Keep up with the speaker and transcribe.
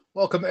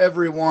Welcome,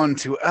 everyone,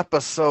 to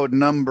episode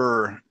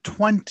number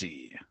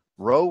 20,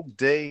 Rogue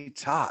Day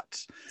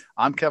Tots.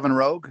 I'm Kevin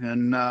Rogue,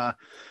 and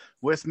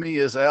with me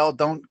is Al,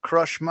 Don't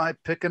Crush My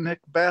Picnic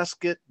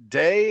Basket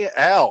Day.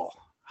 Al,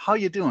 how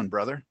you doing,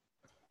 brother?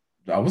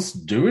 I was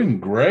doing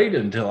great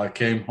until I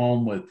came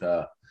home with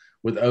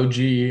OG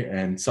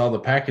and saw the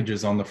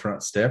packages on the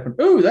front step. And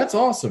ooh, that's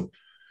awesome!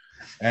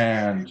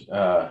 And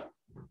I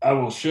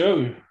will show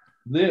you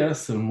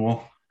this, and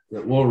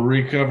we'll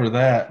recover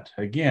that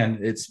again.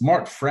 It's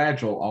marked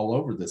fragile all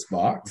over this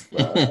box.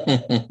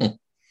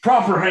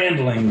 Proper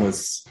handling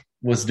was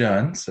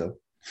done. So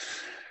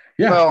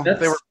yeah,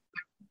 Well,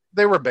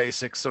 they were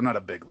basics, so not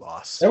a big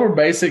loss. There were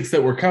basics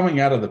that were coming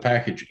out of the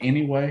package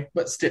anyway,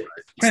 but still,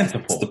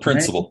 principle. It's the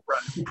principle.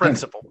 Right?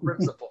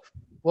 Principle.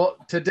 Well,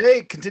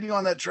 today, continue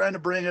on that, trying to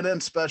bring it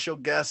in. Special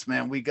guest,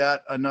 man. We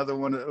got another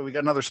one. We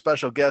got another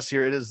special guest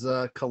here. It is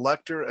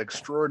collector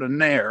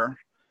extraordinaire,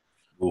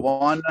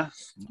 one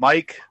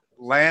Mike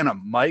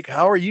Lanham. Mike,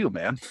 how are you,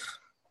 man?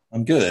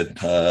 I'm good.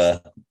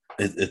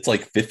 It's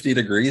like 50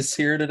 degrees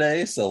here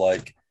today, so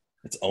like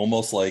it's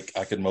almost like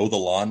I could mow the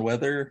lawn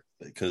weather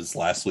because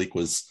last week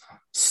was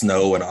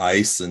snow and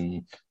ice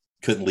and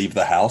couldn't leave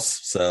the house.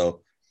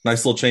 So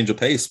nice little change of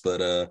pace,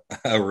 but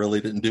I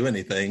really didn't do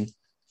anything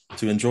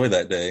to enjoy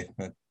that day.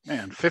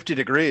 Man, 50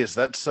 degrees.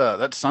 That's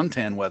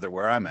suntan weather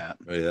where I'm at.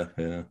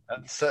 Yeah.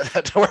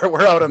 That's where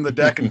we're out on the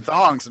deck in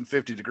thongs and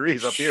 50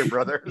 degrees up here,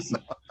 brothers.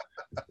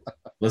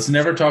 Let's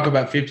never talk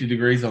about 50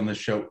 degrees on this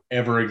show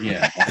ever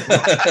again.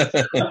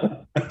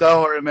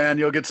 Don't worry, man.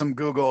 You'll get some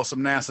Google, some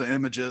NASA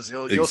images.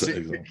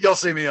 You'll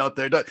see me out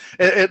there.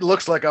 It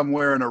looks like I'm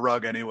wearing a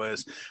rug,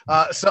 anyways.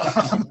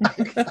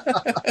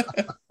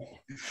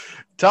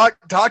 Talk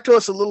to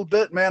us a little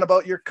bit, man,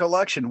 about your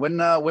collection.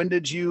 When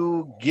did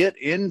you get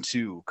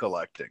into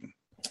collecting?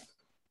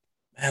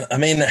 Man, I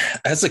mean,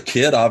 as a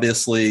kid,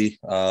 obviously,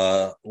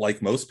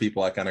 like most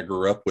people, I kind of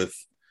grew up with.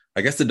 I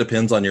guess it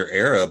depends on your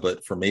era,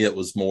 but for me, it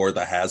was more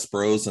the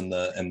Hasbros and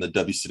the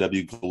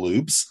WCW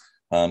Galoobs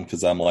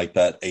because I'm like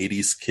that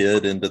 80s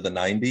kid into the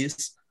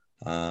 90s.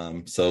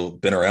 So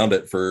been around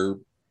it for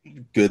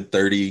good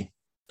 30,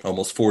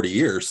 almost 40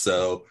 years.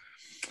 So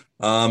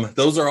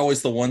those are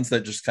always the ones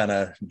that just kind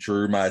of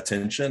drew my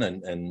attention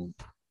and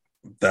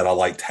that I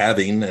liked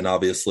having. And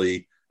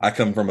obviously, I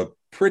come from a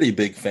pretty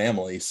big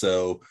family.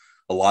 So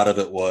a lot of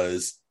it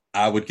was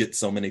I would get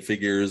so many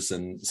figures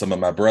and some of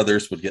my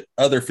brothers would get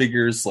other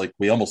figures. Like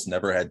we almost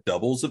never had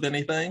doubles of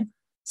anything.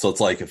 So it's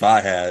like if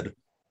I had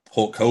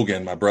Hulk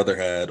Hogan, my brother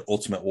had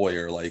Ultimate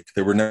Warrior. Like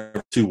there were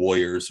never two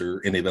Warriors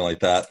or anything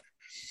like that.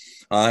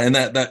 And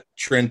that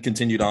trend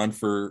continued on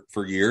for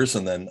years.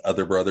 And then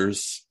other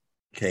brothers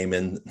came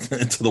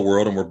into the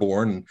world and were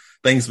born and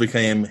things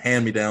became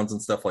hand-me-downs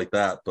and stuff like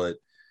that. But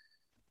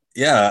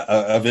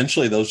yeah,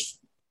 eventually those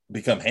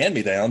become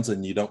hand-me-downs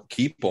and you don't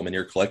keep them in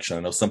your collection. I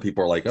know some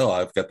people are like, oh,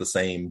 I've got the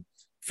same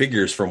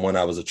figures from when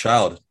I was a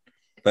child.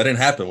 That didn't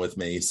happen with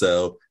me.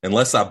 So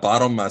unless I bought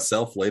them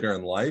myself later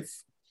in life.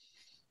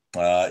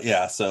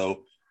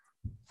 So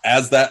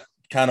as that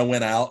kind of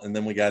went out and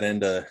then we got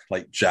into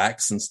like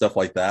Jakks and stuff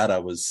like that, I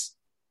was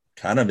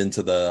kind of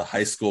into the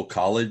high school,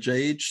 college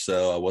age.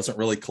 So I wasn't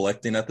really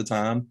collecting at the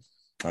time.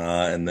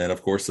 And then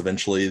of course,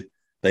 eventually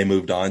they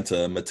moved on to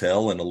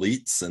Mattel and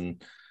Elites,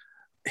 and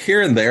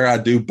here and there I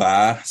do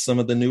buy some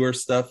of the newer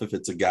stuff if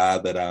it's a guy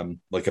that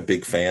I'm like a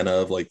big fan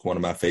of, like one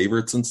of my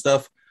favorites and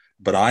stuff,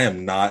 but I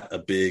am not a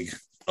big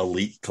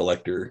Elite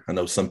collector. I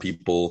know some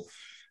people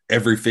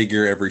every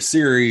figure, every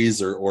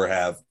series or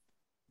have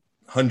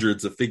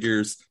hundreds of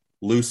figures,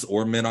 loose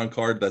or mint on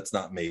card. That's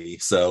not me.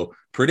 So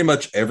pretty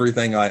much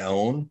everything I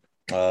own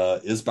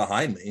is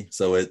behind me.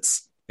 So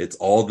it's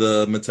all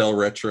the Mattel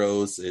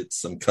retros,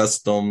 it's some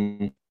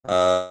custom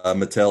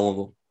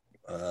Mattel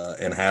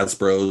and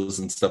Hasbros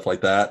and stuff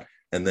like that.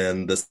 And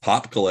then this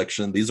pop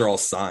collection, these are all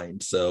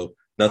signed. So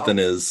nothing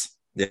is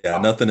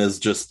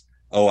just,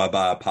 oh, I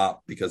buy a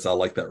pop because I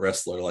like that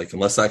wrestler. Like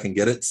unless I can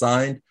get it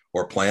signed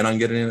or plan on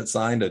getting it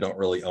signed, I don't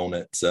really own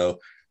it. So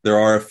there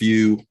are a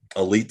few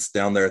Elites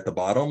down there at the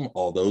bottom.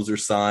 All those are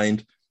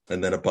signed.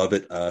 And then above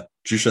it,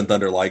 Jushin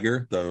Thunder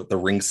Liger, the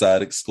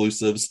ringside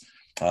exclusives,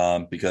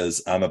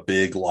 because I'm a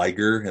big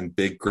Liger and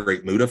big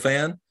Great Muta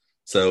fan.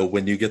 So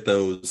when you get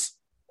those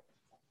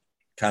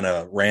kind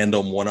of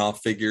random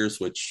one-off figures,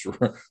 which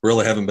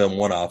really haven't been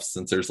one-offs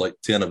since there's like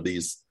 10 of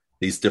these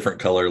different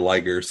color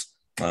Ligers.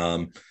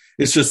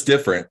 It's just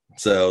different.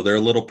 So they're a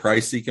little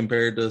pricey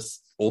compared to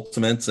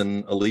Ultimates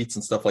and Elites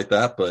and stuff like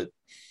that. But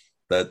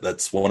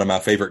that's one of my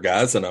favorite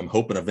guys. And I'm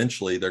hoping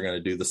eventually they're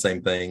going to do the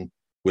same thing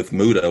with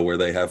Muta, where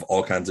they have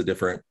all kinds of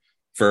different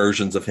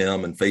versions of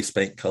him and face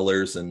paint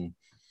colors and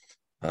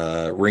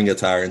ring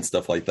attire and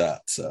stuff like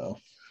that. So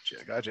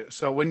Gotcha.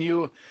 So when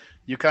you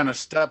kind of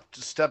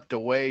stepped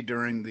away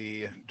during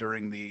the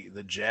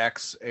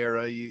Jakks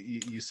era,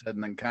 you said,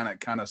 and then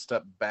kind of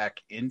stepped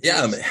back into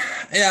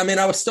I mean,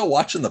 I was still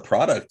watching the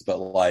product, but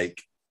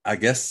like I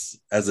guess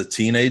as a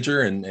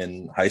teenager and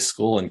in high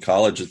school and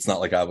college, it's not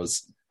like I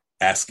was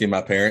asking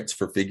my parents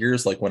for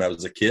figures like when I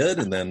was a kid.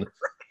 And then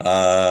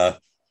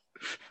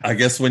I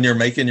guess when you're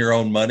making your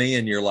own money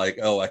and you're like,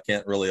 oh, I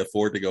can't really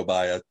afford to go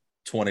buy a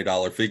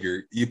 $20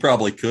 figure, you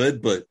probably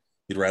could, but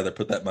you'd rather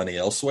put that money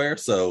elsewhere.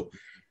 So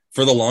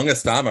for the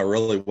longest time, I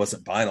really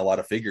wasn't buying a lot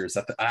of figures.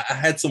 I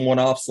had some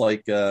one-offs,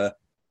 like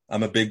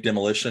I'm a big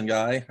Demolition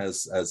guy,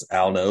 as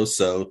Al knows.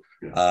 So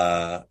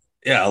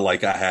yeah,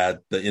 like I had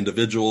the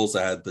individuals,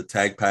 I had the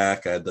tag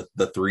pack, I had the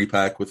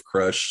 3-pack with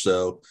Crush.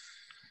 So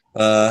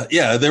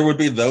yeah, there would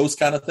be those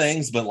kind of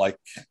things, but like,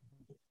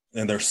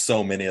 and there's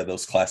so many of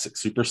those classic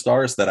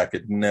superstars that I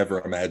could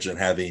never imagine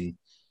having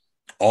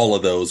all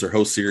of those or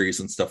host series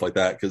and stuff like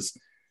that. Because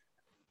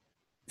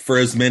for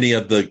as many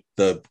of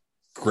the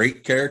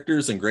great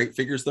characters and great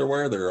figures there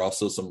are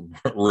also some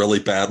really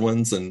bad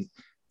ones and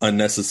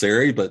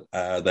unnecessary, but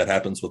that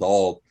happens with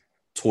all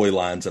toy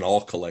lines and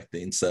all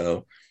collecting.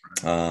 So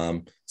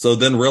so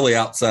then really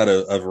outside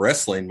of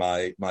wrestling,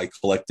 my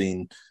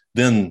collecting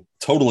then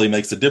totally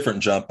makes a different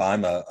jump.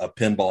 I'm a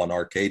pinball and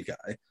arcade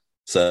guy.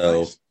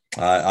 So nice.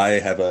 I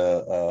have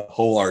a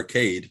whole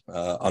arcade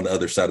on the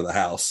other side of the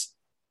house.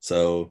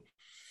 So,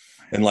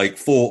 and like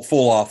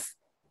full off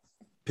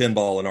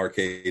pinball and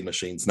arcade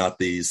machines, not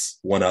these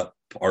one-up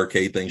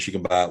arcade things you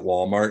can buy at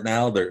Walmart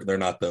now. They're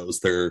not those.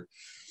 They're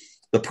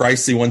the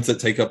pricey ones that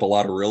take up a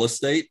lot of real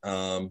estate.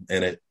 And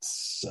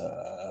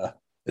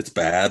it's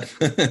bad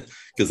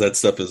because that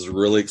stuff is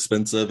really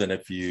expensive. And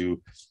if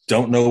you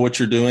don't know what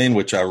you're doing,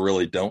 which I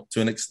really don't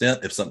to an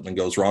extent, if something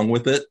goes wrong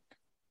with it,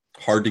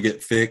 hard to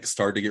get fixed,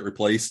 hard to get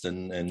replaced.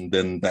 And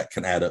then that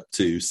can add up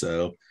too.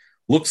 So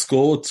looks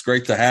cool. It's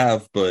great to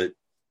have, but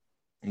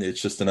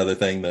it's just another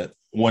thing that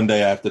one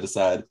day I have to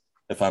decide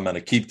if I'm going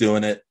to keep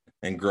doing it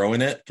and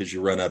growing it because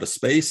you run out of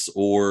space,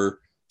 or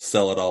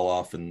sell it all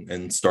off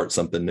and start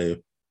something new.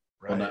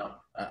 Right. Well, now,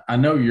 I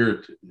know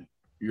you're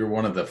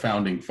one of the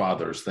founding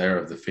fathers there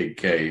of the Fig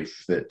Cave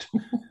that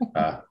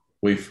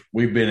we've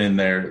been in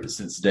there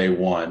since day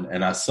one.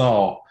 And I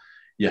saw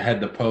you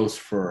had the post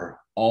for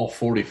all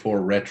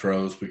 44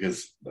 retros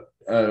because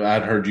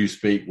I'd heard you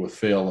speak with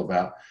Phil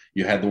about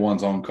you had the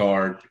ones on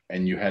card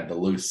and you had the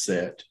loose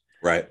set.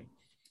 Right.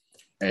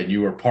 And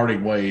you were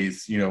parting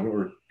ways,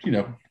 or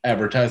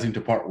advertising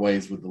to part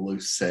ways with the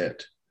loose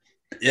set.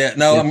 Yeah,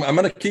 no, I'm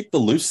going to keep the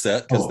loose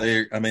set because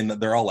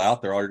they're all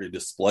out. They're already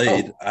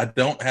displayed. Oh. I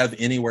don't have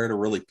anywhere to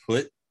really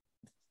put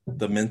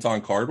the mint on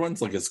card ones,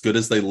 like as good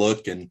as they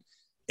look and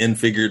in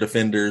figure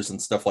defenders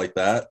and stuff like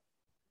that.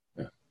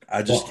 Yeah.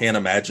 I just can't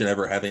imagine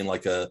ever having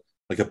like a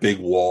big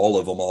wall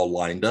of them all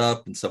lined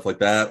up and stuff like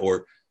that.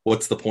 Or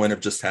what's the point of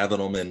just having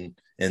them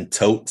in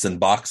totes and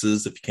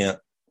boxes if you can't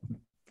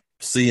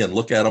see and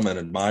look at them and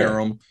admire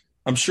them?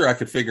 I'm sure I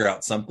could figure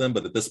out something,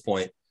 but at this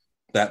point,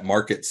 that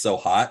market's so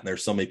hot and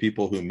there's so many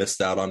people who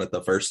missed out on it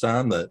the first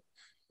time that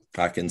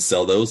I can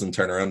sell those and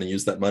turn around and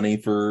use that money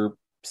for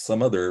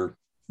some other.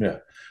 Yeah.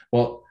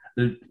 Well,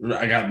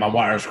 I got my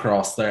wires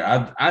crossed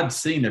there. I'd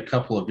seen a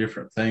couple of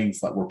different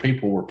things like where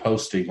people were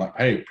posting like,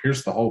 hey,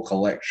 here's the whole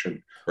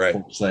collection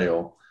for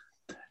sale.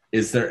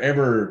 Is there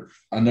ever,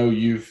 I know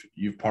you've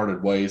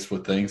parted ways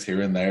with things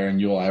here and there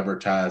and you'll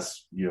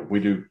advertise,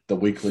 we do the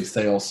weekly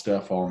sales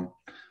stuff on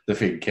the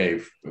Fig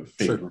Cave.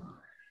 Sure.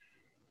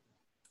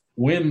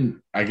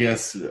 When, I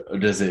guess,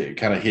 does it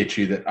kind of hit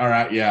you that, all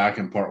right, yeah, I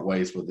can part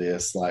ways with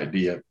this? Like,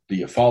 do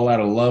you fall out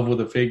of love with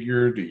a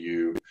figure? Do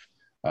you,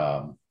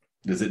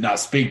 does it not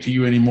speak to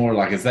you anymore?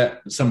 Like, is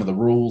that some of the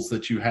rules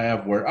that you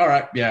have where, all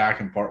right, yeah, I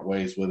can part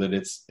ways with it.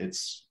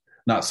 It's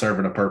not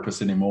serving a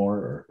purpose anymore?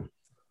 Or?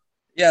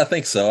 Yeah, I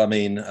think so. I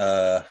mean,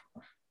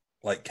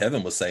 like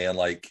Kevin was saying,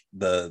 like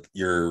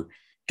you're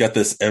got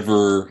this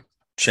ever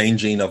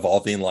changing,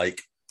 evolving,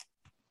 like,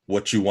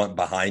 what you want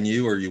behind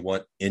you or you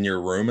want in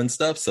your room and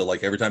stuff. So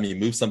like every time you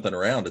move something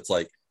around, it's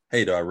like,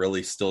 hey, do I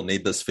really still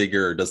need this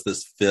figure or does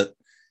this fit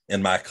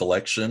in my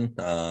collection?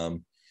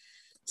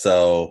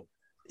 So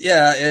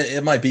yeah,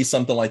 it might be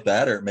something like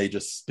that, or it may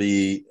just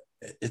be,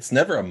 it's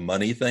never a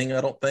money thing, I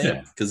don't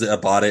think, because I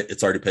bought it,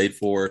 it's already paid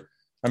for.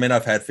 I mean,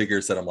 I've had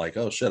figures that I'm like,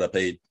 oh shit, I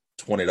paid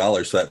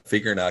 $20 for that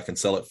figure. Now I can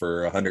sell it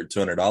for $100,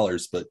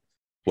 $200, but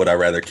would I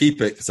rather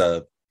keep it? Because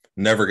I'm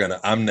never going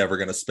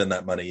to spend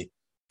that money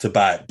to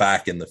buy it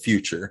back in the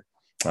future.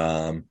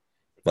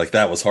 Like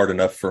that was hard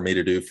enough for me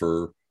to do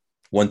for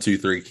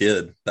 1-2-3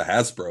 Kid, the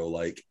Hasbro.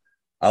 Like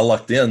I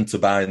lucked into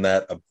buying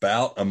that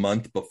about a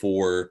month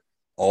before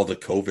all the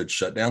COVID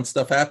shutdown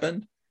stuff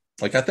happened.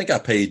 Like I think I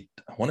paid,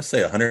 I want to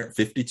say $150,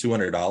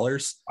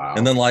 $200. Wow.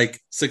 And then like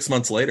 6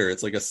 months later,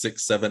 it's like a $600,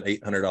 $700,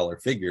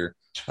 $800 figure.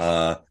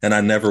 And I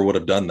never would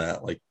have done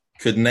that. Like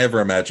could never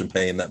imagine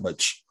paying that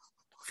much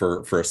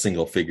for a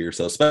single figure.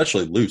 So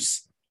especially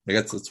loose. I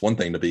guess it's one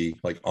thing to be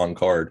like on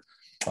card.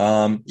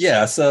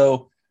 Yeah.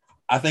 So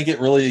I think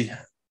it really,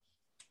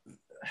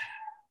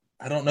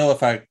 I don't know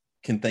if I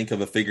can think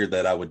of a figure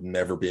that I would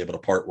never be able to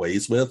part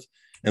ways with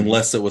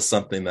unless it was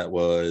something that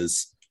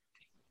was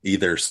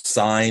either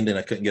signed and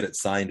I couldn't get it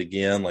signed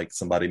again, like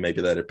somebody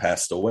maybe that had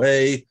passed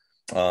away,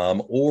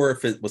 or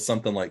if it was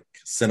something like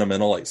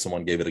sentimental, like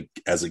someone gave it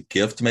as a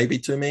gift maybe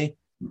to me.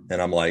 And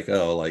I'm like,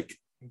 oh, like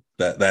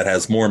that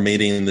has more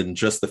meaning than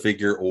just the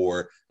figure,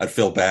 or I'd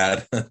feel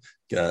bad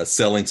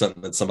selling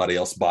something that somebody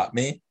else bought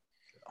me.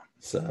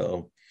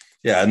 So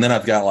yeah, and then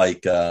I've got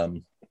like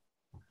the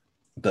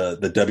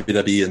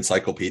WWE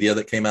encyclopedia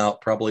that came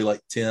out probably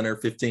like 10 or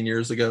 15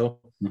 years ago.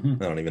 I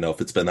don't even know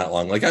if it's been that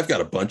long. Like I've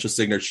got a bunch of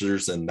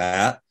signatures in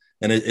that,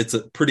 and it's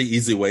a pretty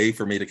easy way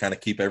for me to kind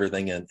of keep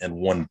everything in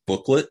one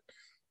booklet.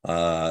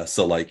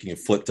 So like you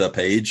can flip to a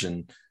page,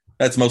 and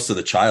that's most of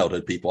the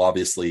childhood people.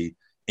 Obviously,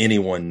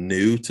 anyone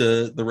new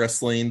to the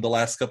wrestling the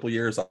last couple of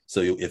years.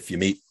 So if you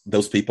meet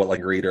those people at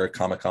like Reed or a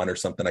Comic-Con or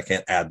something, I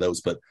can't add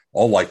those, but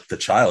all like the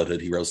childhood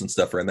heroes and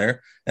stuff are in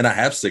there. And I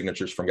have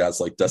signatures from guys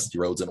like Dusty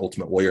Rhodes and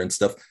Ultimate Warrior and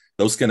stuff.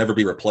 Those can never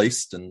be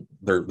replaced, and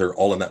they're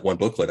all in that one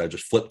booklet. I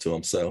just flip to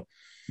them. So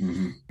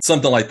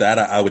something like that,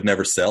 I would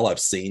never sell. I've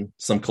seen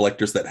some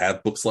collectors that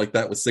have books like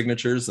that with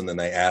signatures, and then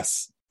they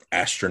ask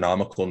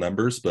astronomical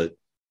numbers, but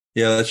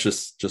yeah, that's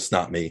just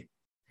not me.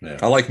 Yeah.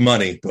 I like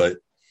money, but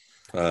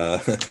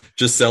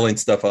just selling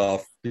stuff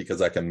off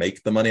because I can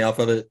make the money off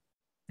of it,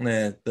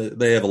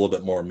 they have a little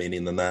bit more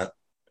meaning than that.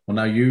 Well,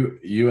 now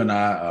you and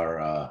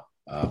I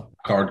are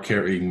card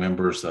carrying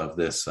members of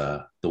this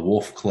the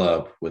Wolf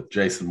Club with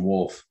Jason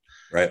Wolf,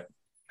 right?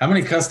 How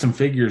many custom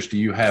figures do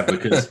you have?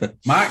 Because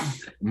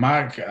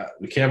Mike,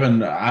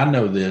 Kevin, I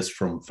know this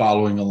from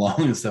following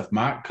along and stuff.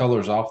 Mike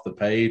colors off the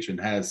page and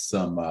has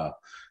some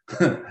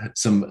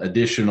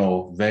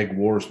additional Veg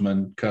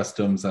Warsman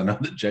customs. I know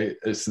that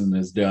Jason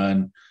has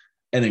done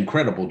an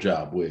incredible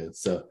job with.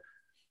 So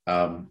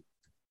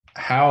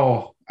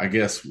how, I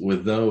guess,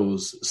 with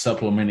those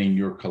supplementing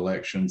your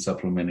collection,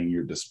 supplementing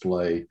your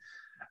display,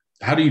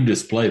 how do you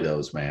display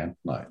those, man?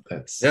 Like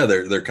that's... Yeah,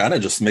 they're kind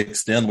of just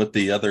mixed in with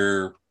the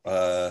other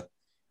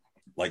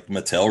like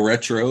Mattel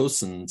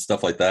retros and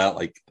stuff like that.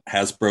 Like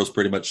Hasbro's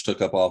pretty much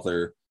took up all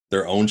their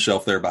own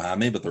shelf there behind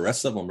me, but the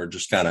rest of them are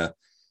just kind of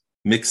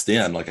mixed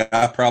in. Like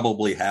I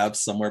probably have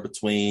somewhere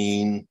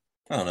between,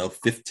 I don't know,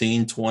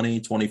 15,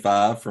 20,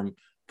 25 from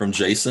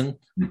Jason.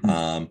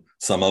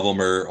 Some of them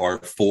are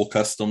full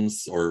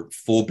customs or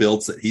full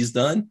builds that he's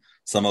done.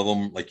 Some of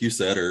them, like you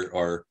said,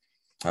 are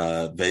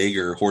vague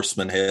or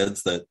horseman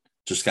heads that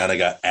just kind of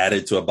got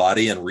added to a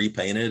body and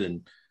repainted.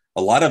 And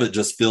a lot of it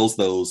just fills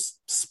those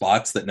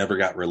spots that never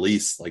got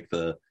released, like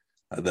the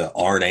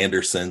Arn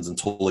Andersons and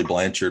Tully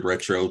Blanchard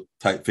retro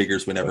type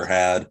figures we never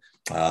had.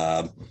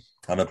 I'm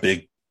a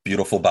big,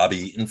 beautiful Bobby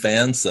Eaton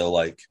fan. So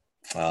like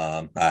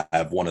I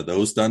have one of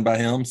those done by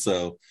him.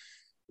 So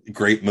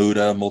great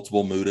Muda,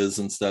 multiple Mudas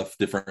and stuff,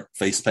 different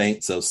face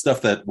paint. So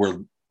stuff that we're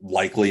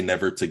likely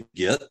never to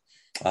get.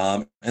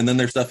 And then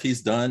there's stuff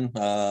he's done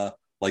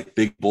like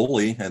Big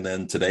Bully. And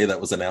then today that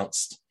was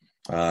announced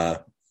by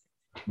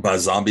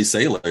Zombie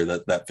Sailor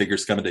that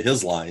figure's coming to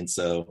his line.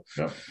 So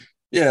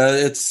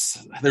yeah,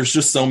 there's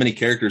just so many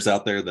characters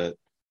out there that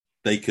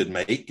they could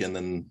make, and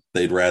then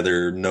they'd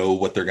rather know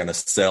what they're going to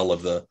sell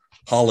of the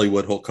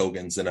Hollywood Hulk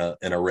Hogan's in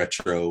a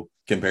retro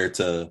compared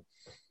to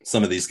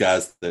some of these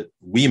guys that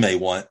we may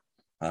want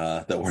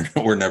that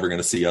we're never going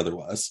to see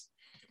otherwise.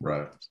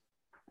 Right.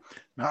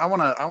 Now I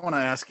want to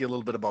ask you a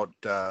little bit about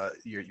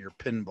your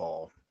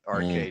pinball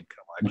arcade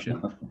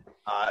collection.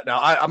 Now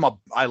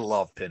I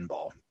love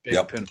pinball, big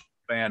pinball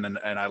fan,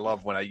 and I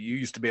love when you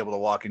used to be able to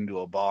walk into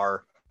a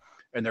bar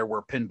and there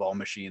were pinball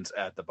machines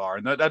at the bar,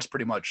 and that's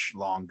pretty much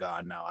long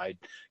gone now. I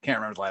can't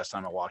remember the last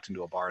time I walked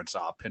into a bar and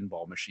saw a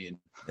pinball machine.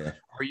 Yeah.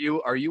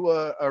 Are you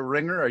a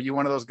ringer? Are you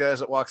one of those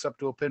guys that walks up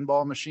to a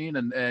pinball machine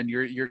and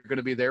you're going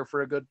to be there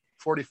for a good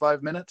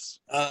 45 minutes?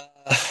 I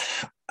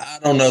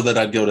don't know that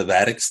I'd go to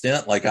that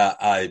extent. Like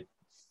I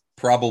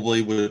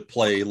probably would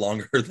play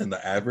longer than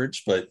the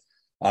average, but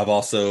I've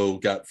also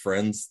got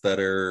friends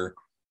that are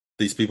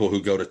these people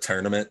who go to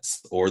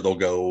tournaments, or they'll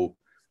go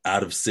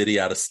out of city,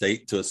 out of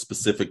state to a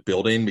specific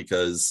building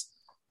because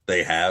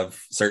they have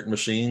certain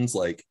machines.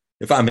 Like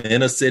if I'm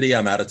in a city,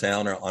 I'm out of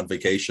town or on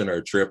vacation or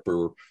a trip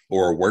or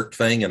a work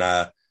thing, and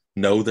I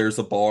know there's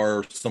a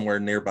bar somewhere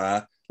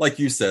nearby. Like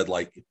you said,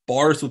 like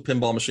bars with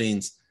pinball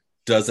machines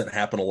doesn't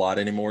happen a lot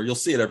anymore. You'll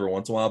see it every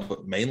once in a while,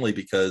 but mainly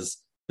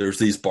because there's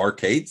these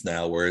barcades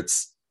now where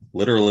it's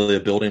literally a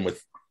building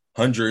with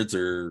hundreds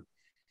or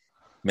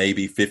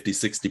maybe 50,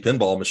 60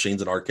 pinball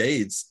machines and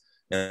arcades.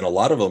 And a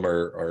lot of them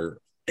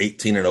are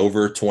 18 and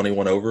over,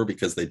 21 over,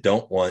 because they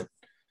don't want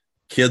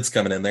kids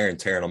coming in there and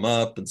tearing them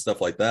up and stuff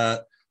like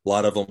that. A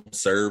lot of them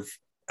serve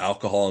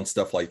alcohol and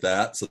stuff like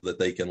that so that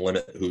they can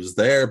limit who's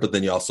there. But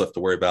then you also have to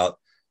worry about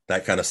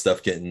that kind of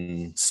stuff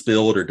getting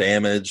spilled or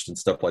damaged and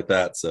stuff like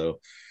that. So,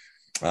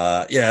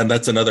 and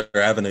that's another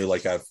avenue.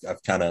 Like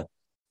I've kind of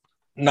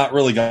not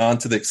really gone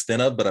to the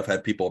extent of, but I've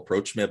had people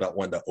approach me about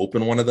wanting to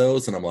open one of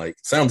those. And I'm like,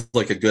 sounds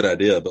like a good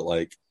idea, but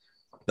like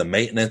the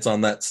maintenance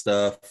on that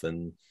stuff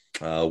and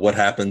what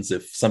happens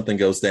if something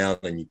goes down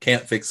and you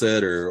can't fix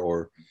it,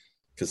 or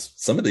because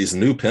some of these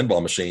new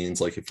pinball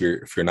machines, like if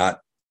you're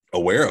not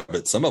aware of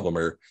it, some of them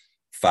are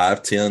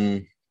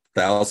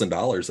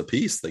 $5,000-$10,000 a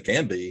piece. They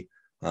can be,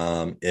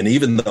 and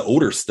even the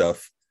older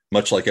stuff,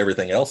 much like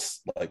everything else,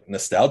 like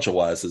nostalgia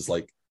wise, is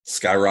like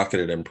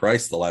skyrocketed in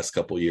price the last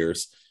couple of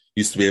years.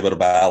 Used to be able to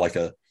buy like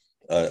a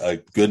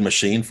good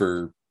machine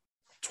for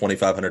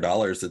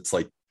 $2,500. It's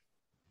like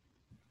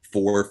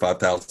 $4,000 or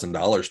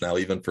 $5,000 now,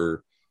 even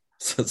for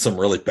some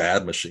really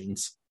bad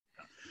machines.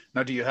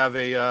 Now, do you have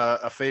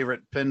a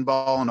favorite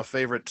pinball and a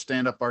favorite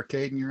stand-up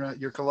arcade in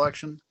your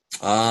collection?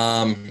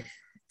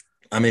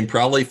 I mean,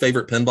 probably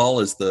favorite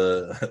pinball is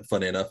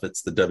funny enough,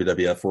 it's the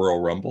WWF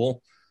Royal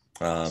Rumble.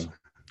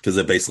 Because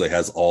it basically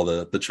has all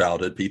the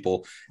childhood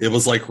people. It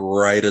was like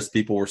right as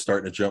people were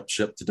starting to jump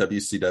ship to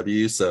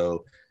WCW.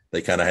 So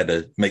they kind of had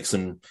to make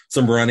some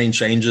running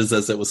changes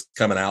as it was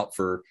coming out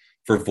for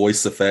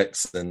voice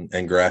effects and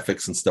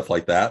graphics and stuff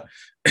like that.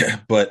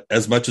 But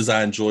as much as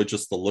I enjoy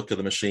just the look of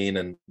the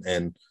machine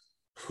and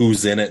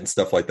who's in it and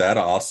stuff like that,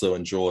 I also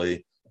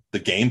enjoy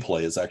the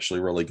gameplay is actually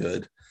really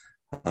good.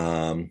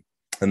 And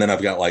then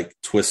I've got like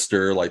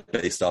Twister, like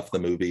based off the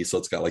movie. So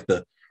it's got like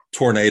the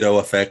tornado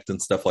effect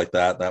and stuff like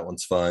that. That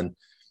one's fun.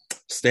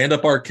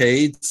 Stand-up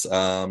arcades.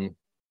 I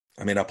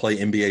mean, I play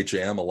NBA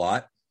Jam a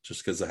lot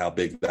just because of how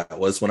big that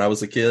was when I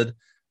was a kid.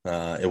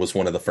 It was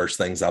one of the first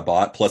things I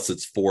bought. Plus,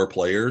 it's 4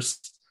 players,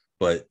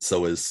 but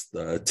so is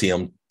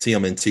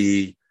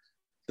TMNT,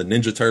 the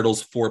Ninja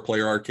Turtles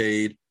 4-player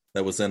arcade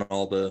that was in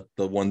all the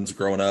ones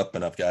growing up.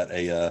 And I've got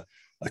a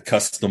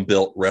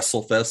custom-built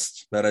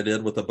WrestleFest that I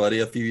did with a buddy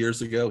a few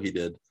years ago. He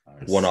did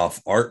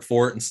one-off art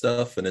for it and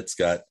stuff, and it's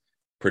got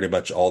pretty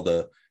much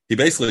he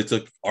basically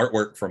took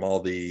artwork from all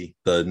the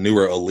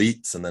newer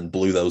elites and then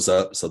blew those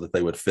up so that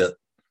they would fit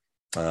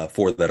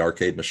for that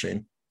arcade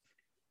machine.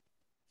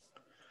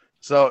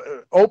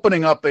 So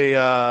opening up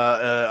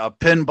a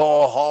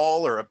pinball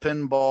hall or a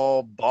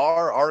pinball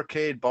bar,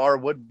 arcade bar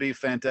would be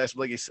fantastic.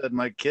 Like you said,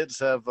 my kids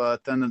have a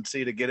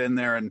tendency to get in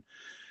there and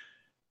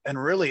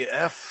really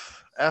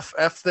F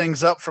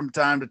things up from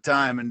time to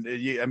time. And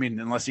I mean,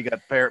 unless you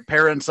got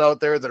parents out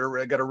there that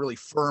are got a really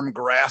firm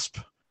grasp,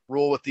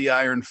 rule with the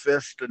iron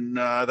fist, and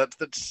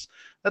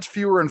that's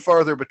fewer and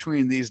farther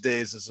between these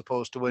days, as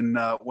opposed to when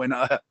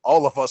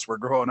all of us were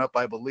growing up.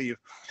 I believe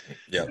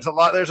there's a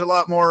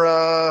lot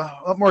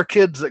more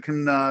kids that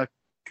can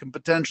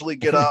potentially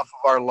get off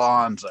of our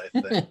lawns, I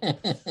think.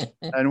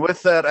 And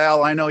with that,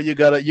 Al, I know you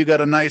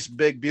got a nice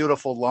big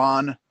beautiful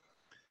lawn.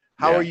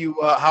 How are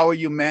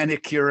you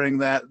manicuring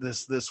that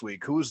this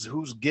week?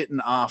 Who's getting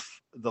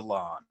off the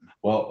lawn?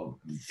 Well,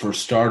 for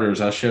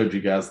starters, I showed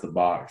you guys the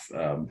box.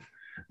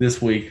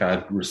 This week,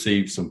 I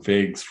received some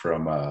figs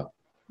from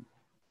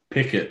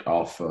Pickett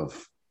off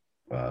of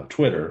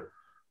Twitter.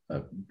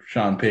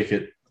 Sean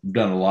Pickett,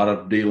 done a lot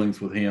of dealings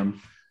with him.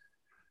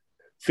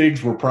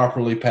 Figs were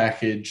properly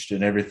packaged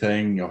and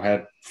everything.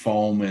 Had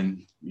foam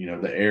in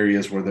the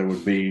areas where there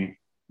would be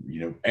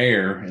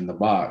air in the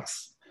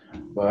box.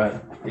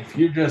 But if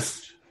you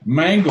just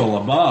mangle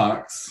a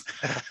box,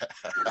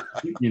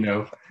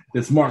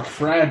 it's marked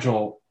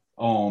fragile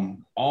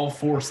on all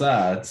 4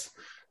 sides.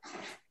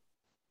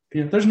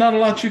 There's not a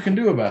lot you can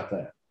do about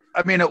that.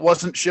 I mean, it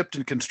wasn't shipped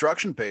in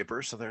construction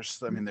paper, so there's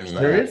that.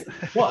 There is.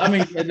 Well, I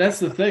mean, and that's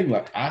the thing.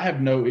 Like, I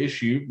have no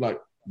issue. Like,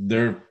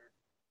 they're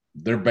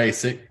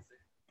basic.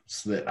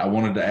 So that I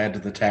wanted to add to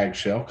the tag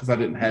shelf because I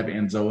didn't have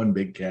Enzo and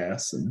Big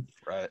Cass, and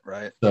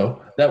right.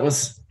 So that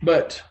was,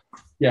 but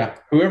yeah,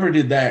 whoever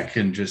did that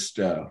can just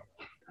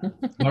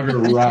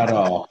bugger right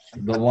off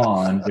the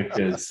lawn,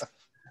 because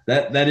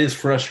that is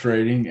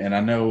frustrating. And I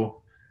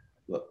know,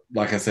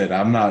 like I said,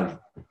 I'm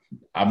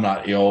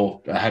not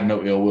ill. I had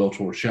no ill will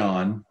towards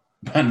Sean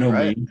by no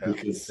means,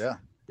 because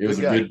it was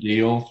a good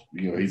deal.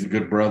 He's a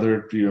good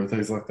brother,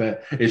 things like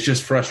that. It's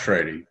just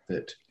frustrating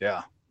that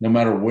no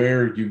matter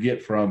where you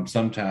get from,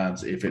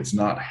 sometimes if it's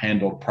not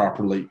handled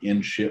properly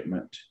in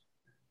shipment,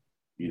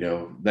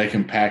 they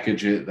can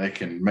package it, they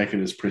can make it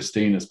as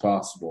pristine as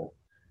possible.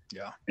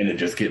 Yeah. And it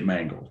just get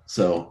mangled.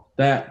 So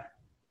that,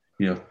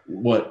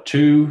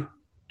 two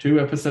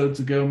episodes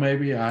ago,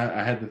 maybe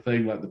I had the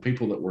thing like the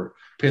people that were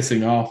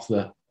pissing off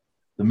the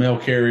mail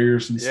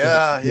carriers and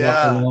stuff.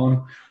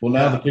 Well,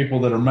 now the people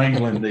that are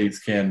mangling these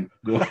can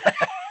go.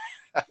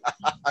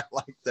 I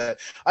like that.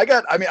 I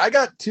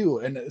got 2,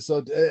 and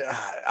so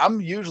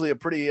I'm usually a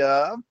pretty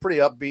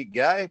upbeat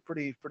guy,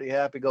 pretty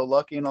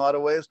happy-go-lucky in a lot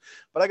of ways.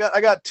 But I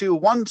got 2.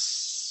 One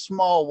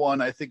small one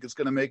I think is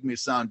going to make me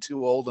sound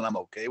too old, and I'm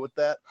okay with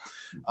that.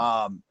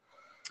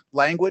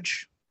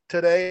 Language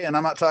today, and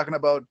I'm not talking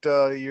about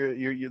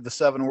your the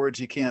 7 words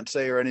you can't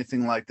say or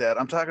anything like that.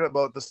 I'm talking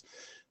about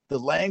the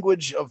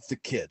language of the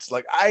kids.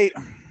 Like I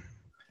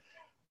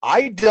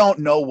don't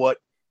know what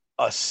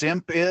a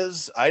simp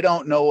is. I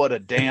don't know what a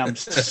damn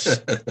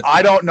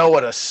I don't know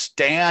what a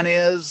stan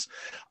is.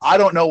 I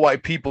don't know why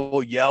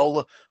people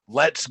yell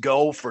 "let's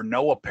go" for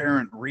no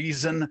apparent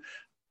reason.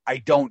 I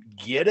don't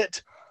get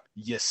it.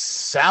 You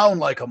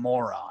sound like a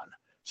moron.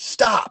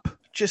 Stop.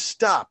 Just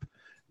stop.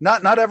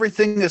 Not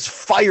everything is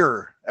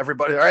fire,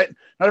 everybody, all right?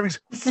 Not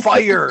everything's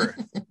fire.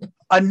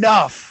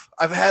 Enough.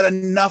 I've had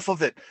enough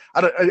of it.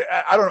 I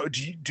don't know.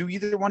 Do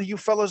either one of you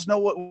fellas know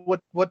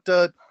what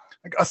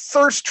like a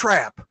thirst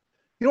trap?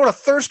 You know what a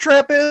thirst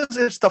trap is?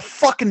 It's the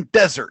fucking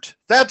desert.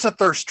 That's a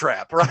thirst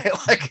trap, right?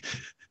 Like,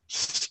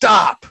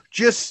 stop.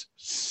 Just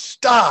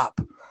stop.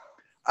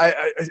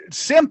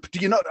 simp. Do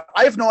you know?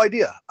 I have no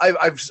idea.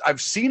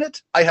 I've seen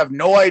it. I have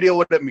no idea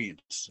what it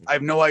means. I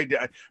have no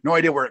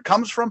idea where it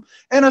comes from.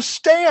 And a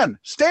Stan.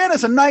 Stan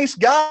is a nice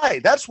guy.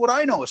 That's what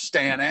I know a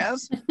Stan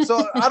as.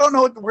 So I don't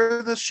know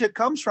where this shit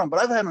comes from,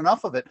 but I've had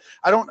enough of it.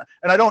 I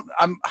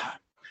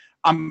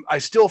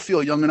still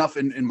feel young enough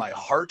in my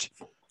heart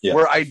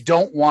where I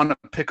don't want to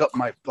pick up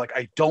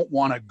I don't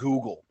want to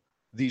Google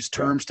these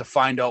terms to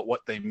find out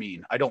what they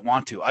mean. I don't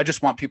want to. I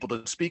just want people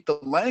to speak the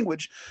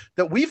language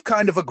that we've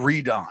kind of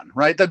agreed on,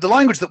 right? The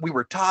language that we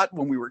were taught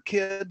when we were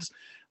kids.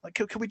 Like,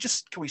 can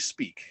we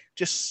speak?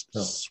 Just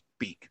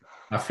speak.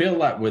 I feel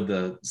like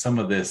with some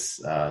of this,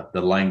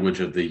 the language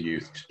of the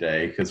youth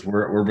today, because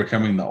we're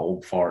becoming the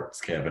old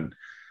farts, Kevin.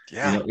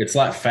 Yeah. It's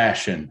like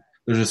fashion.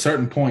 There's a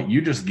certain point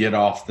you just get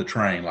off the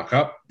train, like,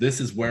 oh, this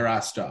is where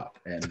I stop.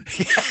 And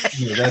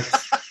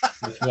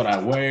that's what I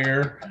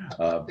wear.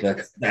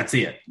 That's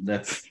it.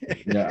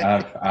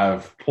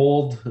 I've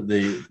pulled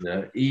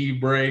the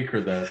e-brake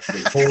or the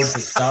cord to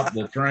stop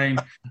the train.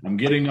 I'm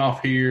getting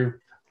off here.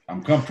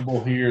 I'm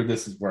comfortable here.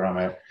 This is where I'm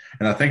at.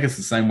 And I think it's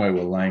the same way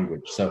with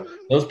language. So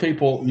those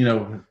people,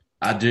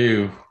 I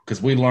do,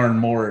 because we learn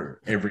more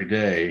every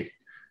day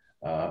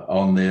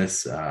on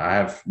this. I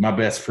have my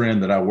best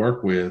friend that I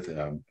work with.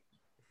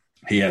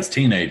 He has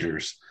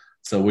teenagers.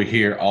 So we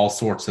hear all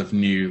sorts of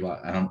new,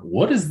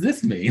 what does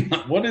this mean?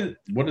 What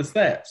is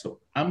that? So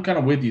I'm kind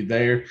of with you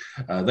there.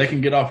 They can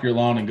get off your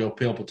lawn and go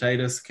peel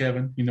potatoes,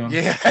 Kevin. You know?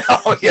 Yeah.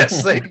 Oh,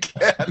 yes, they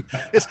can.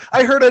 Yes.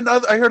 I heard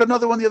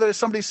another one the other day.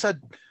 Somebody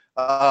said,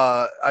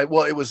 it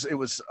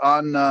was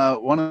on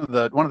one of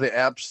the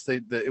apps.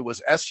 It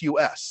was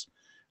SUS.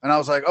 And I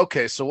was like,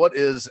 okay, so what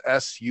is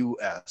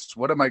SUS?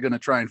 What am I going to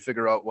try and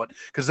figure out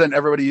because then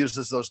everybody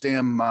uses those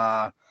damn,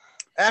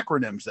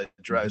 acronyms that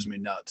drives me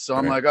nuts. So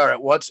I'm like, all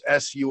right, what's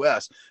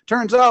SUS?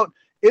 Turns out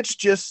it's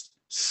just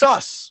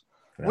sus,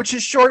 which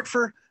is short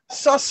for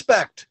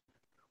suspect.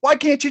 Why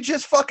can't you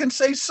just fucking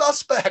say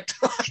suspect?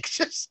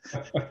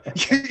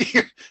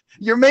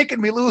 You're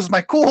making me lose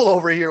my cool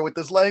over here with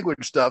this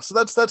language stuff. So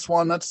that's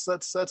one. That's a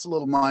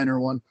little minor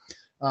one.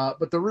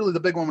 But the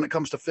big one when it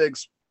comes to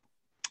figs,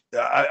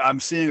 I'm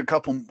seeing a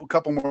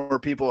couple more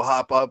people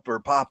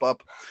pop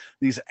up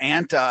these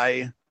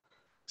anti-CHC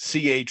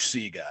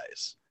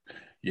guys.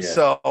 Yeah.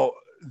 So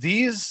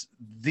these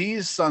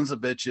sons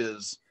of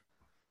bitches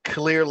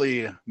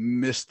clearly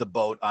missed the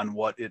boat on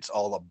what it's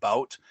all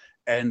about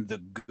and the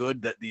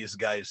good that these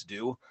guys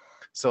do.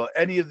 So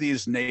any of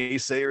these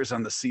naysayers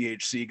on the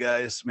CHC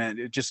guys, man,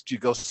 you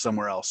go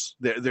somewhere else.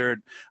 I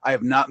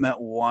have not met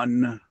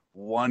one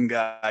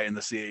guy in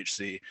the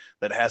CHC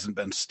that hasn't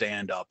been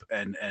stand up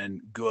and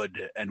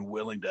good and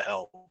willing to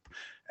help.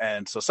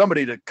 And so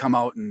somebody to come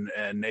out and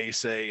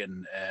naysay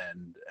and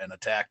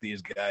attack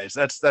these guys,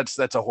 that's a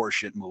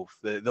horseshit move.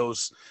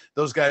 Those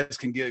guys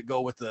can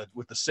go with the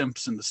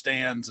simps and the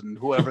stands and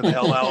whoever the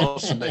hell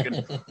else, and they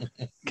can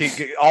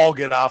all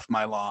get off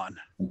my lawn.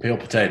 And peel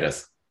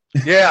potatoes.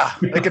 Yeah,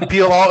 they can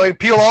peel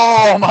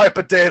all my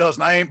potatoes,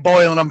 and I ain't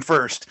boiling them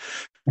first.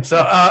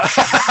 So,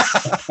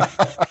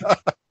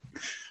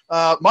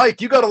 Mike,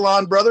 you got a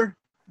lawn, brother.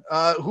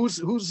 Who's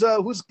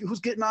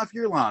getting off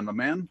your lawn, my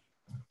man?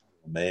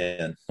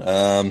 Man,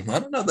 I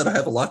don't know that I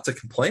have a lot to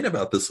complain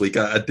about this week.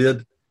 I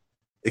did.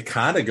 It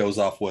kind of goes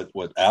off what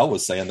Al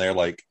was saying there,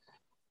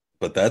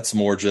 but that's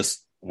more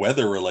just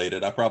weather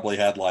related. I probably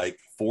had 4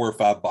 or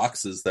 5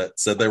 boxes that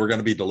said they were going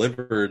to be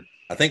delivered.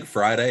 I think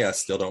Friday. I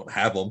still don't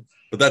have them,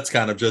 but that's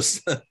kind of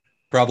just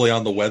probably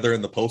on the weather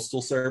and the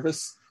postal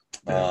service.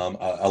 Yeah.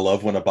 I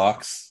love when a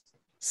box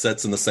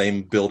sits in the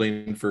same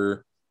building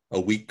for a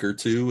week or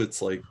two.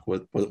 It's like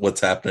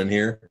what's happening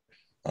here,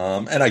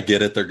 and I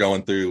get it. They're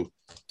going through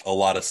a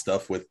lot of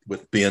stuff with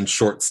being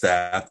short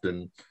staffed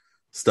and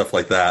stuff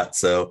like that.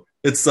 So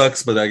it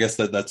sucks, but I guess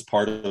that's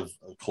part of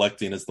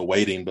collecting is the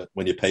waiting. But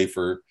when you pay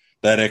for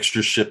that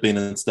extra shipping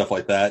and stuff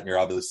like that, and you're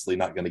obviously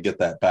not going to get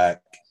that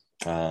back.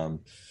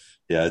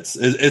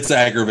 It's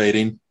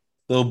aggravating.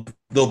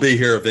 They'll be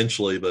here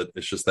eventually, but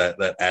it's just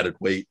that added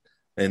weight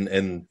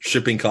and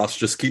shipping costs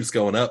just keeps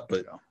going up,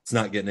 but it's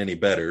not getting any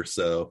better.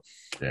 So,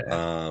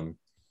 and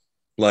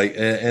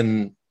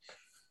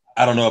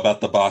I don't know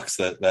about the box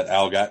that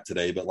Al got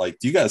today, but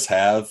do you guys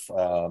have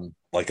a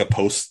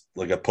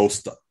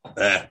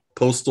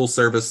postal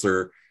service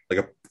or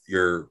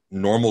your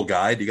normal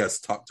guy? Do you guys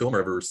talk to them or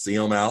ever see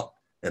them out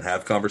and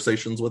have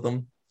conversations with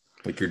them,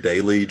 like your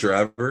daily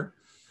driver?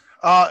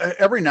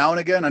 Every now and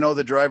again, I know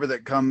the driver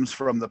that comes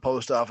from the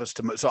post office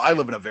so I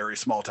live in a very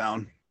small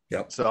town.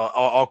 Yep. So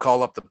I'll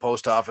call up the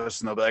post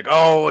office and they'll be like,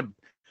 "Oh,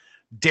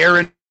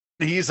 Darren,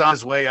 he's on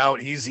his way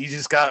out. He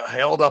just got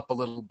held up a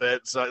little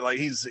bit." So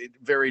he's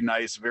very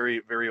nice,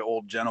 very, very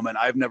old gentleman.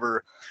 I've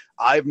never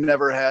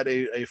had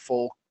a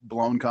full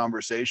blown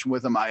conversation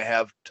with him. I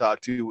have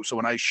talked to, so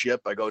when I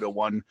ship, I go to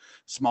one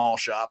small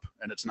shop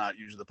and it's not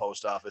usually the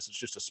post office. It's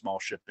just a small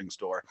shipping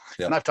store.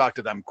 Yep. And I've talked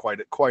to them quite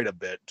a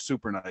bit.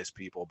 Super nice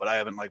people, but I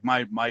haven't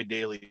my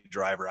daily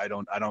driver. I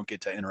don't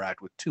get to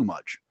interact with too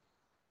much.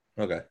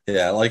 Okay.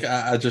 Yeah.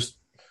 I just,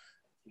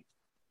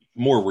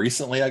 more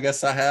recently, I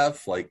guess I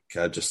have. Like,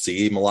 I just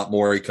see him a lot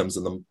more. He comes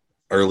in the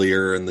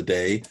earlier in the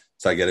day,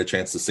 so I get a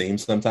chance to see him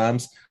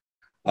sometimes.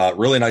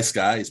 Really nice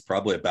guy. He's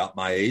probably about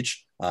my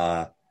age.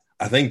 I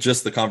think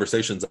just the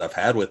conversations I've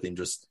had with him,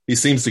 just he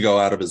seems to go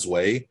out of his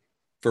way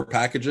for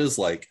packages.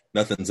 Like,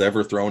 nothing's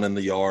ever thrown in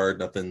the yard,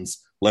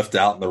 nothing's left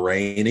out in the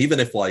rain. Even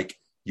if like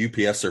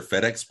UPS or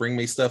FedEx bring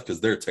me stuff, because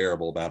they're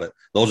terrible about it,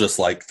 they'll just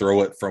like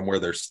throw it from where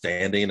they're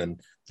standing,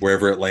 and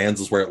wherever it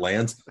lands is where it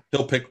lands.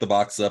 He'll pick the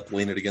box up,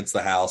 lean it against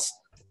the house,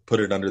 put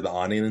it under the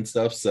awning and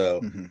stuff. So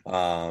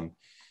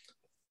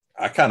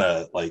I kind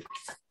of like,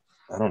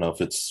 I don't know if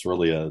it's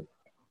really a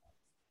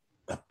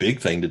big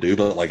thing to do,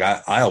 but like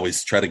I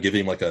always try to give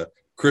him like a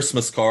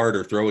Christmas card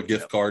or throw a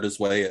gift card his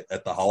way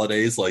at the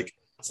holidays. Like,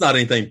 it's not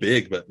anything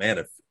big, but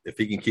man, if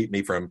he can keep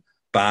me from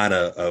buying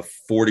a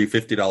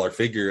 $40-$50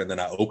 figure and then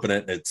I open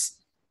it and it's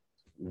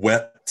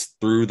wet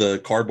through the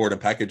cardboard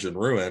and package and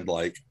ruined,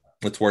 like,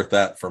 it's worth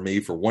that for me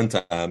for one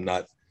time,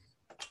 not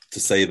to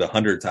say the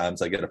 100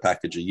 times I get a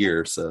package a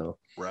year. So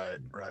right.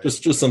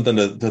 Just something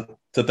to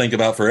think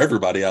about for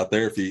everybody out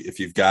there. If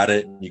you've got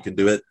it and you can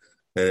do it,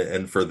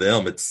 and for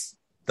them, it's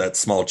that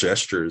small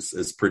gesture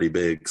is pretty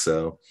big.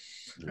 So,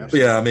 but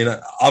yeah, I mean,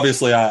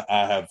 obviously I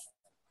have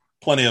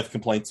plenty of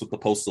complaints with the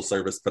postal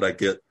service, but I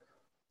get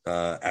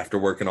after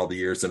working all the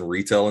years in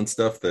retail and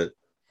stuff that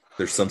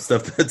there's some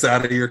stuff that's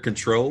out of your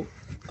control,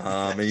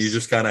 and you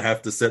just kind of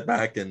have to sit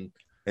back and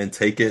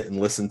take it and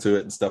listen to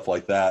it and stuff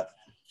like that.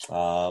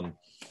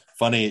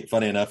 Funny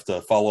enough,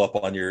 to follow up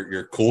on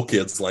your cool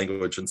kids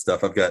language and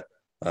stuff, I've got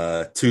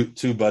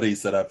two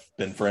buddies that I've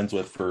been friends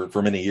with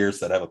for many years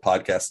that have a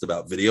podcast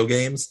about video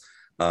games,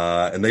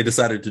 and they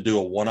decided to do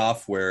a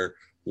one-off where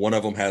one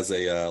of them has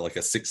a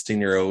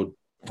 16-year-old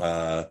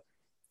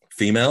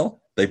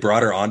female. They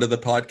brought her onto the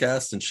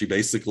podcast, and she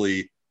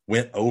basically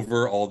went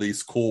over all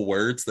these cool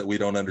words that we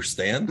don't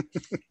understand,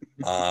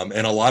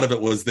 and a lot of it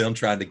was them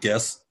trying to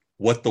guess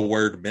what the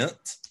word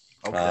meant.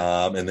 Okay.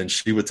 And then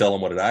she would tell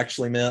them what it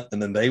actually meant,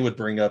 and then they would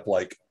bring up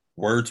like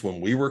words when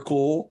we were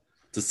cool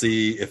to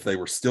see if they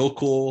were still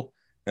cool,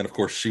 and of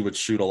course she would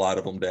shoot a lot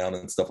of them down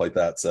and stuff like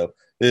that. So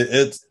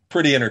it's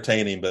pretty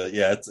entertaining, but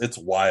yeah, it's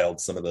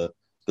wild, some of the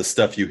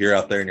stuff you hear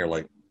out there, and you're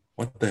like,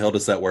 what the hell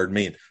does that word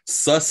mean?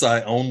 Sus,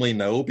 I only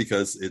know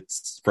because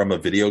it's from a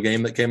video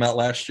game that came out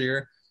last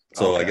year,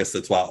 so okay. I guess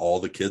that's why all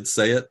the kids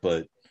say it.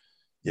 But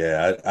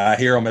yeah, I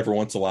hear them every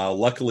once in a while.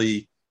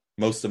 Luckily,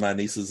 most of my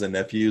nieces and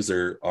nephews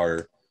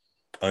are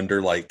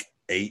under like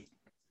 8,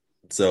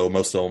 so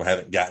most of them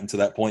haven't gotten to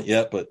that point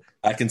yet, but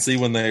I can see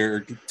when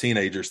they're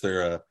teenagers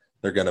they're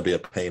going to be a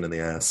pain in the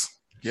ass.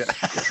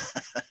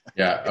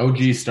 Yeah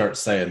OG starts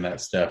saying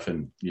that stuff,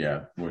 and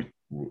yeah,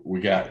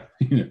 we got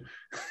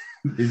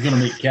he's going to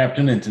meet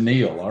Captain and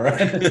Tennille. All right.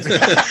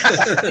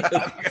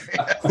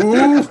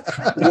 Who?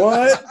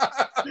 What?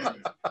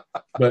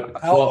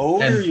 But how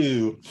old are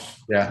you?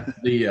 Yeah,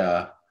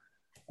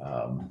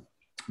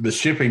 the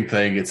shipping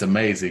thing, it's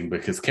amazing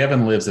because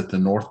Kevin lives at the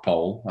North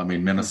Pole. I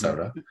mean,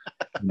 Minnesota.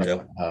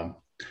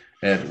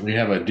 And we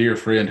have a dear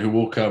friend who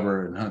will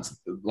cover and hunts,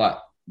 like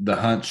the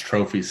Hunts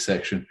Trophies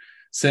section,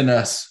 send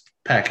us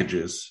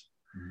packages.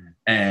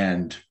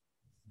 And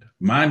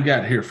mine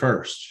got here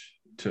first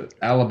to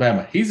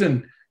Alabama. He's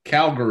in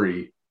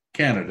Calgary,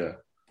 Canada.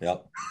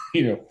 Yep.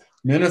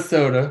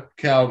 Minnesota,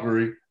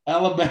 Calgary,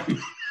 Alabama.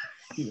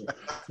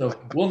 So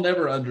we'll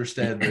never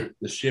understand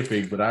the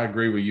shipping, but I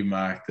agree with you,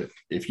 Mike, that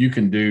if you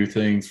can do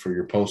things for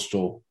your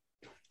postal,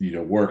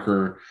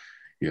 worker,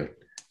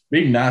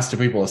 being nice to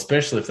people,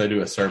 especially if they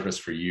do a service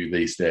for you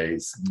these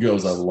days,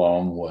 goes a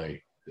long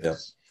way. Yeah.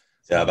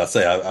 Yeah, I was about to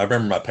say, I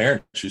remember my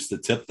parents used to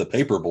tip the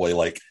paper boy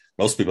like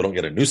most people don't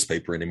get a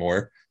newspaper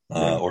anymore,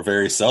 or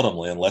very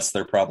seldomly, unless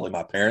they're probably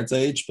my parents'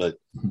 age. But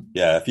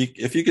yeah,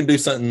 if you can do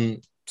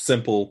something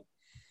simple,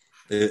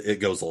 it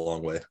goes a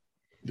long way.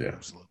 Yeah,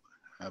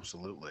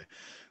 absolutely.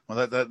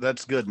 Well,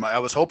 that's good. I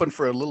was hoping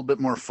for a little bit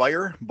more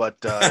fire, but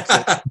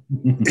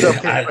it's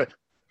okay.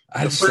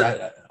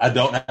 I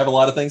don't have a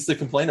lot of things to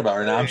complain about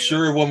right now. I'm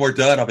sure when we're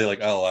done, I'll be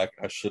like, oh,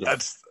 I should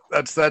have.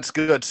 That's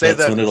good. Save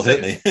that when it'll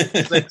hit me.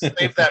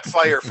 save that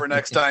fire for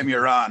next time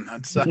you're on.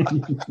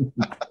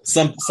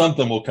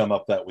 Something will come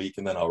up that week,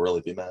 and then I'll really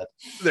be mad.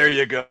 There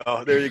you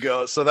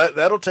go. So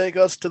that'll take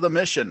us to the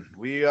mission.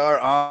 We are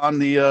on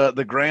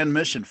the grand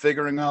mission,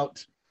 figuring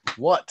out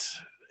what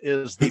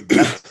is the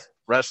best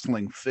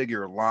wrestling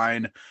figure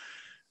line.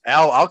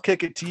 Al, I'll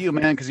kick it to you,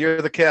 man, because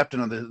you're the captain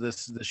of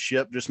this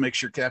ship. Just make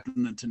sure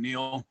Captain and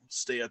Tennille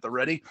stay at the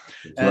ready.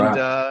 And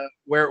right.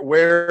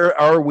 Where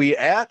are we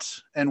at,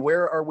 and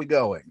where are we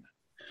going?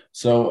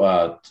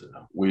 So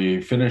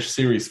we finished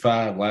Series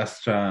 5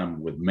 last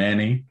time with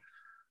Manny.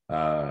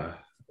 It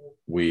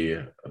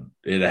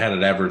had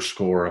an average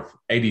score of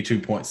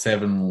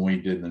 82.7 when we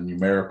did the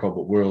numerical,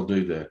 but we'll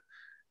do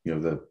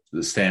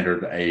the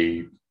standard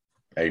A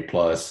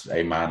plus,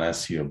 A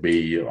minus,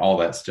 B, all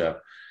that stuff.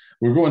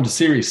 We're going to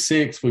Series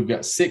 6. We've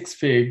got 6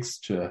 figs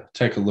to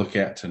take a look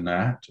at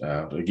tonight.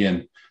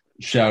 Again,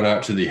 shout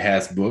out to the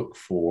Hasbook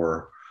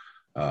for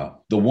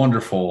the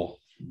wonderful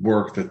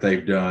work that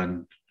they've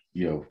done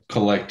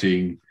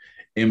collecting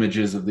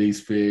images of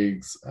these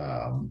figs,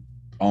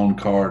 on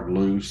card,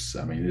 loose.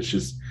 I mean, it's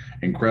just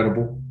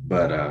incredible.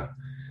 But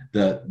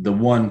the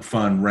one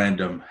fun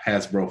random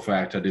Hasbro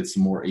fact, I did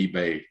some more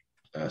eBay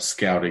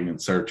scouting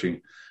and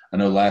searching. I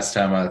know last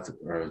time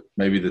or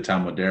maybe the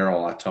time with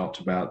Daryl, I talked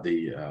about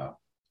the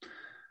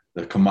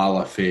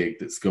Kamala fig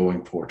that's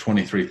going for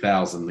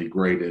 $23,000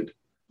 graded.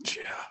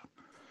 Yeah.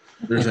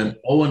 There's an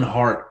Owen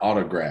Hart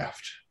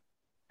autographed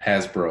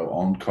Hasbro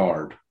on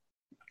card,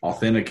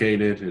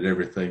 authenticated and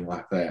everything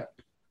like that.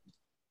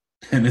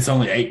 And it's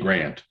only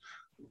 $8,000.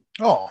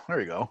 Oh, there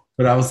you go.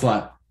 But I was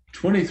like,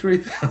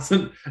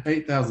 23,000,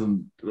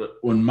 8,000.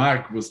 When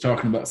Mike was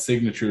talking about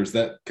signatures,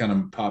 that kind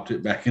of popped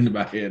it back into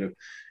my head of,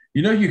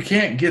 you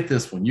can't get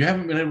this one. You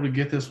haven't been able to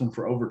get this one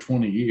for over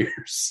 20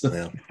 years.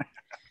 Yeah.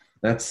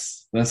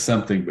 That's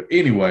something. But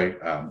anyway,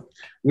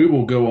 we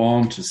will go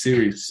on to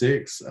Series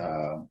 6.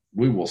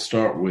 We will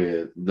start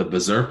with the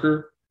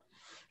Berserker.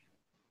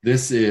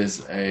 This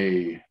is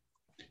a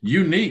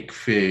unique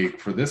fig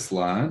for this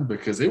line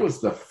because it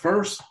was the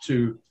first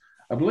to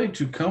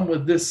come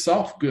with this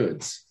soft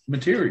goods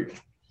material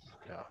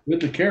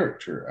with the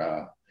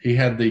character. He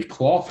had the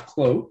cloth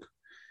cloak.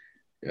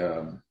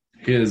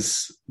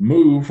 His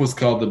move was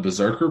called the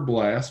Berserker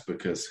Blast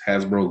because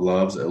Hasbro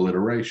loves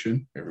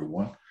alliteration,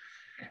 everyone.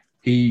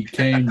 He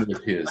came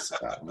with his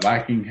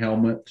Viking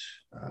helmet,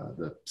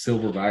 the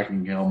silver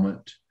Viking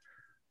helmet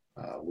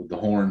with the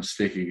horns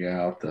sticking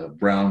out, the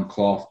brown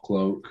cloth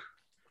cloak.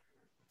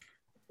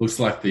 Looks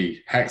like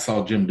the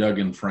Hacksaw Jim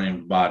Duggan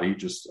framed body.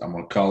 I'm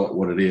going to call it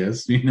what it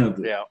is.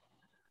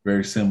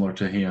 Very similar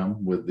to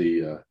him with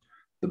the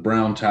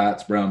brown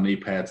tights, brown knee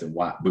pads, and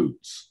white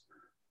boots.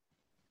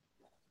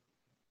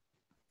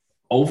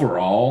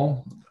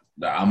 Overall,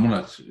 I'm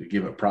going to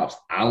give it props.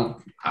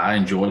 I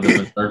enjoy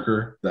the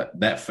Berserker.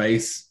 That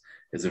face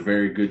is a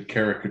very good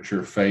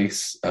caricature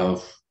face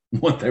of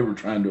what they were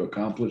trying to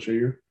accomplish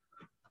here.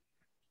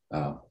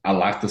 I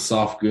like the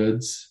soft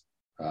goods.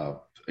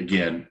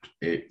 Again,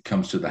 it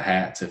comes to the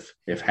hats.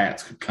 If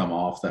hats could come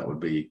off, that would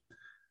be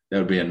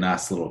a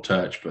nice little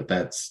touch. But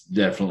that's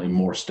definitely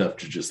more stuff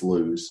to just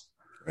lose.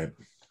 Right.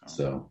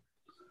 So,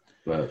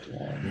 but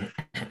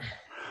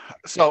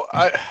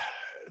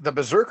the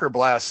Berserker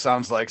Blast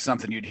sounds like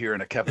something you'd hear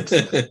in a Kevin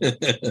Smith.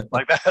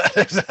 Like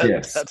that.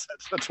 Yes.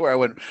 That's where I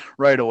went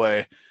right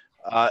away.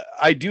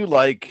 I do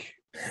like.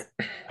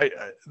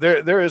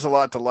 There is a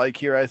lot to like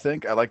here. I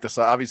think I like this.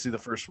 Obviously, the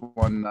first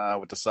one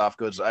with the soft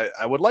goods.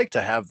 I would like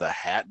to have the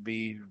hat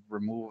be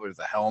removed, or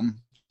the helm.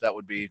 That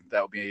would be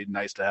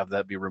nice to have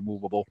that be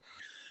removable.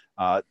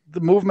 The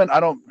movement, I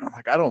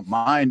don't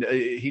mind.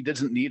 He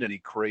doesn't need any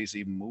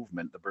crazy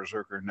movement. The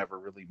Berserker never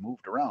really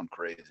moved around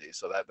crazy,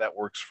 so that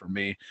works for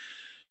me.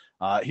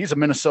 He's a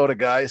Minnesota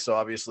guy, so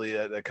obviously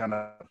that kind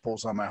of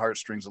pulls on my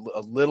heartstrings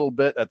a little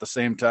bit. At the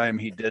same time,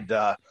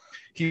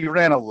 he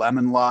ran a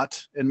lemon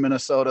lot in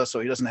Minnesota, so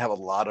he doesn't have a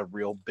lot of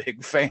real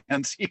big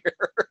fans here.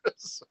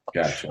 So,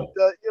 gotcha.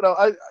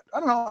 I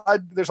don't know.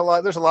 There's a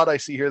lot I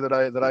see here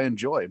that I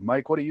enjoy.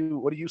 Mike, what do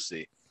you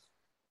see?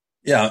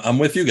 Yeah, I'm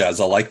with you guys.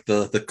 I like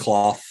the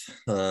cloth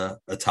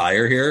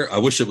attire here. I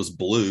wish it was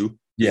blue.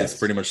 Yes, it's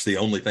pretty much the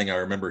only thing I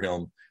remember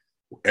him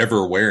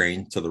ever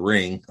wearing to the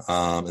ring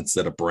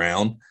instead of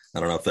brown. I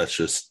don't know if that's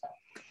just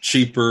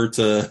cheaper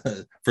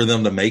for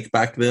them to make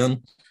back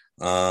then.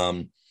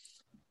 The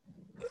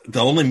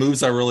only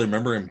moves I really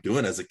remember him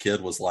doing as a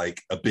kid was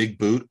like a big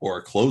boot or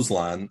a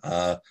clothesline.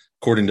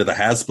 According to the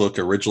Hasbook,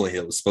 originally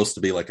it was supposed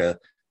to be like a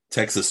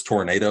Texas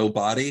tornado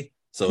body.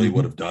 So he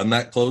would have done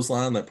that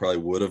clothesline. That probably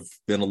would have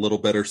been a little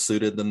better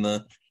suited than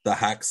the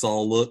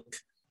hacksaw look.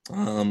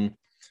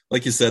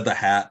 Like you said, the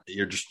hat,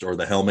 or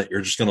the helmet,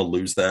 you're just going to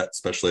lose that,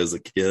 especially as a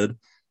kid.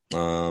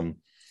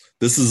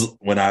 This is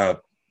when I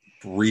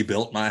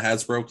rebuilt my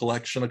Hasbro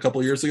collection a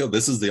couple years ago.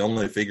 This is the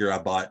only figure I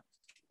bought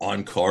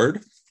on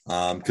card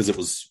because it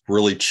was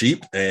really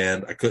cheap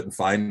and I couldn't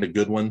find a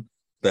good one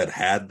that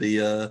had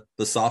the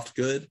soft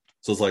good.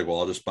 So I was like, well,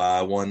 I'll just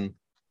buy one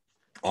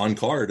on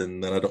card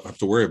and then I don't have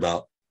to worry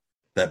about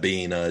that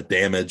being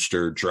damaged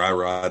or dry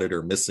rotted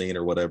or missing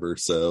or whatever.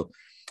 So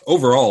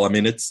overall, I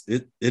mean, it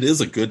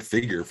is a good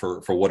figure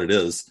for what it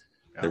is.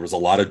 Yeah. There was a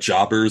lot of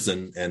jobbers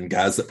and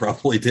guys that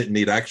probably didn't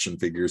need action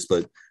figures,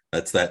 but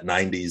that's that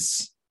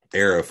 90s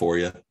era for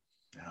you.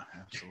 Yeah,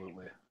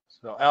 absolutely.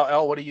 So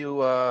Al, what do you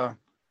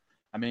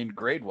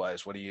grade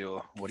wise, what do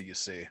you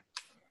see?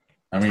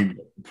 I mean,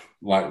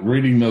 like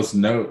reading those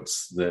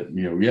notes that,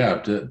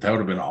 that would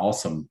have been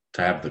awesome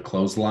to have the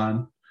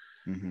clothesline.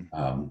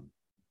 Mm-hmm.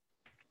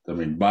 I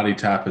mean, body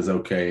type is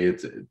okay.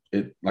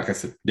 It like I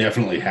said,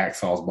 definitely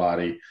Hacksaw's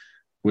body.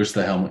 Wish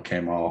the helmet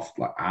came off.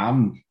 Like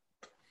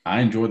I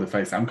enjoy the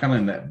face. I'm kind of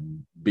in that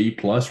B+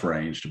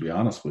 range, to be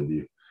honest with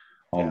you,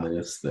 on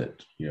this.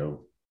 That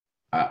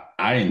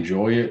I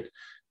enjoy it.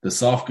 The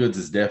soft goods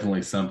is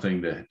definitely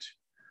something that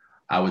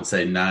I would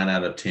say 9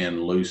 out of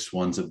 10 loose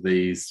ones of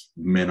these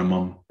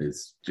minimum.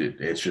 It's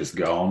just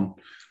gone.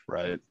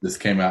 Right. This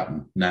came out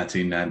in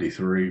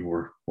 1993.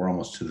 We're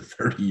almost to the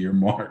 30-year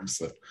mark.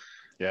 So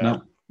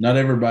not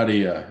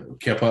everybody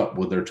kept up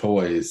with their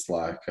toys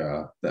like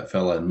that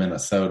fella in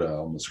Minnesota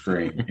on the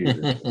screen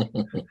here.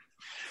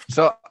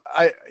 So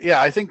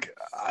I think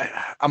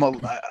I'm going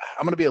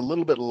to be a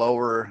little bit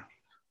lower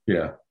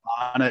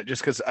on it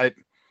just because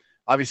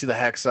obviously the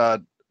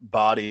hacksaw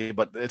body,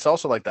 but it's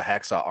also like the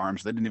hacksaw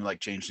arms. They didn't even like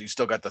change. So you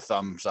still got the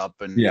thumbs up,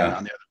 and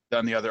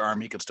on the other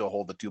arm, he could still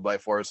hold the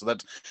 2x4. So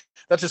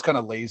that's just kind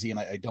of lazy, and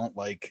I don't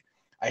like.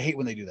 I hate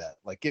when they do that.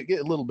 Like get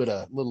a little bit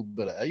of.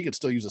 You could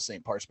still use the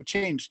same parts, but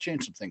change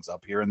some things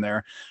up here and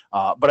there.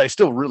 But I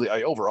still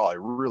overall I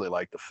really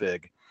like the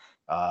Fig.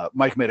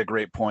 Mike made a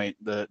great point.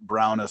 The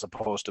brown as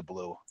opposed to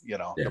blue.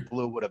 The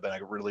blue would have been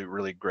a really,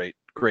 really great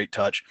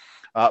touch.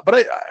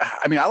 But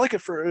I mean, I like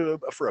it for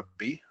a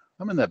B.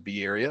 I'm in that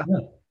B area.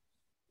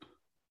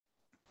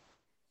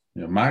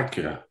 Yeah, Mike,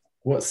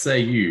 what say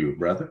you,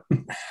 brother?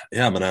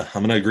 Yeah, I'm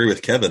gonna agree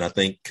with Kevin. I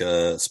think,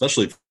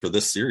 especially for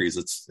this series,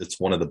 it's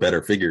one of the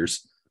better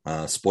figures.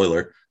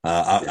 Spoiler,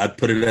 I'd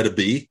put it at a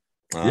B.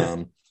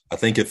 I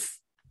think if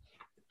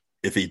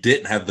he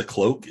didn't have the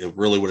cloak, it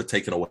really would have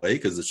taken away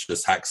because it's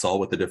just Hacksaw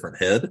with a different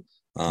head.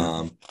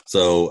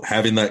 So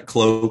having that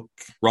cloak,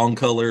 wrong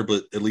color,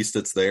 but at least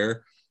it's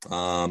there.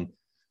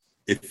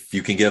 If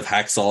you can give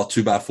Hacksaw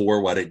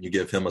 2x4, why didn't you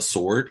give him a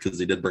sword? Because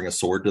he did bring a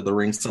sword to the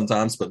ring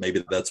sometimes, but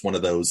maybe that's one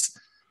of those,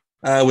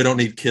 we don't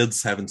need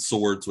kids having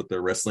swords with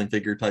their wrestling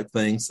figure type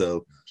thing.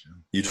 So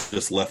you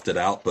just left it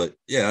out. But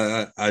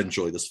yeah, I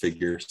enjoy this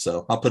figure.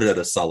 So I'll put it at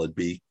a solid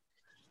B.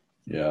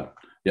 Yeah.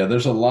 Yeah,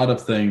 there's a lot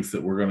of things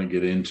that we're going to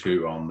get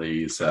into on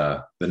these.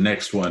 The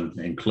next one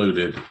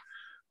included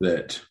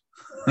that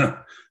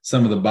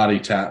some of the body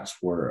types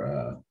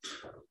were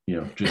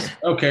just,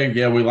 okay,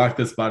 yeah, we like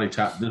this body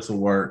type. This will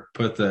work.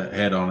 Put the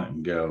head on it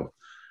and go.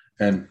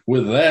 And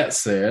with that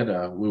said,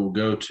 we will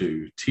go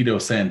to Tito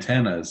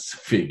Santana's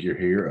figure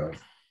here of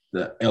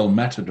the El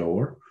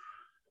Matador.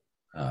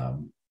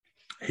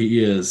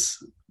 He is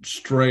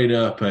straight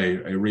up a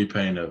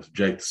repaint of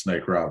Jake the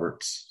Snake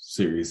Roberts,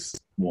 Series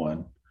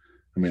 1.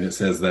 I mean, it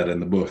says that in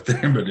the book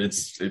there, but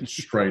it's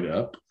straight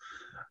up.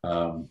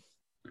 But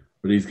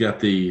he's got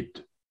the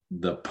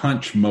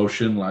punch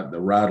motion, like the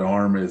right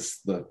arm is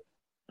the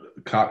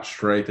cocked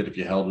straight, that if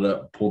you held it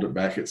up, pulled it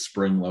back, it's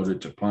spring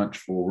loaded to punch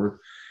forward.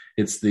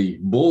 It's the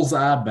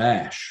bullseye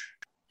bash.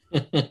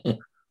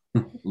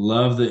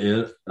 Love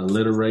the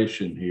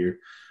alliteration here.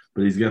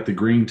 But he's got the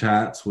green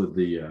tights with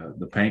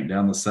the paint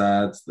down the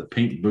sides, the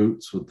pink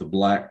boots with the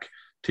black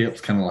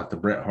tips, kind of like the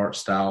Bret Hart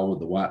style with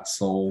the white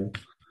sole.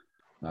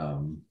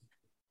 I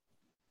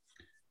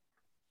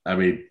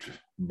mean,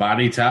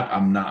 body type,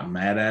 I'm not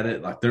mad at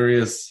it. Like there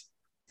is,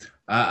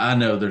 I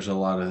know there's a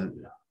lot of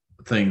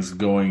things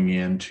going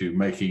into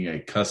making a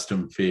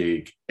custom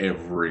fig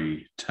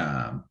every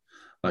time.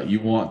 Like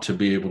you want to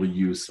be able to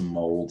use some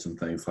molds and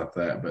things like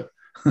that. But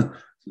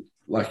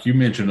like you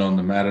mentioned on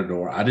the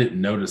Matador, I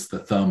didn't notice the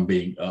thumb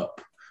being up.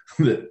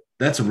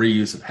 That's a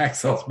reuse of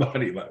Hacksaw's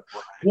body, like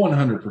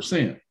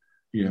 100%.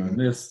 And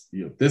this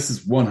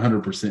is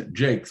 100%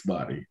 Jake's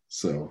body.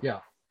 So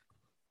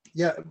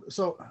yeah.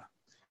 So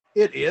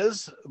it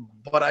is,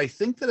 but I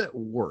think that it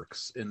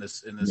works in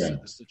this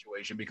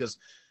situation because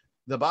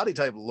the body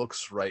type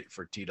looks right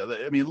for Tito.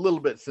 I mean, a little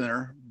bit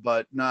thinner,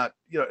 but not,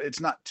 it's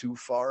not too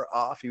far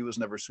off. He was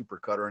never super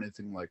cut or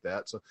anything like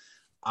that. So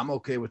I'm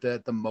okay with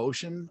that. The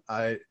motion,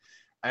 I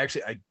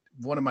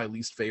one of my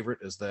least favorite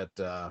is that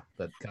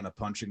kind of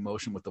punching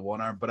motion with the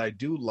one arm, but I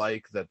do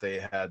like that they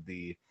had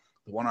the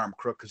one arm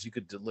crook because you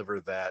could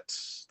deliver that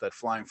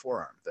flying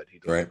forearm that he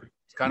delivered. Right.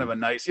 It's kind of a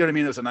nice, you know what I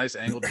mean? There's a nice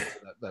angle to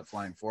that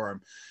flying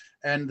forearm,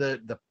 and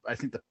I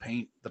think the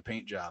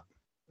paint job.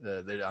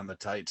 On the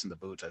tights and the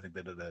boots, I think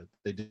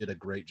they did a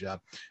great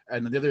job.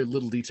 And the other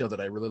little detail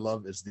that I really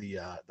love is the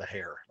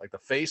hair. Like the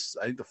face,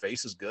 I think the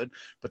face is good,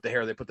 but the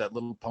hair, they put that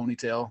little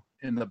ponytail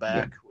in the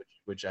back,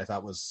 which I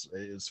thought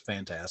is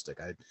fantastic.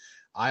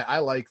 I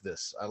like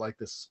this. I like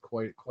this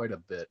quite a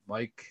bit.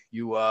 Mike,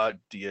 you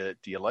do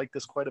you like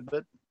this quite a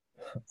bit?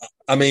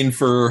 I mean,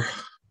 for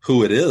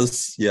who it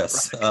is,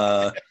 yes.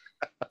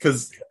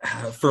 Because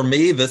for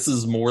me, this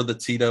is more the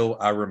Tito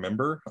I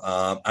remember.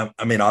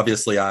 I mean,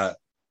 obviously, I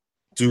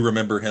do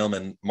remember him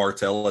and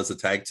Martel as a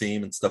tag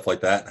team and stuff like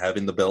that,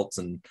 having the belts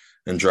and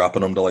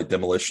dropping them to like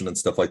Demolition and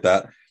stuff like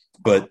that.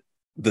 But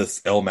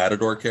this El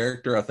Matador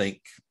character, I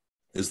think,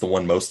 is the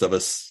one most of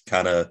us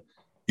kind of,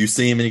 you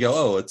see him and you go,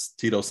 oh, it's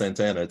Tito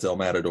Santana, it's El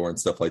Matador and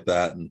stuff like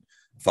that. And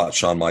fought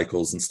Shawn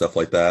Michaels and stuff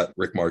like that,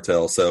 Rick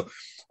Martel. So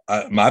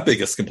my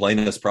biggest complaint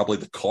is probably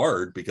the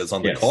card, because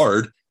on the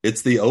card,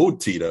 it's the old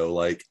Tito.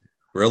 Like,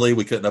 really,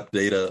 we couldn't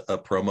update a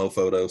promo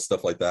photo,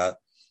 stuff like that.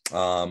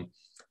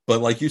 But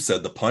like you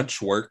said, the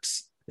punch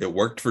works. It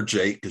worked for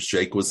Jake because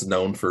Jake was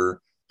known for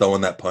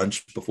throwing that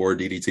punch before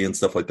DDT and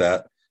stuff like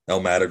that.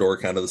 El Matador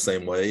kind of the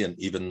same way, and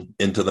even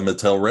into the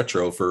Mattel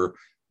Retro for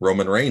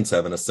Roman Reigns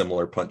having a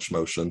similar punch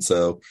motion.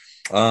 So,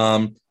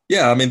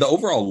 yeah, I mean, the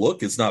overall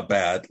look is not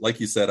bad. Like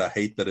you said, I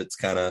hate that it's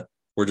kind of,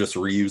 we're just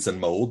reusing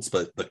molds,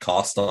 but the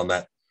cost on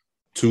that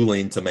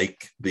tooling to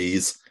make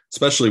these,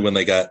 especially when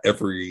they got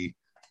every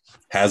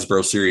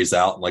Hasbro series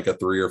out in like a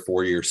 3 or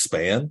 4 year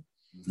span.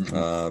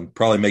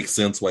 Probably makes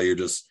sense why you're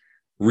just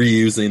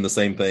reusing the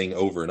same thing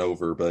over and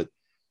over. But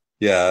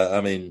yeah,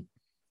 I mean,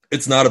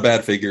 it's not a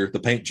bad figure. The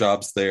paint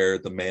job's there.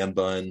 The man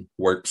bun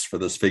works for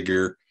this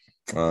figure.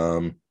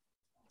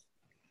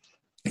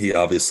 He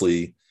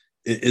obviously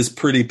is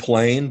pretty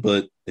plain,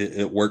 but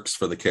it works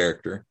for the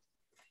character.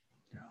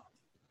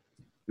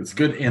 It's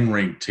good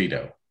in-ring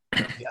Tito.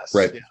 Yes.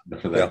 Right. Yeah.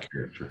 For that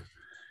character.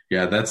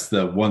 Yeah, that's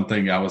the one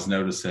thing I was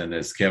noticing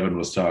as Kevin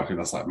was talking. I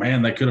was like,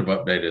 man, they could have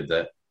updated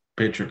that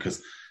picture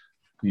because,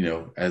 you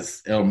know,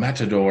 as El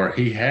Matador,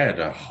 he had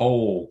a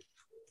whole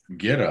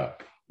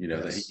get-up, you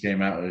know, that he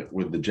came out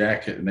with the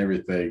jacket and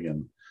everything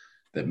and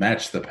that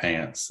matched the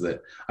pants.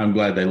 That I'm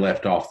glad they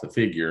left off the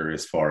figure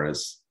as far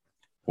as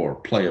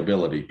for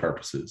playability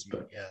purposes.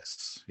 But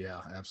yes,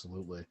 yeah,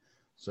 absolutely.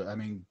 So, I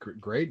mean,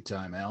 grade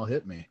time, Al,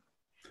 hit me.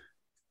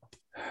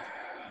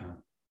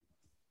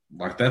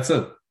 Like that's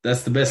the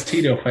best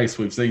Tito face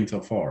we've seen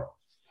so far.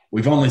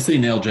 We've only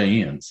seen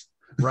LJNs.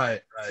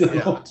 Right. So,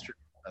 yeah, that's true.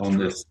 On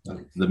this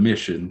the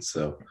mission,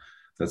 so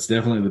that's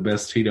definitely the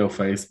best Tito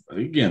face.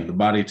 Again, the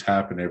body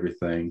type and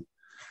everything.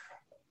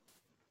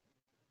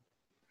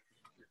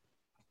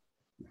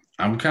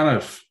 I'm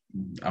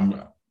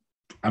in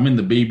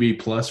the BB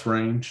plus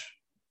range.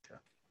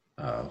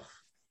 You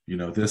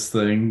know, this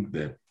thing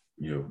that,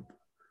 you know,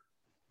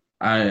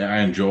 I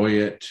enjoy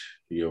it.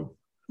 You know,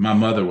 my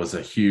mother was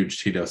a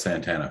huge Tito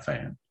Santana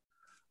fan.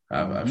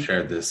 I've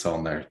shared this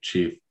on there.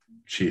 She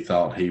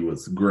thought he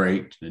was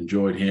great,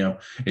 enjoyed him,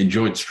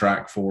 enjoyed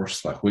Strike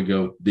Force. Like we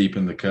go deep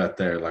in the cut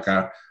there. Like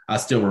I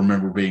still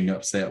remember being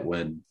upset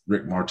when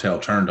Rick Martel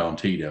turned on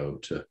Tito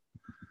to,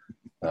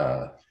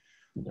 you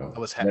know, I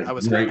was happy. I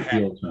was great happy.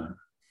 heel time.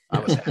 I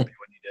was happy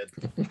when he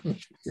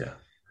did.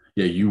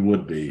 Yeah, you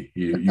would be.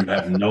 You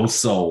have no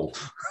soul.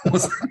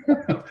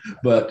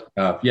 But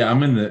yeah,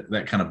 I'm in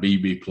that kind of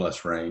BB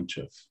plus range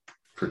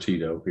for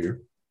Tito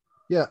here.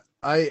 Yeah,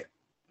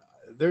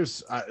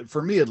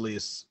 for me at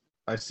least,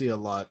 I see a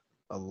lot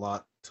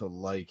to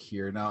like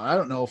here. Now, I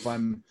don't know if I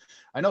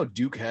know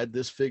Duke had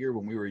this figure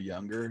when we were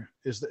younger.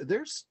 Was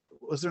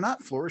there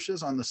not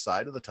flourishes on the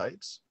side of the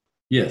tights?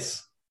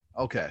 Yes.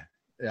 Okay.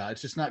 Yeah,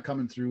 it's just not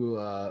coming through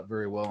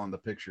very well on the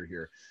picture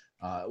here.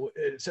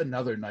 It's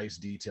another nice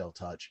detail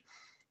touch.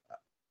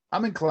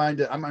 I'm inclined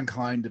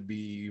to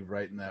be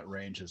right in that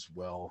range as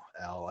well,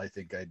 Al. I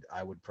think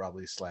I would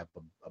probably slap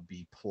a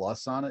B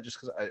plus on it just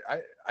because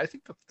I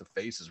think the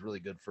face is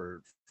really good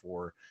for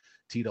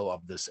Tito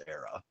of this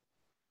era.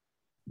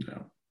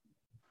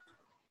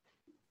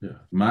 Yeah.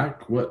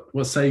 Mike,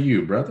 what say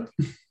you, brother?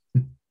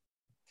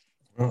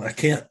 Well, I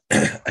can't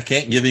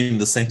give him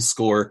the same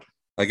score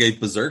I gave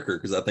Berserker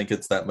because I think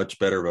it's that much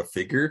better of a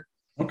figure.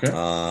 Okay.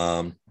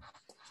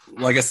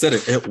 Like I said,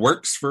 it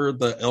works for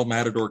the El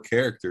Matador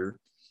character.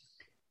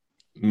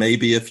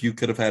 Maybe if you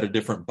could have had a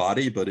different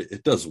body, but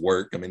it does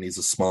work. I mean, he's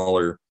a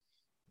smaller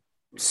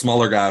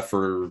guy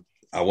for,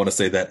 I want to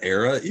say, that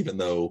era, even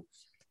though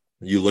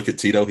you look at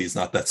Tito, he's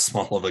not that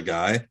small of a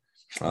guy.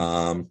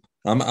 I'm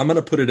going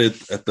to put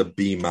it at the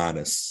B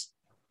minus.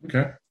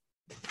 Okay.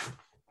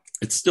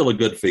 It's still a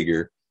good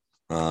figure.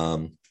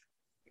 And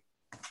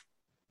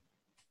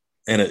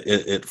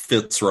it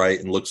fits right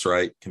and looks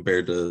right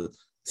compared to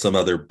some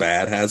other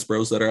bad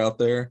Hasbros that are out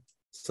there.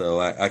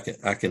 So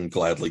I can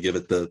gladly give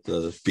it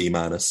the B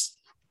minus.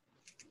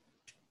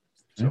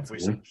 So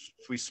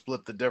if we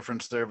split the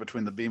difference there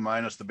between the B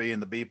minus, the B,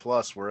 and the B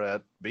plus, we're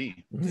at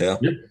B. Yeah,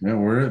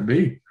 we're at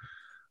B.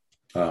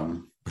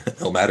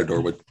 El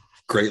Matador would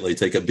greatly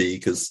take a B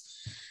because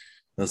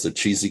that's a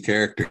cheesy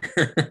character.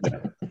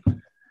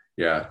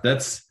 Yeah,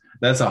 that's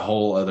a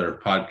whole other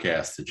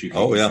podcast that you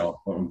can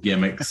on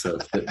gimmicks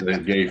that they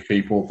gave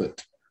people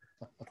that.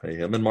 Hey,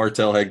 him and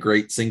Martel had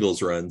great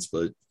singles runs,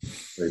 but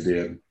they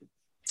did.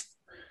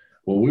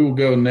 Well, we will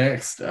go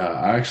next.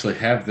 I actually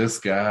have this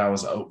guy. I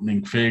was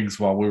opening figs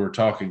while we were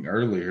talking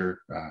earlier.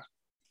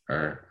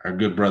 Our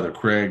good brother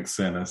Craig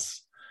sent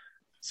us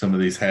some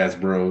of these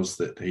Hasbros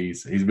that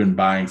he's been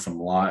buying some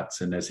lots,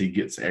 and as he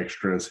gets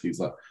extras, he's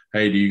like,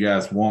 "Hey, do you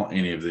guys want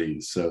any of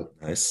these?" So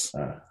nice.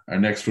 Our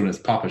next one is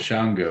Papa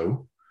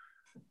Shango,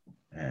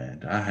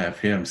 and I have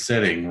him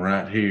sitting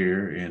right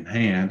here in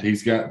hand.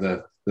 He's got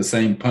the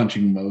same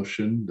punching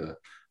motion, the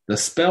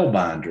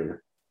Spellbinder.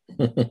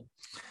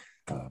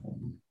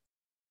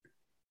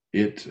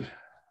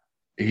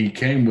 He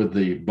came with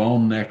the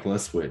bone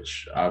necklace,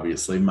 which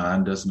obviously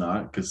mine does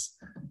not, because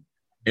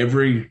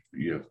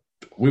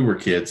we were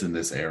kids in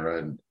this era,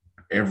 and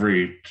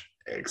every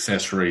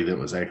accessory that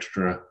was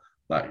extra,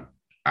 like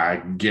I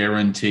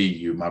guarantee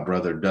you, my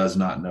brother does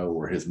not know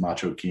where his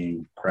Macho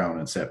King crown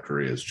and scepter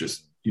is.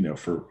 Just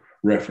for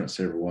reference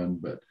to everyone,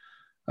 but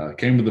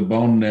came with the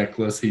bone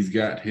necklace. He's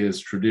got his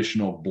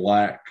traditional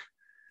black,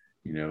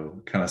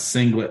 kind of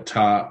singlet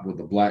top with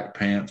the black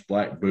pants,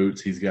 black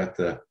boots. He's got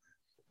the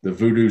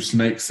voodoo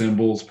snake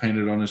symbols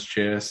painted on his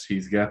chest.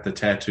 He's got the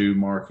tattoo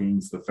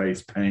markings, the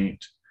face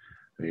paint,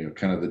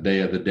 kind of the Day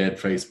of the Dead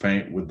face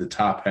paint with the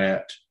top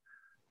hat.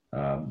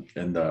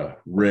 and the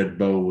red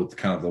bow with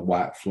kind of the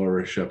white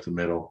flourish up the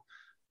middle.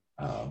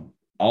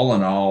 All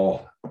in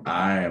all,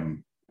 I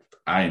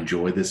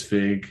enjoy this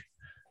fig.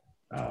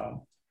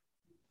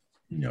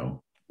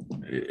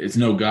 It's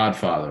no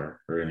Godfather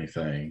or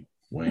anything,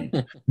 wink.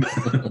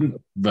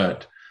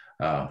 But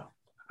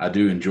I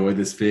do enjoy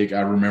this fig.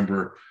 I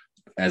remember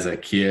as a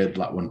kid,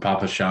 like when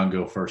Papa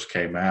Shango first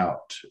came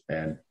out,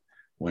 and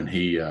when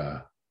he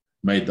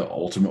made the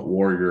Ultimate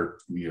Warrior,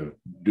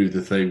 do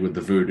the thing with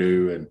the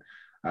voodoo, and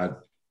I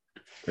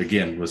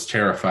again was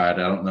terrified.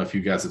 I don't know if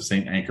you guys have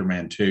seen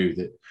Anchorman 2.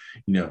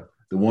 That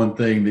the one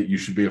thing that you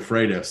should be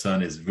afraid of,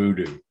 son, is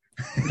voodoo.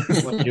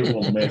 It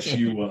will mess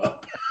you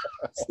up.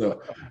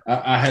 So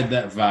I had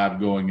that vibe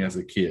going as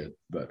a kid.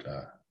 But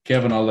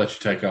Kevin, I'll let you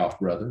take off,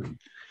 brother, and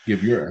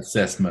give your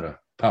assessment of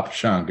Papa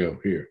Shango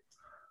here.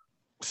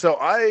 So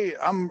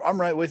I'm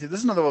right with you. This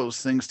is another one of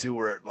those things too,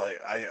 where like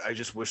I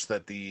just wish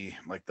that the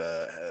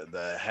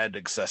head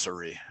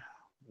accessory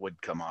would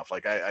come off.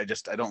 Like I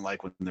don't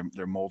like when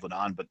they're molded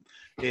on, but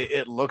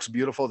it looks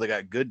beautiful. They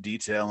got good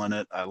detail in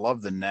it. I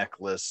love the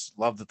necklace.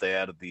 Love that they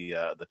added the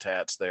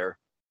tats there.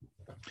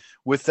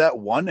 With that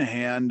one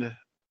hand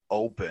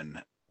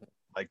open,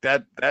 like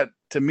that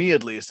to me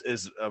at least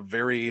is a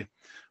very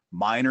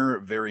minor,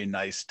 very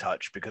nice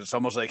touch, because it's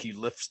almost like he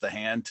lifts the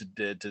hand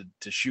to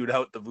shoot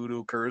out the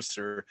voodoo curse,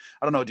 or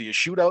I don't know. Do you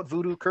shoot out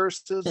voodoo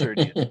curses, or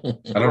do you?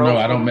 I don't know.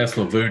 I don't mess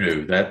with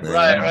voodoo.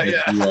 Right.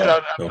 Yeah.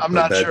 I'm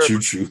not sure.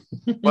 Choo-choo.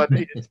 But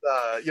it's,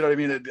 you know what I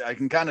mean? I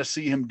can kind of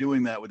see him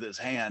doing that with his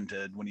hand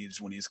when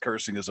he's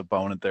cursing his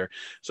opponent there.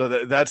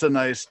 So that's a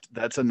nice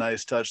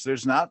touch.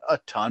 There's not a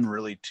ton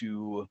really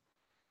to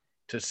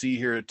see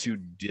here to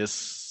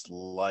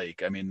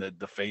dislike. I mean,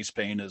 the face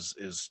paint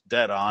is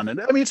dead on, and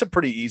I mean it's a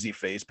pretty easy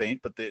face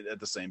paint, but at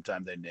the same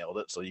time they nailed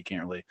it, so you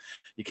can't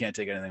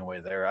take anything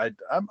away there.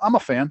 I'm a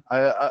fan.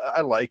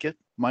 I like it.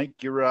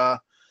 Mike, you're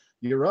up,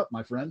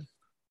 my friend.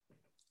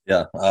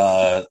 Yeah,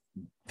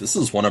 this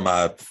is one of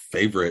my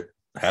favorite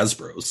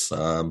Hasbro's.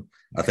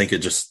 I think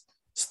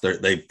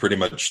they pretty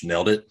much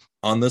nailed it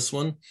on this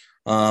one.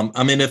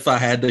 I mean, if I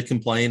had to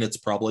complain, it's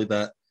probably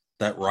that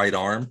right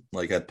arm.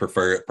 Like I'd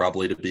prefer it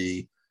probably to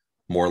be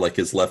more like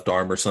his left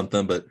arm or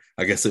something, but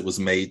I guess it was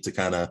made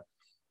to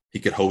he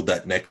could hold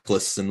that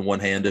necklace in one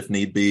hand if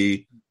need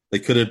be. They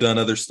could have done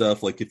other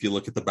stuff. Like if you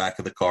look at the back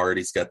of the card,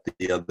 he's got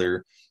the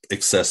other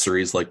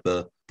accessories like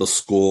the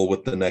skull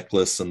with the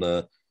necklace and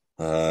the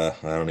I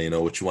don't even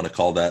know what you want to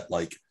call that,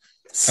 like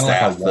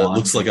staff that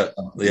looks like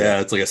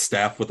it's like a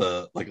staff with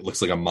it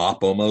looks like a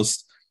mop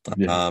almost.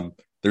 Yeah.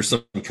 There's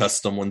some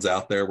custom ones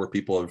out there where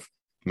people have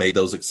made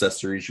those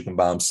accessories. You can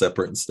buy them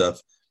separate and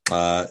stuff.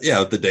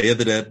 The Day of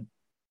the Dead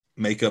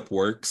makeup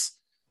works.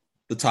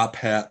 The top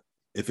hat,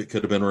 if it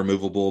could have been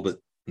removable, but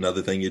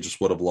another thing you just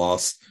would have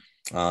lost.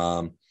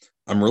 I'm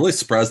really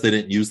surprised they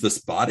didn't use this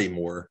body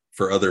more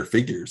for other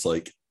figures.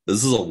 Like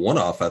this is a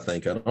one-off, I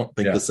think. I don't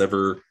think this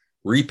ever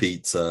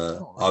repeats.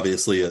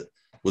 Obviously it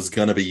was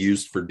going to be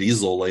used for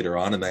Diesel later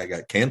on and that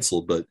got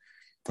canceled, but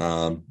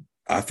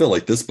I feel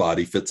like this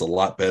body fits a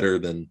lot better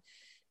than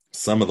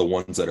some of the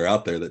ones that are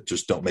out there that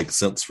just don't make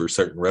sense for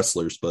certain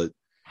wrestlers. But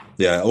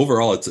yeah,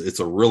 overall it's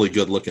a really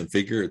good looking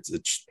figure.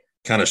 It's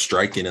kind of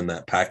striking in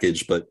that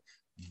package, but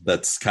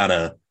that's kind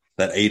of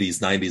that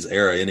 80s 90s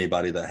era.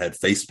 Anybody that had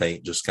face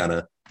paint just kind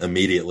of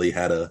immediately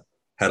had a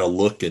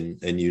look and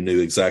you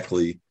knew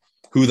exactly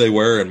who they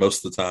were, and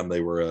most of the time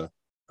they were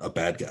a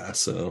bad guy.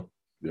 So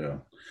yeah,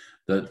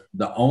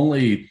 the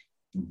only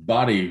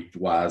body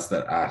wise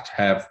that I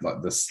have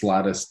like the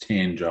slightest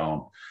tinge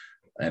on,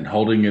 and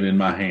holding it in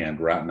my hand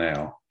right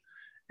now,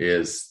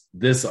 is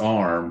this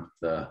arm,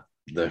 the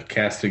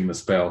casting the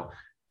spell,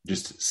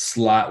 just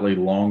slightly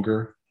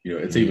longer.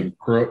 It's even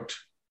crooked,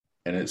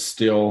 and it's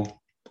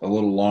still a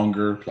little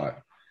longer.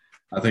 Like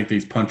I think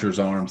these punchers'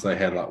 arms, they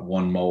had like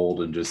one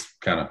mold and just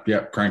kind of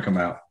crank them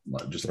out,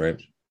 like just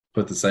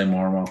put the same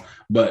arm on.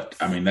 But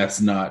I mean,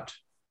 that's not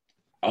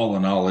all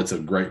in all. It's a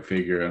great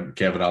figure, and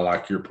Kevin, I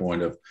like your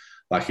point of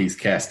like he's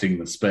casting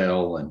the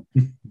spell and.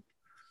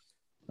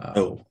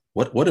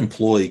 What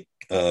employee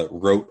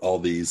wrote all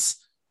these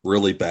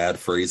really bad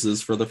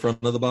phrases for the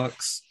front of the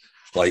box,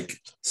 like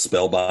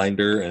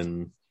Spellbinder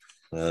and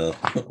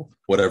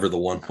whatever the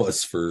one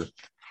was for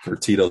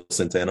Tito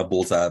Santana,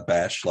 Bullseye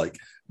Bash? Like,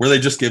 were they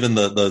just given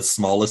the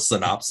smallest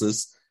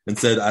synopsis and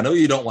said, "I know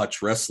you don't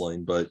watch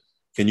wrestling, but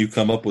can you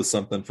come up with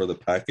something for the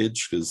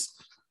package?" Because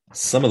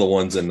some of the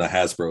ones in the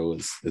Hasbro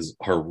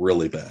are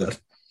really bad.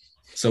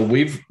 So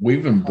we've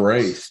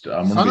embraced.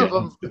 I'm going to be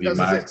honest with you,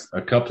 Mike.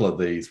 A couple of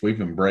these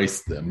we've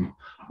embraced them.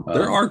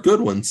 There are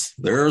good ones.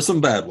 There are some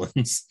bad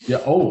ones. Yeah.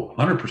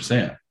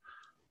 100%.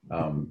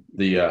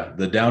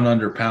 The Down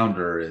Under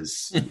Pounder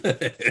is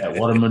at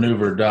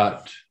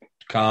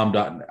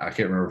whatamaneuver.com. I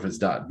can't remember if it's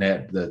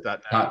 .net.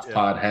 The Tots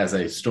Pod has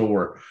a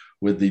store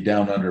with the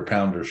Down Under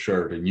Pounder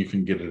shirt, and you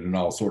can get it in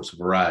all sorts of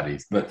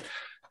varieties. But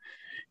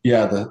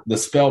yeah, the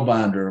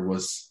Spellbinder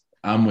was.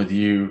 I'm with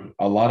you.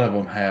 A lot of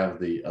them have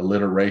the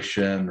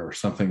alliteration or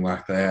something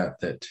like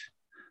that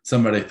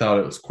somebody thought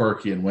it was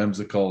quirky and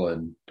whimsical,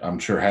 and I'm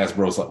sure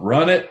Hasbro's like,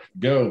 run it,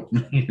 go.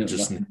 It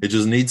just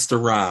needs to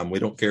rhyme. We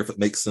don't care if it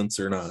makes sense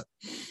or not.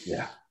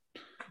 Yeah.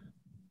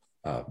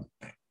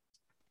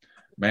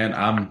 Man,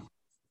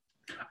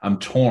 I'm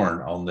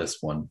torn on this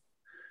one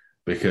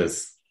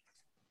because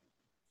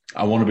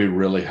I want to be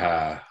really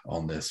high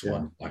on this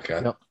one. Like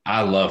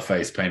I love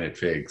face painted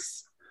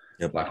figs.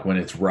 Yep. Like when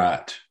it's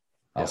right,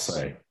 I'll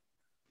say.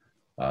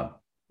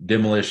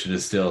 Demolition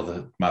is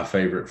still my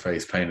favorite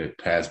face painted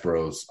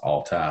Hasbro's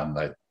all time.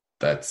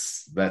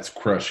 That's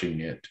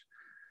crushing it.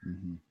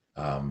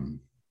 Mm-hmm.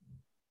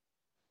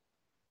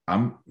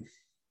 I'm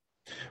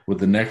with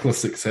the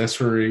necklace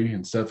accessory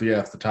and stuff.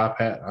 Yeah, the top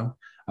hat.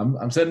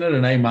 I'm sitting at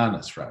an A-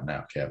 right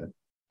now, Kevin.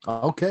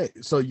 Okay,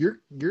 so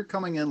you're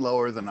coming in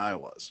lower than I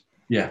was.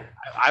 Yeah,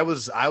 I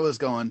was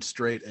going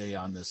straight A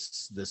on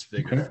this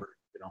figure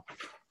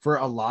for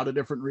a lot of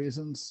different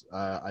reasons.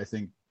 I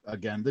think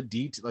again the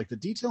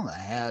detail in the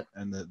hat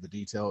and the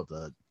detail of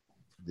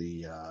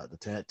the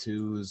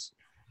tattoos,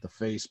 the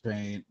face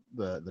paint,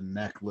 the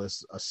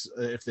necklace.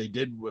 If they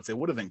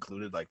would have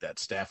included like that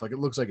staff, like it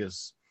looks like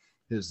his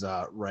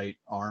right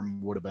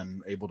arm would have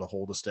been able to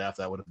hold a staff.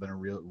 That would have been a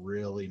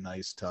really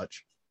nice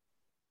touch.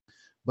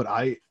 But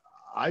I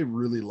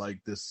really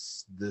like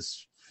this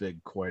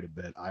fig quite a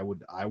bit. I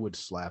would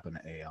slap an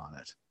A on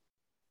it.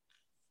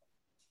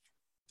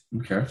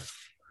 Okay.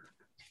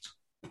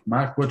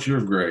 Mike, what's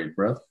your grade,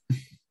 brother?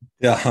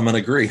 Yeah, I'm going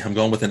to agree. I'm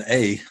going with an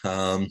A.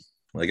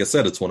 Like I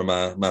said, it's one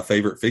of my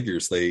favorite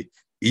figures. They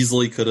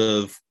easily could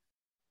have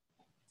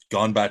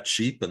gone by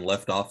cheap and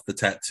left off the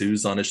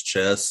tattoos on his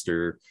chest,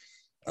 or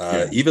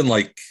even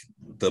like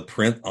the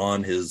print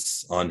on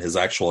his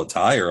actual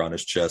attire on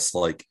his chest.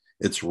 Like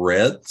it's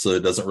red, so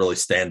it doesn't really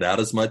stand out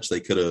as much. They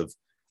could have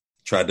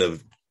tried to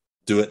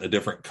do it in a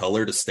different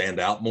color to stand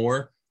out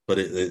more, but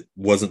it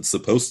wasn't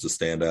supposed to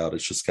stand out.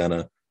 It's just kind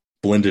of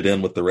blended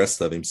in with the rest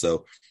of him.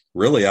 So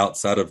really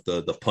outside of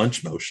the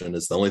punch motion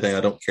is the only thing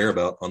I don't care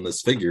about on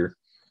this figure.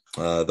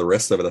 The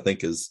rest of it I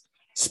think is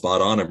spot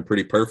on and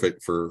pretty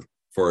perfect for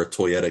a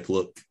toyetic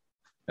look.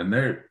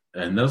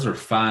 And those are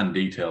fine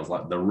details,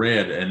 like the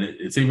red, and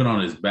it's even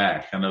on his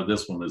back. I know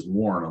this one is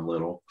worn a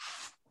little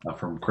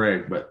from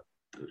Craig, but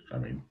I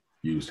mean,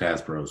 used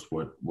Hasbro's.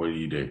 What do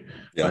you do?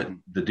 Yeah. But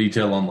the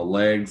detail on the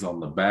legs, on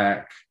the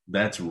back,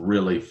 that's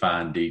really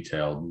fine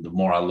detail. The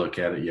more I look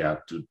at it,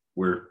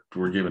 we're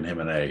giving him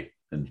an A,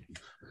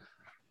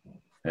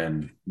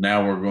 and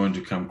now we're going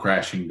to come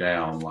crashing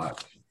down, like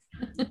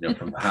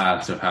from the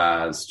highest of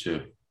highs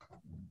to.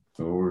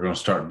 We're going to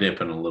start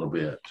dipping a little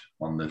bit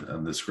on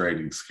this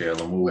grading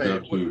scale, and we'll go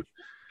to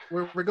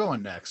where we're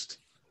going next.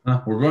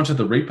 We're going to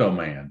the Repo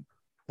Man.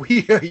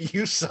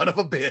 You son of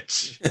a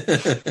bitch.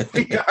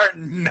 We are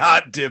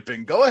not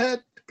dipping. Go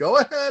ahead.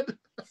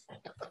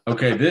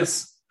 Okay,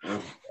 this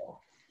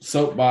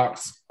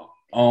soapbox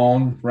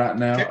on right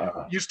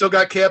now. You still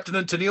got Captain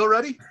and Tennille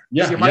ready?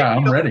 Yeah,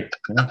 I'm ready.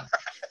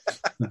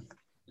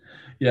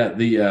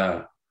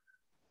 Yeah,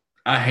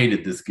 I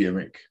hated this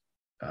gimmick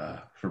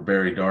for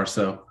Barry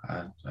Darsow.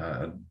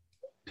 I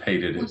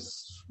hated it.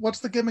 What's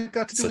the gimmick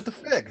got to do with the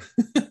fig?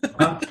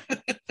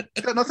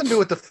 It's got nothing to do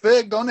with the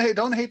fig. Don't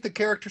hate the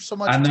character so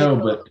much. I know,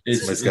 but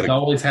it's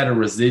always had a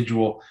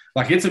residual.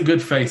 Like it's a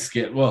good face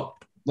skit. Well,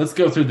 let's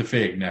go through the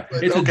fig now.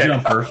 It's a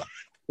jumper.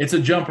 It's a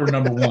jumper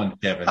number one,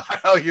 Kevin.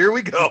 Oh, here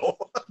we go.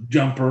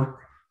 Jumper.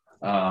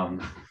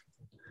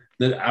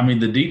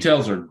 The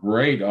details are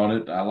great on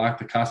it. I like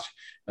the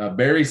costume.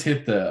 Barry's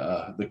hit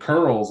the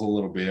curls a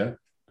little bit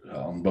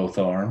on both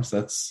arms.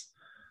 That's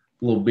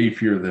a little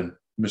beefier than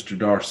Mr.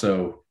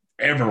 Darsow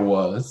ever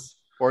was.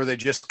 Or they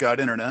just got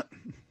internet.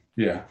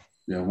 Yeah,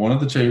 one of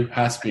the two,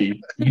 high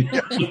speed.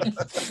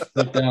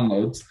 The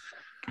downloads.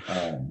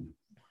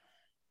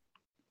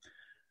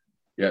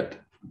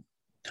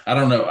 I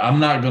don't know. I'm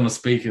not going to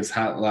speak as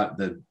high. Like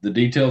the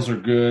details are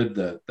good.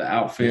 The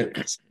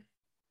outfit,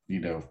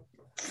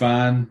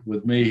 fine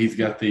with me. He's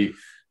got the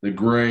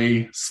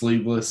gray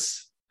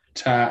sleeveless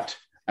tight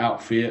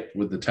outfit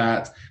with the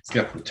tights. He's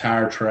got the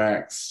tire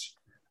tracks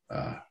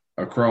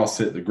across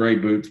it, the gray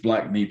boots,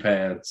 black knee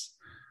pads.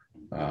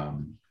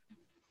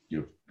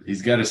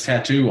 He's got his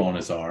tattoo on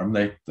his arm.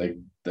 They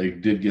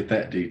did get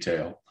that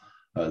detail.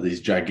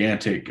 These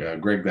gigantic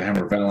Greg the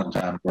Hammer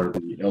Valentine were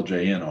the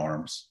LJN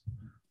arms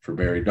for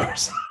Barry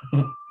Darsow.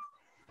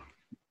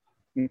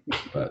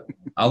 But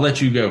I'll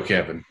let you go,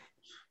 Kevin,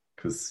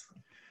 because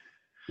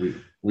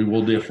we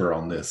will differ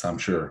on this, I'm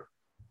sure.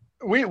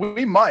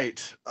 We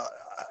might.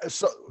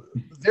 So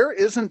there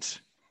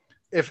isn't.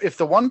 If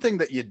the one thing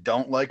that you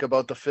don't like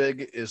about the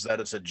fig is that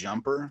it's a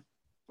jumper,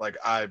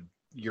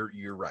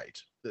 you're right.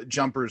 The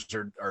jumpers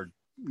are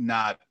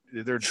not.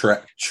 They're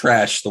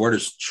trash. The word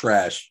is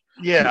trash.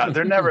 Yeah,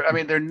 they're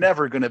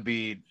never going to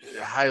be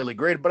highly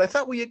graded. But I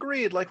thought we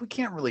agreed, we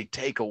can't really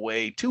take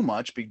away too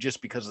much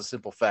just because of the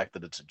simple fact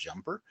that it's a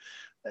jumper.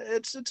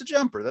 It's a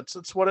jumper.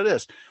 That's what it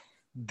is.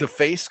 The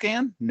face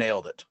scan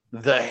nailed it.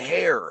 The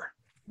hair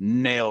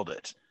nailed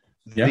it.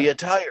 Yeah. The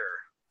attire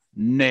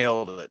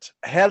nailed it.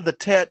 Had the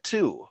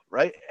tattoo,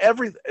 right?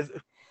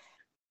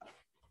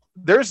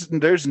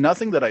 there's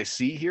nothing that I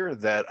see here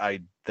that I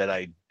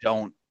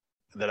don't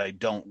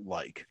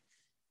like.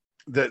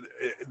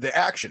 The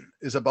action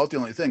is about the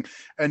only thing.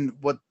 And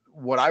what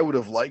I would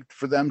have liked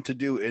for them to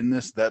do in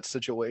that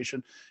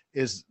situation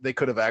is they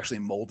could have actually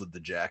molded the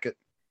jacket,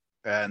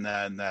 and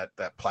then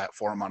that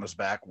platform on his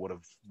back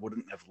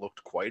wouldn't have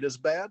looked quite as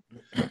bad.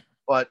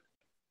 But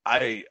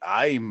I'm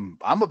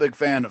a big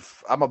fan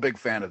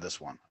of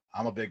this one.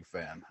 I'm a big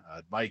fan.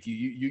 Mike,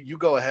 you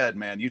go ahead,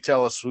 man. You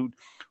tell us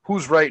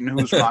who's right and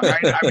who's wrong.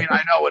 I mean,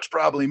 I know it's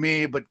probably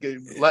me, but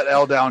let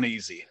Al down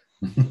easy.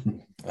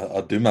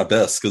 I'll do my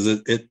best,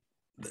 because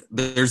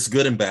there's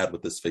good and bad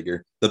with this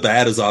figure. The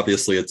bad is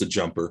obviously it's a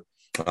jumper.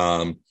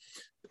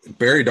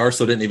 Barry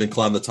Darsow didn't even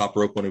climb the top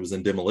rope when he was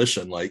in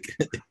Demolition. Like,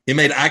 he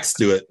made Axe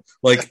do it.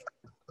 Like,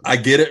 I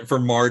get it for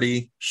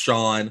Marty,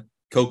 Sean,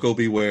 Coco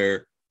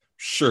Beware.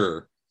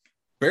 Sure.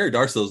 Barry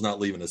Darsow not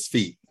leaving his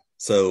feet.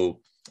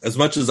 So as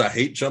much as I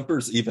hate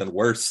jumpers, even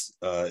worse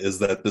is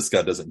that this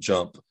guy doesn't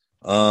jump.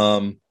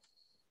 But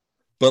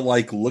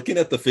like, looking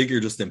at the figure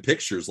just in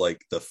pictures,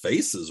 like, the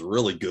face is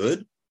really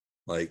good.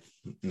 Like,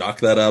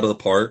 knock that out of the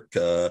park.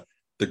 The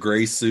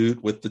gray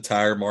suit with the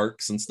tire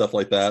marks and stuff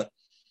like that.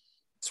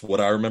 It's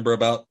what I remember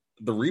about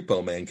the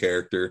Repo Man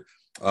character.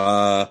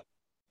 The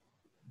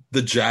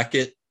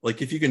jacket,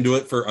 like, if you can do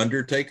it for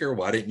Undertaker,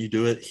 why didn't you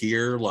do it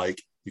here?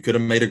 Like, you could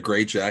have made a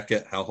gray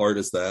jacket. How hard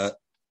is that?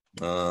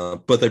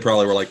 But they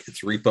probably were like,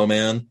 it's Repo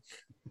Man.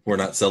 We're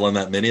not selling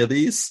that many of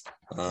these,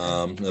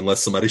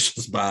 unless somebody's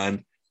just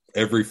buying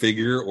every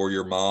figure, or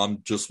your mom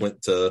just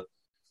went to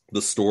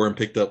the store and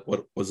picked up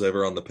what was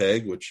ever on the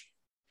peg, which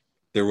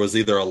there was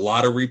either a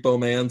lot of Repo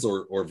Mans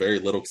or very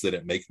little, because they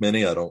didn't make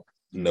many. I don't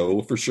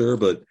know for sure,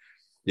 but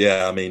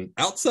yeah, I mean,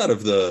 outside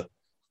of the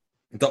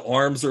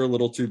arms are a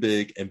little too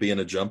big and being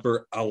a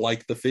jumper, I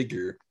like the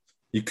figure.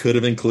 You could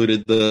have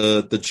included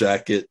the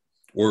jacket,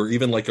 or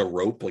even like a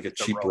rope, like a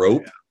cheap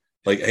rope. Yeah.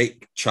 Like, hey,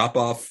 chop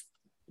off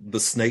the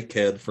snake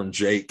head from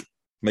Jake,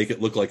 make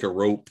it look like a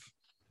rope.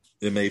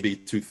 It may be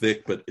too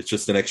thick, but it's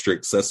just an extra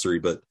accessory.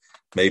 But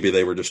maybe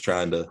they were just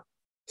trying to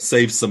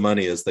save some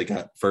money as they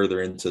got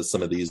further into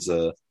some of these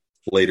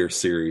later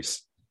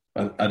series.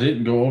 I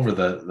didn't go over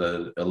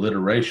the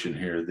alliteration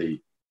here.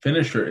 The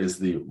finisher is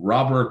the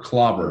Robber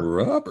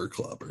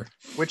Clobber.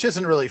 Which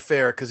isn't really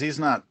fair, because he's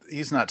not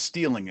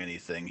stealing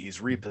anything.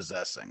 He's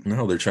repossessing.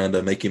 No, they're trying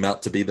to make him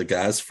out to be the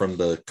guys from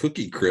the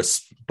Cookie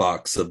Crisp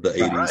box of the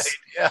 80s. Right,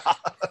 yeah.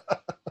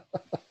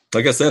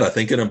 Like I said, I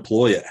think an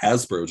employee at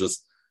Hasbro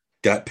just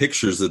got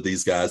pictures of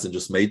these guys and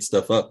just made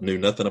stuff up, knew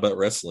nothing about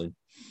wrestling.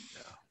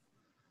 Yeah.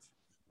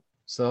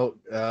 So,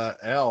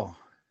 Al,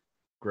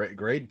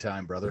 grade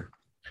time, brother.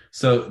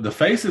 So the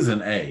face is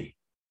an A.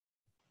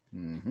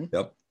 Mm-hmm.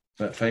 Yep.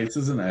 That face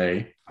is an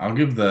A. I'll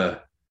give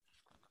the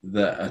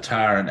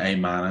attire an A-.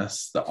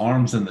 The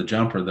arms and the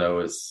jumper, though,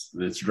 it's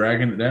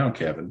dragging it down,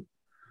 Kevin.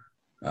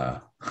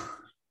 I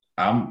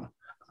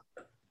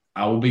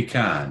will be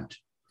kind.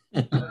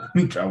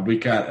 I'll be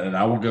kind, and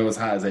I will go as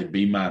high as a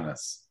B-. But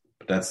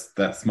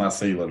that's my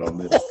ceiling on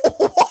this.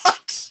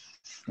 What?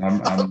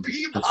 I'm a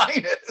B-.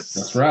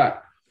 That's right.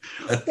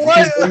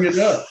 What? Bring it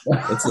up.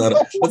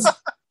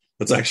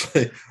 That's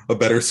actually a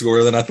better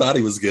score than I thought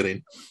he was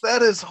getting.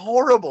 That is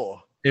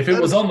horrible. If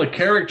it was on the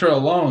character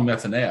alone,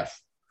 that's an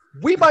F.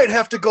 We might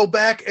have to go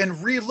back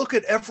and re-look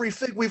at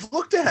everything we've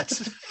looked at.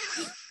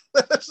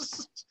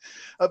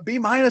 A B-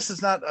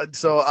 is not.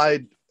 So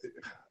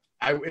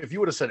if you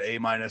would have said A-,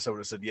 I would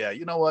have said, yeah,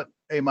 you know what,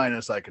 A-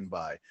 I can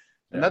buy,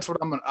 and that's what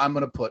I'm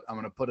gonna put. I'm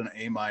gonna put an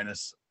A-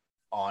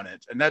 on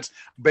it, and that's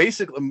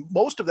basically,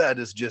 most of that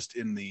is just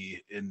in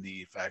the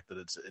fact that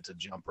it's a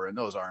jumper, and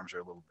those arms are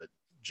a little bit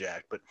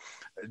jacked, but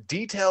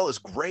detail is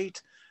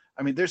great.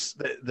 I mean, there's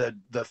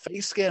the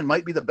face scan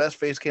might be the best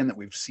face scan that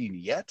we've seen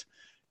yet.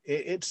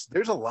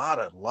 There's a lot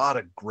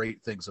of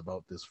great things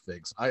about this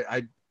figs.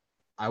 I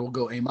will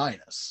go A-,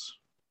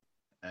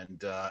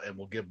 and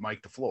we'll give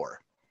Mike the floor.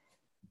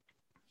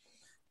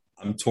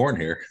 I'm torn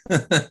here,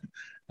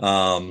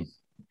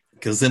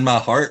 because in my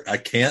heart I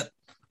can't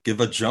give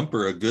a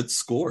jumper a good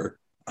score.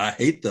 I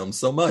hate them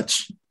so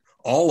much,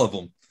 all of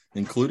them,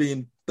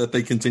 including that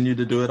they continue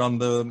to do it on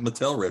the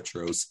Mattel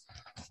retros.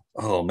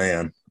 Oh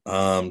man,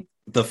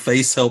 the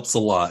face helps a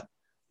lot.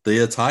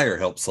 The attire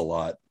helps a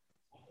lot.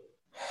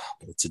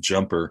 But it's a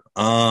jumper.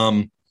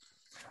 I'm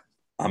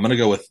gonna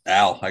go with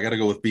Al. I gotta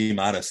go with B-.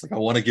 Like, I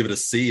want to give it a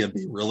C and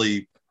be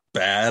really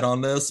bad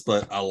on this,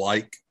 but I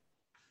like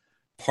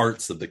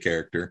parts of the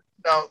character.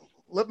 Now,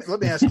 let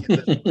me ask you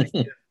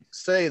this.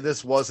 Say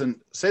this was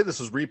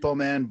Repo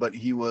Man, but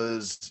he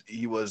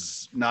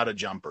was not a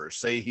jumper.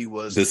 Say he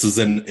was. It's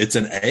an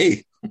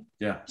A.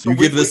 Yeah. So you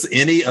give this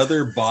any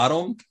other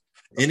bottom,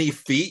 any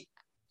feet,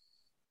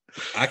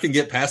 I can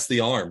get past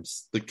the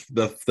arms.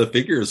 The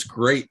figure is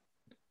great.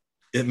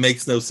 It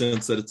makes no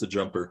sense that it's a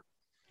jumper.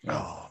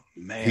 Oh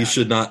man, he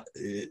should not.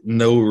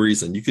 No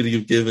reason. You could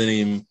have given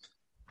him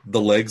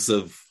the legs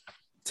of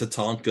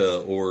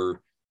Tatanka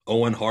or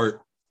Owen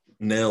Hart,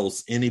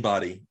 nails,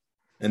 anybody,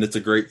 and it's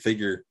a great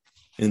figure.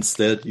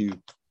 Instead,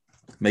 you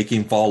make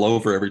him fall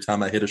over every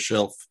time I hit a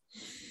shelf.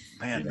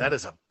 Man, that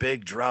is a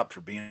big drop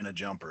for being a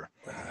jumper.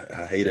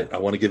 I hate it. I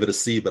want to give it a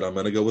C, but I'm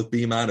going to go with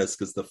B-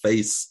 because the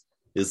face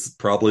is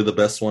probably the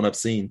best one I've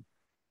seen,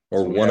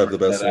 or one of the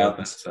best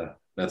ones.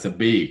 That's a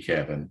B,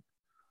 Kevin.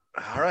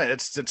 All right,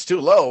 it's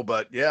too low,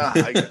 but yeah,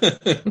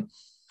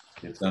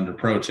 it's under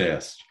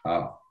protest.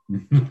 Oh.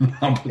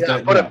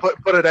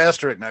 Put an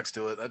asterisk next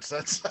to it.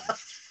 That's.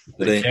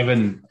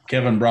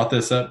 Kevin brought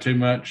this up too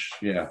much.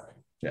 Yeah,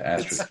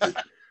 asterisk.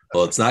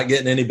 Well, it's not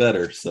getting any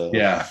better. So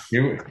yeah,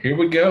 here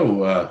we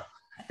go.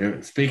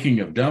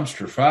 Speaking of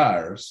dumpster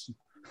fires,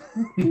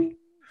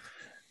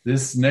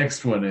 this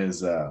next one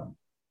is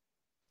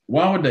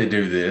why would they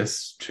do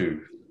this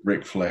to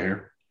Ric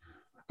Flair?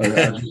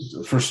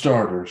 For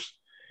starters,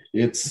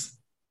 it's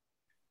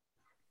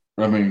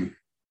the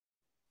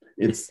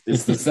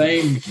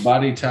same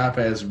body type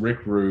as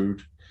Rick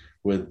Rude,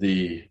 with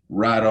the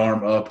right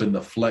arm up in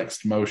the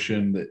flexed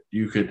motion that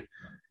you could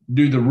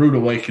do the Rude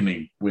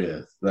Awakening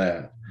with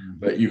that.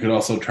 But you could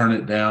also turn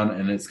it down,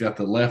 and it's got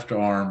the left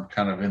arm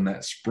kind of in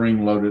that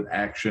spring-loaded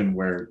action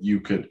where you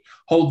could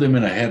hold them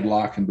in a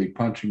headlock and be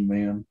punching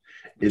them.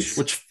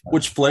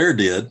 Which Flair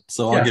did,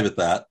 so I'll give it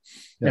that.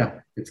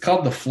 Yeah. It's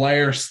called the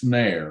Flair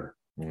Snare.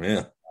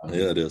 Yeah,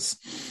 it is.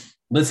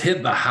 Let's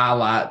hit the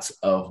highlights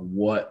of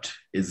what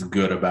is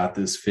good about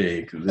this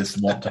fig. This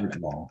won't take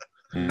long.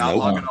 Not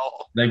long at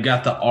all. They've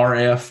got the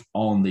RF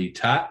on the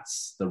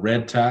tights, the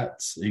red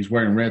tights. He's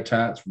wearing red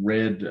tights,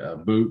 red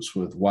boots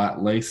with white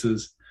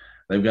laces.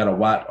 They've got a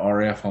white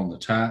RF on the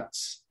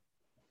tights.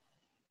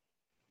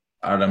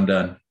 All right, I'm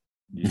done.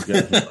 You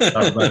guys want to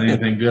talk about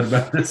anything good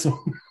about this one?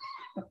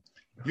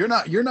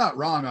 You're not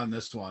wrong on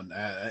this one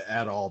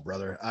at all,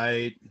 brother.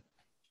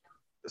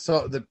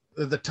 So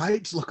the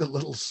tights look a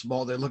little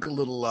small. They look a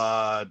little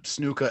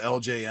Snuka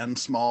LJN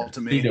small to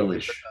me.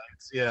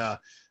 Yeah.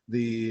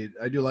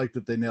 I do like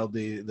that they nailed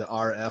the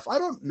RF. I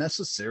don't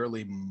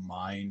necessarily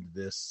mind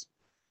this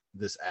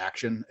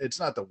action. It's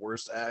not the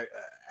worst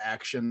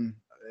action,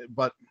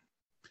 but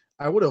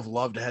I would have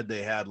loved had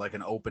they had like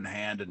an open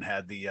hand and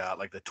had the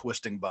like the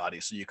twisting body,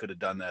 so you could have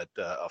done that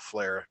a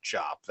Flair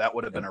chop. That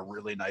would have been a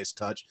really nice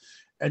touch.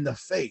 And the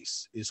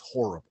face is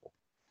horrible.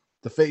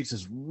 The face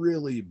is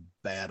really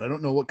bad. I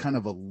don't know what kind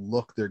of a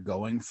look they're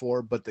going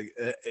for, but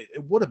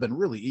it would have been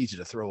really easy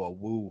to throw a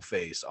woo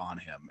face on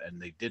him,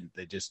 and they didn't.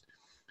 They just,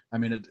 I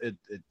mean, it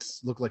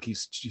looked like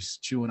he's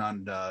chewing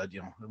on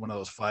one of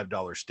those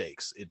 $5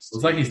 steaks. It's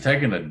like he's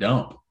taking a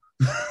dump,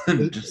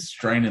 just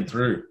straining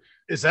through.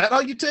 Is that how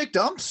you take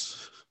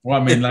dumps? Well,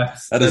 I mean,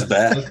 that is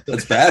bad.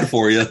 That's bad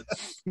for you.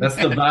 That's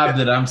the vibe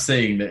that I'm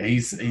seeing. That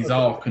he's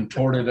all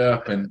contorted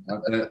up, and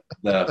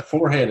the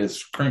forehead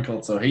is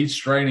crinkled, so he's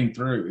straining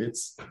through.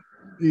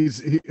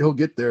 He'll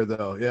get there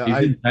though. Yeah,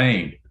 he's in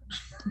pain.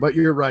 But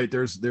you're right.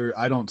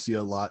 I don't see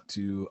a lot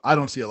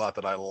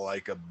that I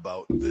like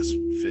about this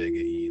fig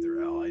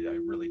either, Al. I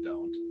really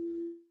don't.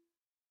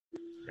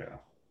 Yeah.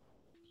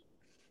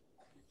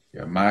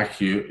 Yeah, Mike,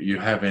 you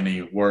have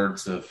any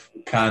words of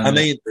kindness? I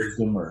mean,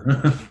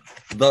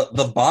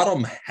 the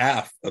bottom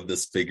half of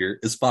this figure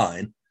is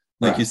fine.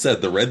 Like you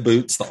said, the red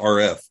boots, the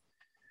RF.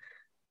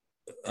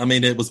 I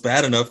mean, it was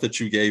bad enough that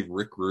you gave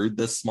Rick Rude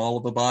this small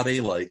of a body.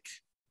 Like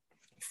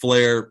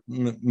Flair,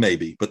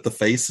 maybe, but the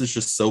face is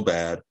just so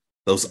bad.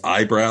 Those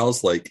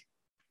eyebrows, like,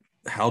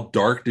 how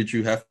dark did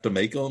you have to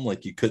make them?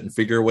 Like, you couldn't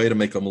figure a way to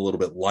make them a little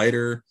bit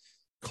lighter.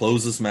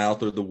 Close his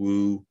mouth or the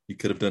woo. You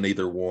could have done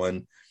either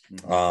one.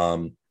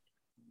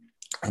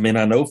 I mean,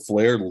 I know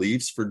Flair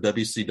leaves for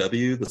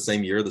WCW the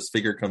same year this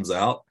figure comes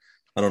out.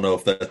 I don't know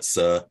if that's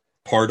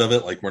part of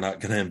it. Like, we're not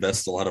going to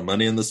invest a lot of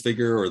money in this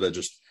figure, or that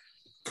just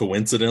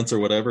coincidence or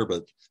whatever.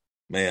 But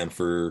man,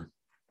 for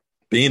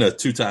being a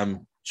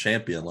 2-time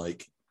champion,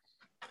 like,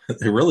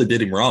 they really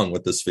did him wrong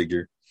with this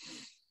figure.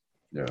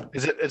 Yeah.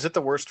 Is it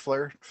the worst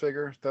Flair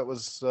figure that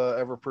was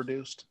ever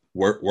produced?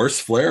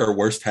 Worst Flair or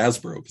worst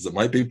Hasbro? Because it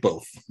might be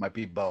both. Might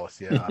be both.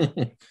 Yeah.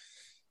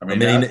 I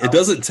mean, it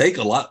doesn't take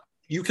a lot.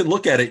 You can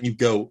look at it and you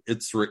go,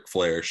 it's Ric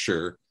Flair,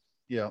 sure.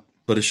 Yeah.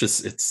 But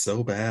it's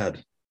so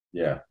bad.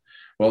 Yeah.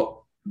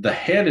 Well, the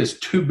head is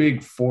too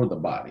big for the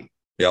body.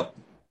 Yep.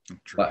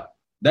 But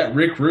that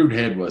Rick Rude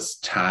head was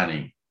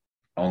tiny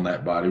on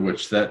that body,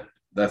 which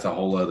that's a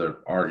whole other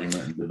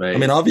argument and debate. I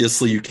mean,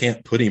 obviously you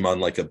can't put him on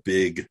like a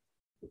big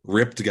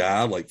ripped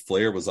guy. Like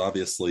Flair was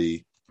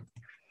obviously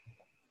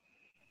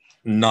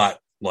not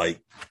like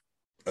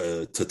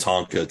a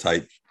Tatanka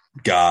type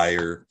guy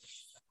or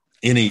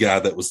any guy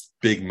that was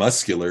big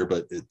muscular,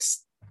 but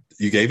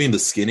you gave him the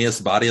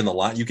skinniest body in the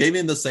line. You gave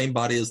him the same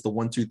body as the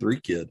 1, 2, 3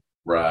 kid.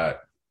 Right.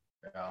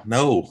 Yeah.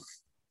 No.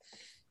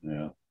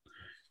 Yeah.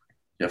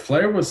 Yeah.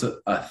 Flair was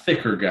a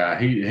thicker guy.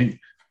 He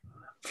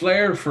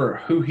Flair, for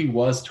who he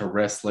was to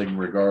wrestling,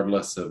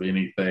 regardless of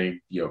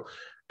anything,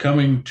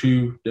 coming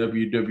to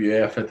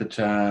WWF at the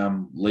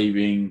time,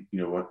 leaving,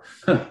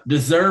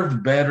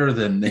 deserved better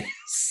than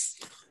this.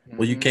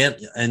 Well, you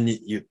can't, and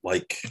you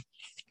like,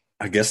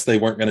 I guess they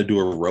weren't going to do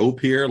a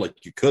rope here.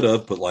 Like you could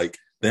have, but like,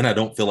 then I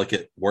don't feel like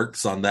it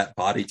works on that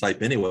body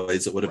type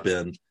anyways. It would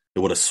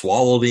have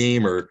swallowed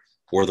him or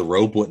the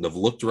rope wouldn't have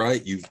looked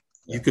right.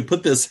 You could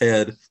put this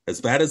head,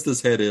 as bad as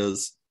this head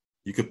is,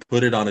 you could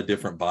put it on a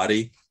different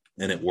body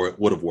and it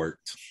would have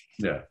worked.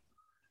 Yeah.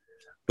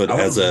 But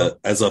as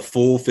a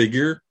full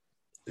figure,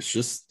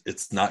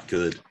 it's not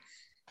good.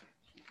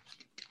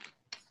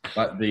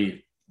 But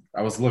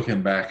I was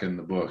looking back in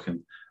the book,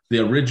 and the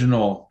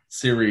original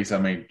series, I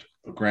mean,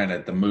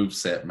 granted, the move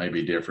set may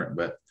be different,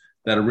 but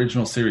that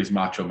original series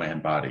Macho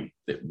Man body,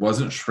 it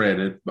wasn't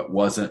shredded, but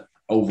wasn't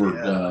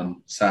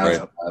overdone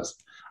size-wise.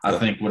 Right. I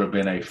think would have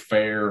been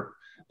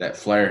that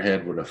Flair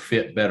head would have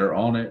fit better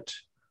on it.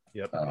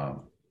 Yep.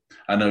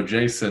 I know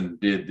Jason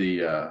did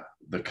the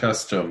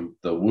custom,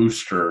 the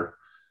Wooster,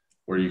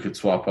 where you could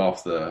swap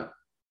off the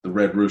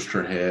Red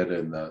Rooster head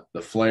and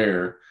the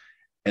Flair,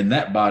 and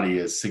that body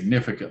is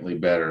significantly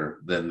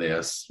better than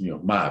this,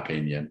 my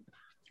opinion.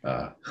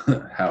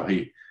 How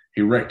he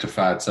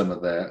rectified some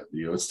of that.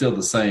 It's still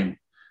the same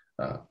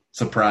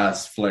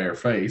surprise Flair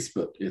face,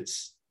 but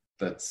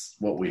that's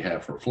what we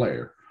have for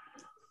Flair.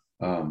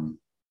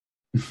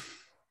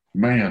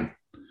 Man,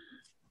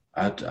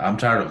 I'm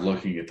tired of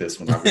looking at this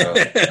one.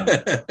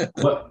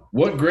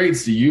 What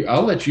grades do you?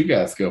 I'll let you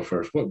guys go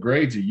first. What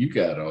grades do you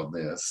got on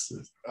this?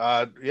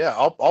 Yeah,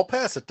 I'll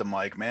pass it to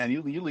Mike. Man,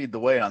 you lead the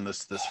way on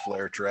this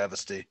Flair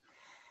travesty.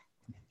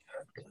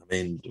 I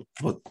mean,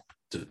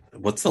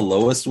 what's the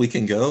lowest we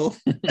can go?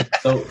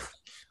 So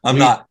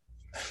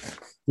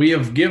we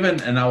have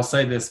given, and I'll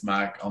say this,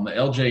 Mike, on the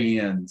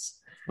LJNs,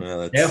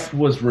 F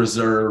was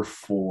reserved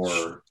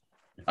for.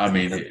 I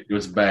mean, it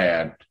was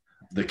bad.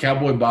 The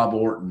Cowboy Bob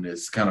Orton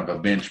is kind of a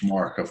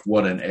benchmark of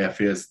what an F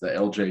is, the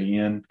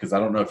LJN, because I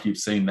don't know if you've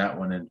seen that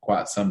one in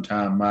quite some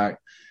time, Mike.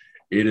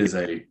 It is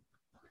a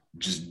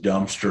just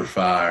dumpster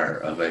fire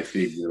of a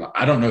figure.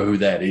 I don't know who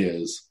that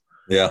is.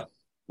 Yeah.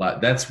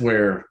 Like, that's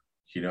where,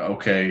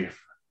 okay,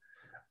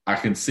 I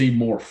can see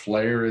more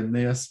Flair in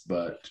this,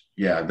 but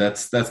yeah,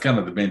 that's kind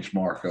of the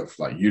benchmark of,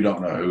 like, you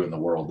don't know who in the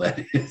world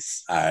that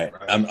is.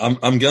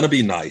 I'm gonna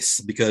be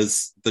nice,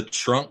 because the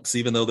trunks,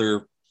 even though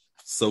they're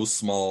so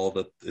small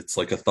that it's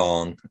like a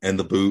thong, and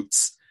the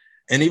boots,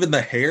 and even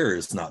the hair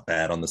is not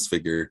bad on this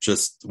figure.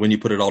 Just when you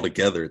put it all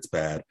together, it's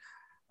bad.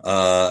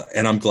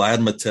 And I'm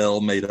glad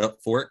Mattel made up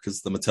for it,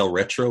 because the Mattel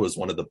Retro is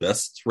one of the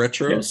best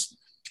retros,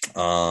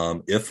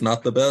 if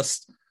not the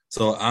best.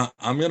 So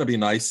I'm going to be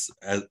nice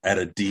at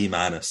a D-.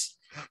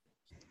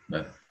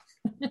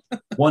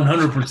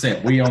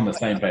 100%. We on the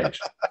same page.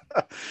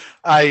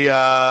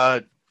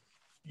 I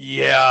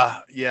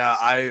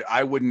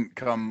wouldn't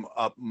come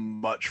up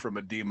much from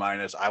a D-.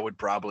 I would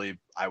probably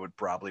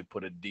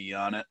put a D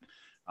on it,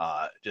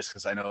 just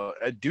because I know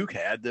Duke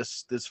had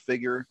this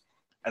figure,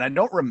 and I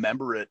don't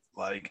remember it,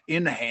 like,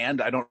 in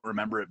hand. I don't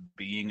remember it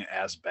being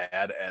as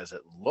bad as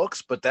it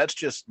looks, but that's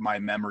just my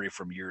memory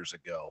from years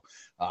ago.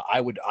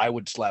 I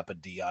would slap a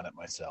D on it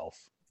myself.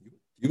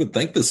 You would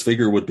think this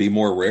figure would be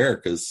more rare,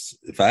 because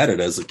if I had it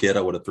as a kid,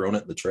 I would have thrown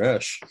it in the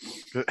trash.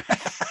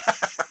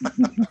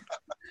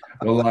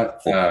 Well,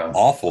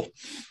 awful.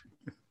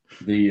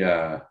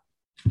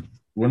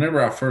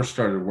 Whenever I first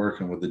started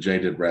working with the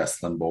Jaded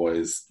Wrestling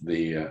Boys,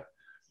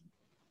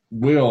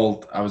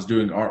 Will, I was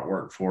doing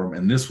artwork for him,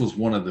 and this was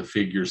one of the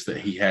figures that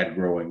he had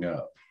growing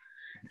up.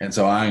 And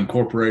so I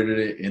incorporated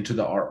it into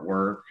the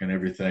artwork and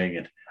everything.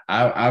 And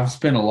I've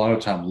spent a lot of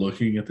time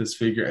looking at this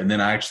figure, and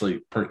then I actually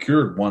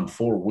procured one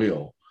for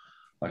Will.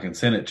 I can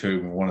send it to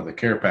him in one of the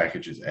care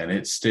packages, and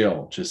it's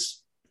still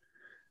just,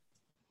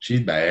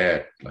 she's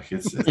bad. Like,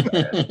 it's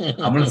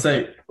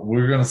bad.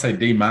 We're going to say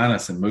D-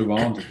 and move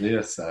on to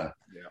this.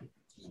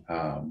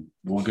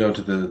 We'll go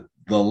to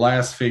the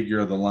last figure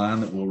of the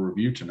line that we'll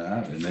review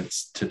tonight, and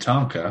it's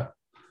Tatanka.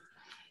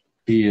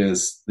 He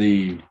is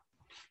the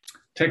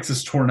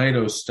Texas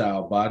Tornado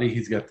style body.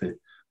 He's got the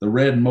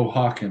red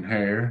Mohawken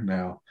hair.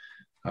 Now,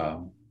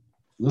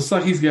 looks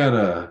like he's got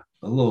a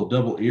little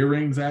double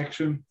earrings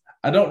action.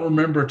 I don't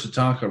remember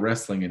Tatanka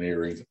wrestling in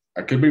earrings.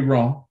 I could be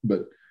wrong,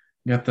 but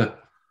you got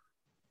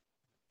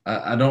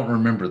I don't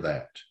remember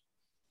that.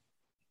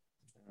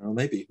 Well,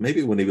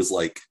 maybe when he was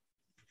like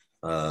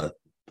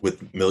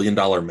with $1 Million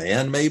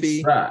Man,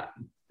 maybe. Right.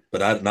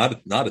 But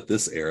not at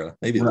this era.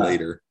 Maybe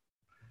later.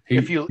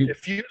 If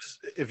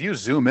you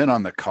zoom in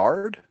on the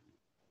card,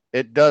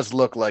 it does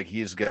look like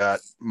he's got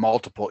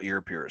multiple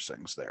ear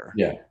piercings there.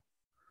 Yeah.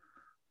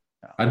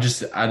 I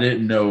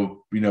didn't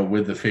know,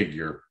 with the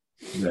figure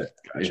that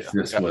if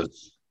this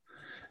was.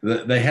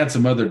 They had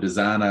some other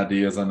design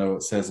ideas. I know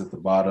it says at the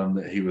bottom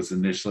that he was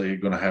initially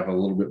going to have a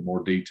little bit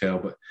more detail,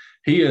 but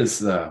he is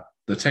the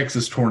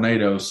Texas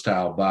Tornado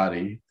style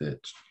body that,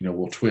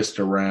 will twist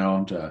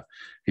around.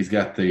 He's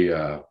got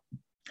the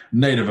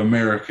Native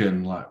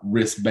American, like,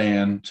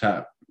 wristband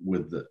type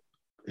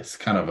it's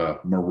kind of a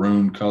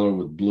maroon color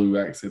with blue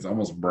accents,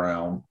 almost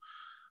brown,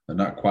 and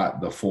not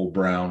quite the full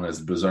brown as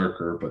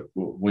Berserker, but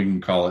we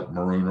can call it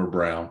maroon or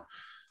brown.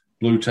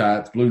 Blue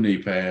tights, blue knee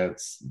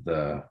pads.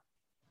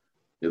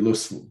 It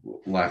looks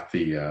like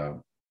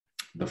the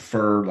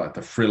fur, like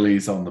the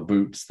frillies on the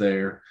boots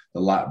there, the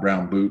light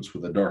brown boots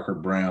with a darker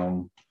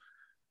brown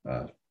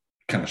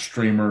kind of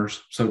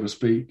streamers, so to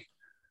speak.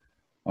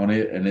 on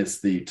it, and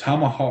it's the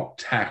Tomahawk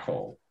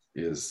Tackle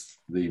is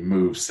the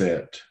move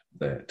set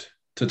that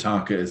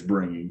Tatanka is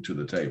bringing to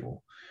the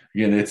table.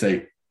 Again, it's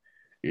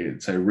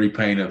a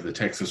repaint of the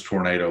Texas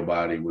Tornado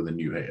body with a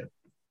new head,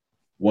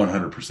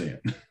 100%.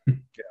 Yeah,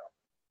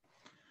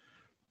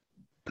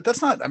 but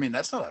that's not. I mean,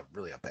 that's not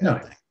really a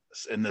bad thing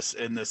in this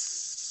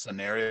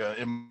scenario.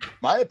 In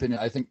my opinion,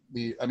 I think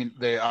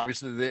they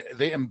obviously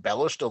they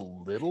embellished a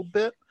little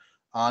bit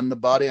on the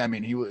body. I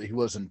mean, he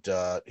wasn't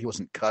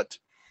cut,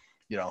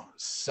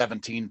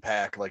 17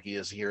 pack like he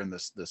is here in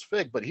this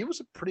fig, but he was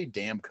a pretty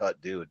damn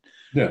cut dude.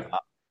 Yeah,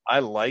 I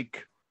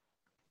like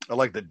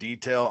the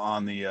detail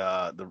on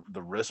the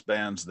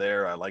wristbands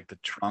there. I like the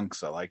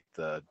trunks. I like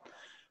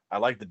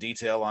the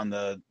detail on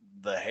the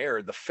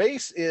hair. The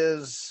face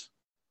is,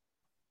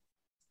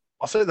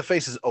 I'll say the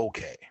face is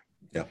okay.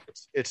 Yeah,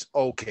 it's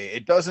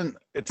okay.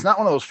 It's not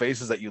one of those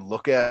faces that you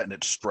look at and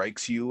it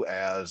strikes you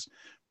as,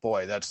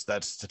 boy, that's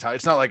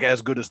it's not like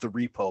as good as the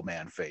Repo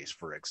Man face,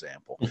 for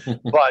example.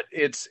 But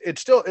it's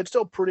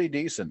still pretty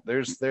decent.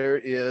 There's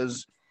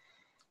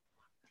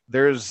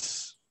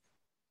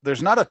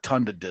not a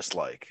ton to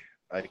dislike,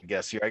 I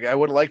guess here. I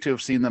would like to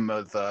have seen them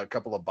with a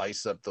couple of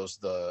bicep,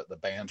 the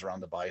bands around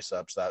the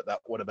biceps. That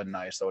would have been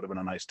nice. That would have been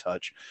a nice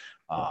touch.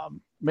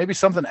 Maybe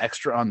something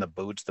extra on the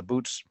boots. The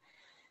boots,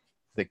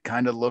 they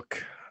kind of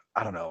look,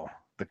 I don't know,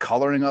 the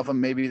coloring of them,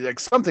 maybe like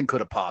something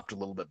could have popped a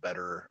little bit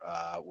better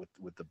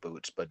with the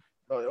boots. But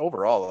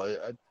overall,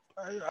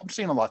 I'm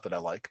seeing a lot that I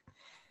like.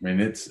 I mean,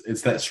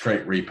 it's that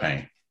straight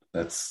repaint.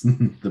 That's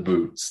the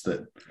boots.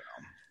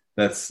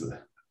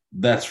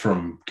 That's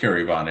from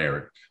Kerry Von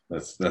Erich.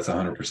 That's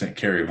 100%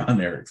 Kerry Von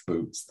Erich's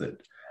boots.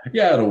 That,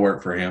 yeah, it'll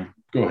work for him.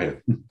 Go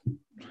ahead.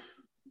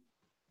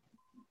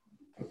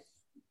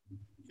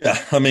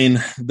 Yeah, I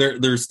mean,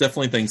 there's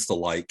definitely things to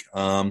like.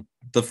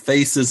 The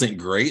face isn't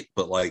great,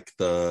 but like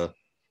the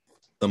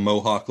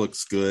mohawk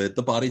looks good.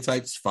 The body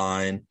type's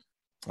fine.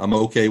 I'm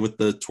okay with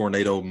the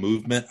tornado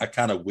movement. I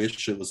kind of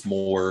wish it was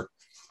more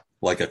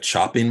like a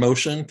chopping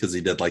motion because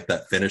he did like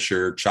that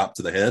finisher chop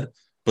to the head.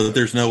 But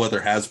there's no other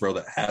Hasbro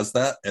that has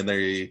that, and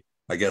they,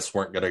 I guess,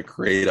 weren't going to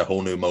create a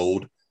whole new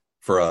mold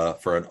for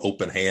an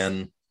open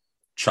hand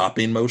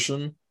chopping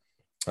motion.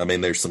 I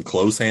mean, there's some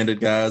close-handed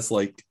guys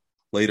like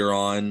later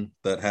on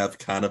that have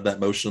kind of that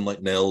motion,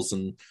 like Nails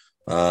and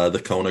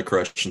the Kona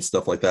Crush and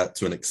stuff like that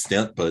to an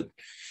extent. But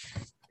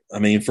I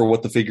mean, for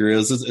what the figure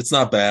is, it's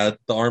not bad.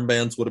 The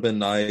armbands would have been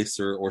nice,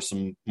 or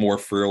some more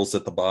frills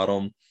at the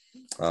bottom.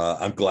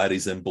 I'm glad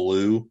he's in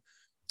blue.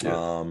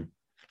 Yeah.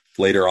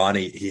 Later on,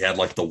 he had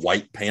like the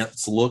white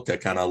pants look. I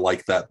kind of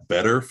like that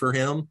better for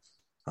him.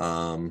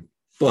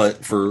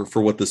 But for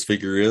what this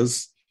figure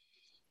is,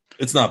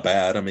 it's not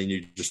bad. I mean,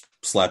 you just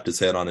slapped his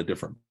head on a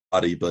different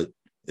body, but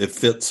it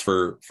fits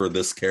for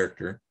this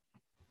character.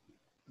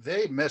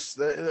 They missed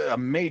a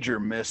major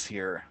miss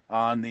here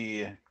on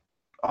the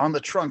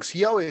trunks.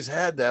 He always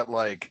had that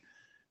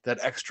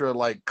extra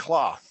like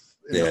cloth.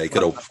 Yeah, he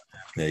could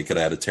have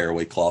had a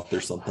tearaway cloth or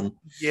something.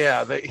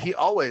 Yeah, he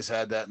always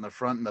had that in the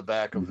front and the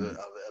back of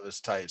of his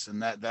tights,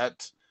 and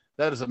that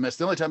is a miss.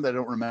 The only time that I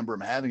don't remember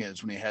him having it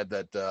is when he had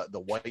that the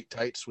white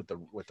tights with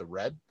the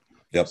red.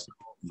 Yep. So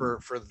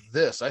for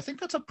this, I think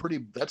that's a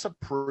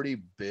pretty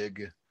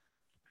big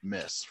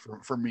miss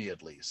for me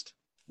at least.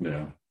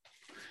 Yeah,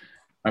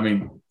 I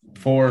mean,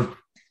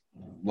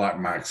 like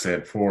Mike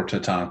said, for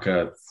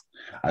Tatanka,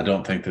 I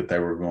don't think that they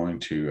were going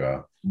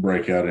to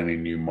break out any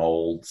new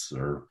molds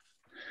or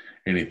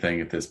anything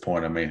at this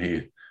point. I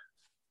mean,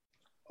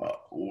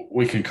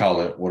 we can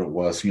call it what it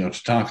was.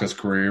 Tatanka's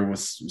career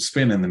was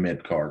spinning the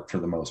mid card for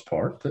the most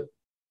part.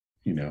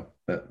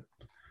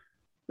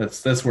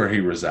 That's where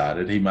he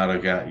resided. He might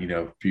have got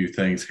a few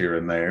things here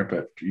and there,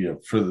 but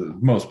for the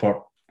most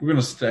part, we're going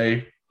to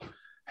stay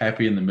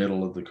happy in the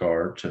middle of the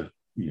card to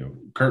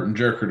curtain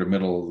jerker to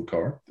middle of the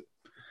card.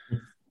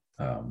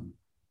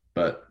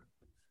 But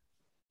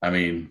I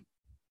mean,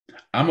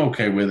 I'm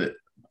okay with it.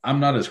 I'm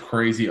not as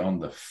crazy on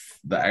the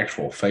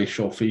actual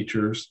facial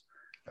features,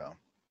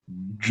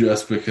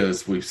 just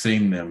because we've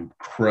seen them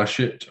crush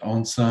it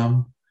on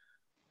some,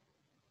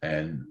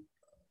 and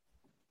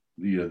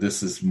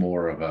this is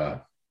more of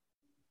a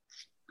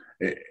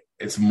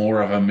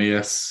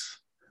miss.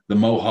 The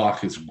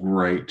mohawk is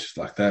great.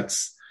 Like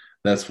that's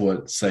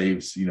what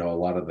saves a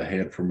lot of the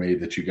head for me,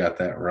 that you got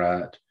that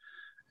right.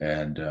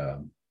 And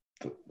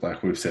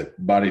like we've said,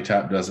 body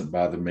type doesn't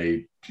bother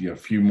me. A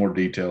few more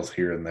details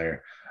here and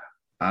there.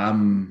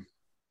 I'm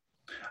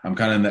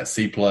kind of in that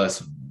C+,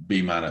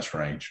 B-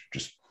 range.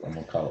 Just, I'm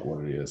gonna call it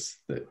what it is.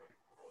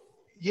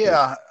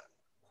 Yeah,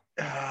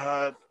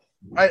 I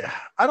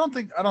don't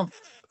think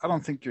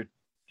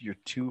you're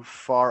too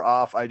far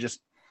off. I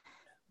just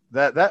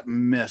that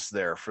miss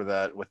there for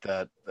that with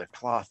the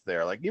cloth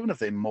there. Like, even if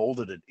they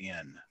molded it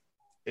in,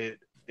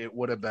 it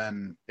would have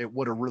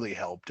really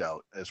helped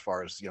out as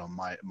far as my,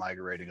 my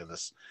migrating of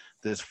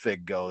this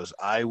fig goes.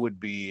 I would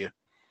be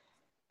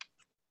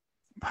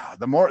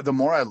the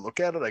more I look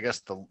at it, I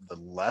guess the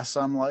less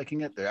I'm liking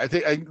it. I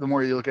think the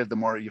more you look at it, the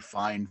more you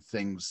find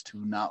things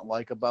to not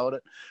like about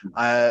it.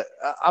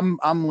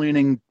 I'm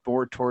leaning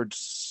more towards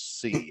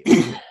C.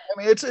 I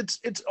mean,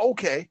 it's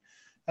okay,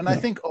 and I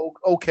think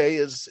okay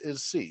is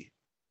C.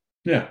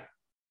 Yeah.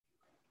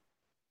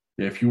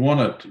 Yeah, if you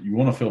want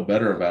to feel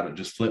better about it,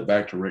 just flip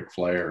back to Ric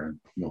Flair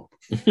and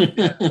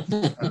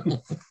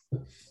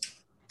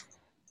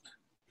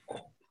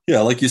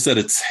Yeah, like you said,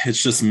 it's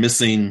just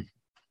missing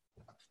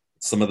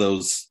some of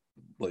those,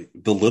 like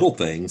the little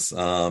things.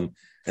 And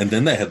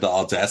then they had the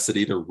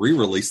audacity to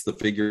re-release the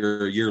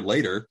figure a year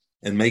later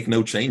and make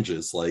no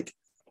changes, like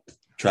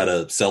try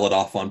to sell it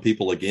off on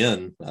people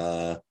again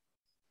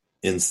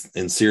in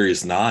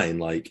Series 9.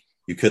 Like,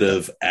 you could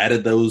have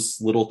added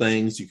those little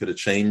things. You could have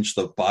changed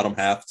the bottom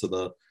half to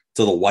the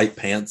white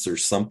pants or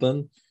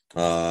something.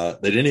 They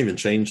didn't even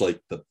change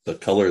like the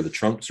color of the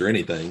trunks or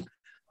anything.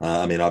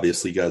 I mean,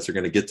 obviously, you guys are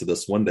going to get to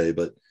this one day,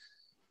 but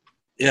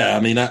yeah, I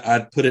mean,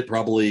 I'd put it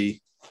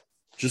probably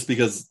just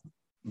because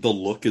the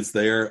look is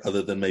there,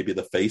 other than maybe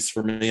the face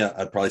for me.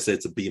 I'd probably say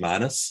it's a B-.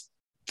 There's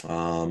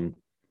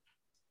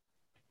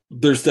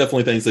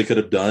definitely things they could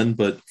have done,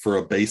 but for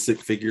a basic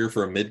figure,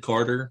 for a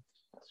mid-carder,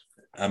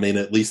 I mean,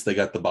 at least they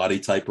got the body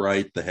type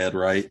right, the head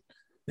right.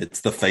 It's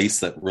the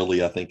face that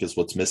really, I think, is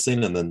what's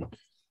missing. And then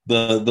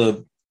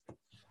the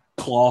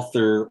cloth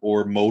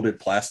or molded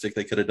plastic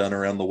they could have done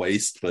around the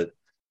waist, but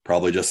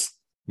probably just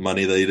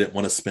money they didn't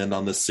want to spend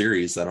on this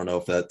series. I don't know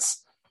if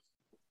that's,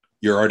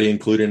 you're already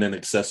including an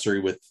accessory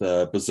with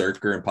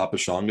Berserker and Papa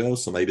Shango,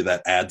 so maybe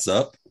that adds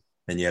up,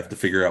 and you have to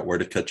figure out where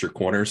to cut your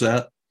corners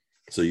at.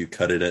 So you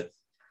cut it at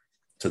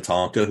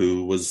Tatanka,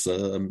 who was,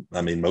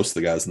 I mean, most of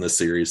the guys in this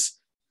series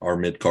are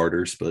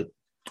mid-carders, but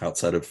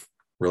outside of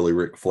really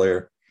Ric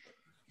Flair.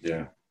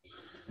 Yeah.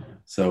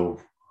 So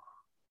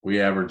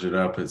we average it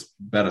up. It's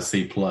about a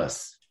C+,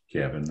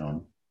 Kevin,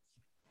 on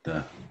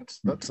That's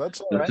all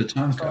the right.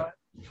 Tatanka.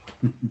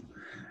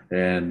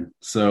 And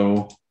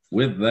so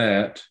with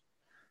that,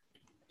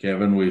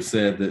 Kevin, we've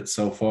said that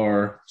so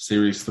far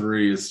Series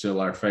 3 is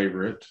still our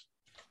favorite.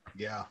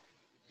 Yeah.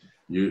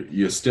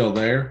 You still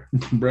there,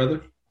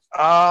 brother?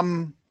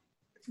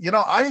 You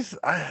know, I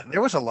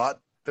there was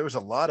a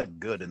lot of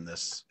good in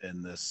this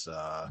this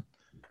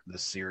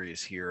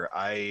series here.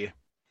 I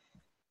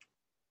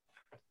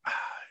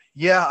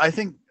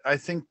think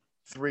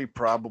 3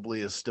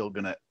 probably is still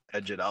gonna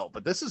edge it out,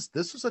 but this is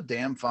a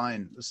damn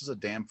fine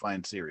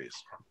series.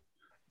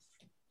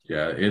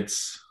 Yeah,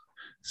 it's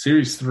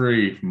Series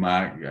 3,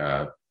 Mike,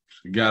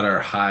 got our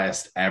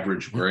highest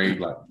average grade,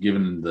 like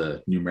given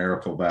the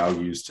numerical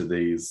values to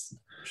these,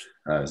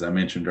 as I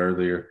mentioned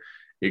earlier.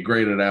 It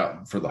graded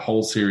out for the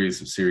whole series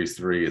of Series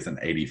 3 as an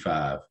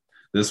 85.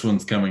 This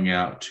one's coming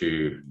out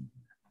to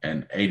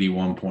an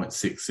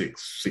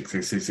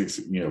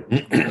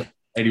 81.66,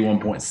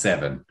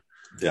 81.7.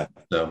 Yeah.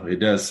 So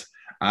it does.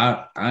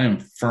 I am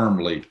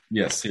firmly,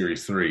 yes,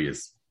 Series 3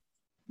 is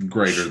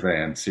greater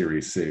than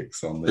Series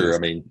 6 on this. Sure, I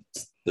mean,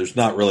 there's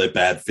not really a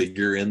bad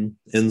figure in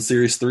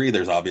Series 3.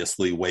 There's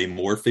obviously way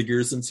more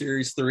figures in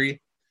Series 3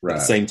 right. At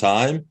the same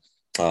time.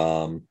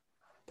 But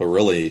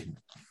really,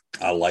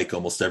 I like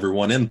almost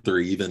everyone in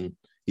 3,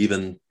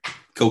 even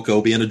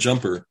Coco being a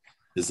jumper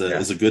is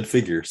a good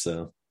figure.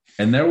 So,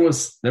 and there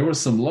was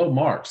some low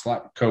marks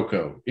like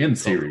Coco in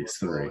Series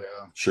 3. Yeah.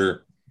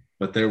 Sure.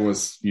 But there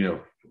was,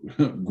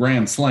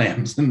 grand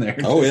slams in there.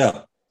 Oh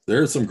yeah.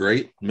 There are some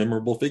great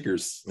memorable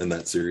figures in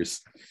that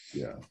series.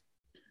 Yeah.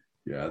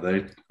 Yeah,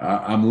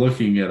 I'm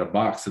looking at a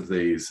box of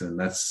these, and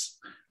that's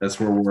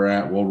where we're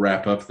at. We'll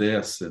wrap up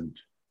this, and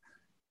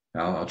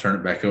I'll turn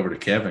it back over to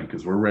Kevin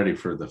because we're ready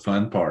for the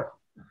fun part.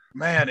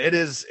 Man, it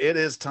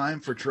is time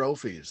for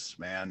trophies,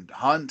 man.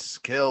 Hunts,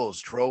 kills,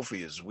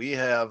 trophies. We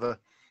have,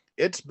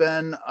 it's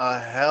been a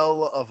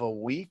hell of a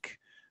week.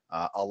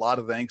 A lot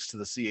of thanks to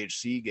the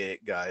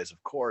CHC guys,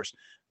 of course.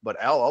 But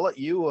Al, I'll let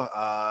you.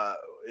 I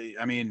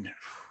mean,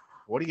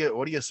 what are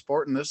you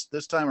sporting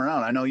this time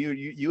around? I know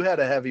you had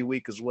a heavy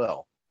week as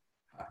well.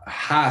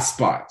 High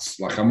spots,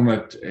 like I'm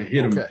gonna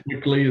hit them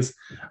quickly. Is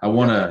I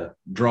want a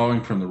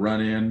drawing from the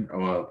run-in,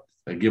 or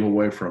a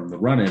giveaway from the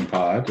run-in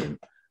pod, and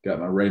got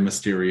my Rey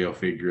Mysterio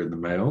figure in the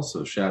mail.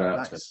 So shout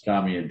out to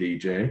Tommy and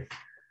DJ.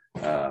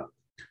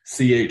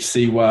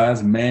 CHC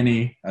wise,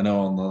 Manny, I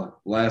know on the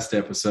last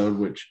episode,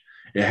 which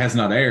it has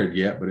not aired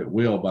yet, but it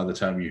will by the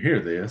time you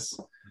hear this.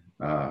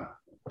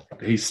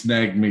 He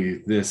snagged me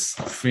this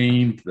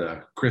Fiend,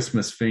 the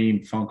Christmas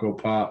Fiend Funko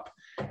Pop,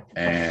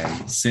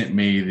 and sent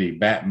me the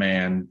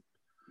Batman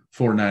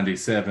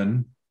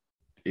 497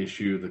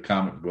 issue of the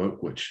comic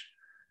book, which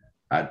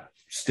I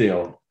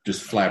still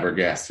just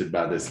flabbergasted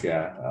by this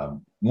guy.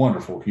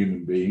 Wonderful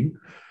human being.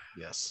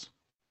 Yes.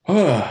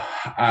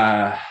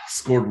 I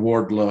scored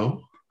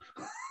Wardlow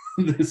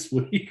this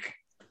week.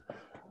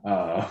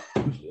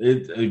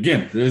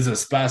 It is a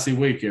spicy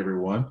week,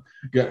 everyone.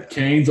 Got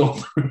Kane's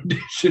Ultimate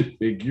Edition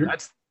figure.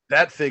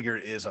 That figure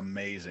is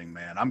amazing,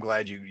 man. I'm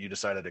glad you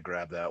decided to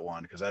grab that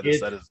one because that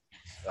is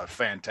a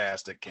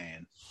fantastic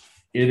Kane.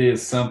 It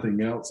is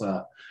something else.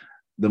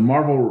 The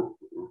Marvel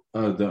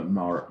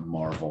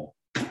Marvel.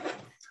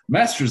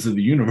 Masters of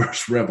the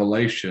Universe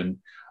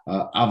Revelation.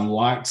 I've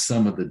liked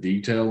some of the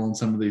detail on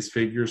some of these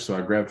figures, so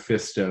I grabbed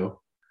Fisto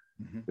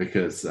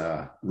because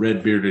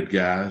red bearded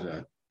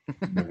guy.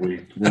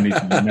 We need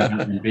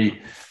to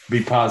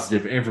be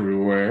positive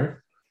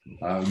everywhere.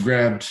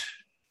 Grabbed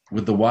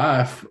with the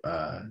wife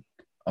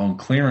on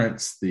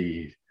clearance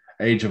the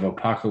Age of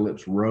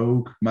Apocalypse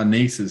Rogue. My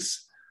niece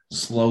is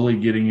slowly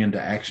getting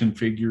into action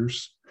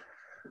figures,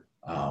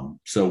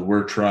 so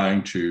we're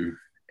trying to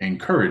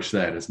encourage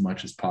that as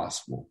much as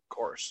possible. Of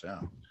course,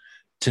 yeah.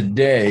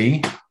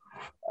 Today,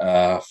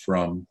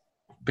 from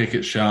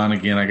Pickett Sean,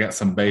 again, I got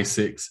some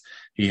basics.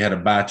 He had a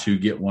buy two,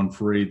 get one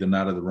free the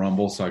night of the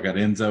Rumble. So I got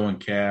Enzo and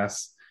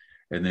Cass,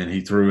 and then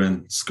he threw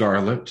in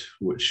Scarlet,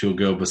 which she'll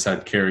go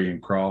beside Carrie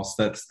and Cross.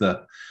 That's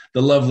the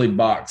lovely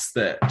box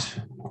that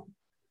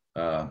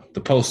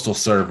the Postal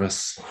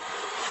Service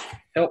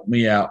helped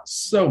me out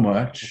so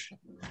much.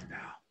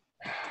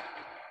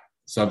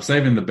 So I'm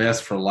saving the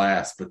best for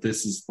last, but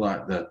this is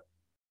like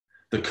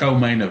the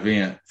co-main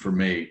event for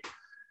me.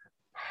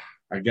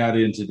 I got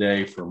in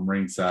today from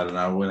Ringside, and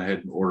I went ahead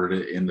and ordered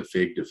it in the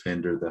Fig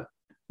Defender, the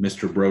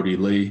Mr. Brody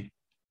Lee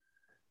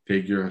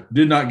figure.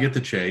 Did not get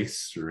the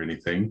chase or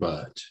anything,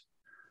 but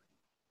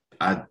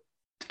I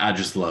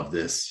just love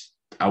this.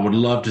 I would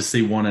love to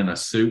see one in a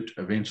suit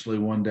eventually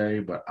one day,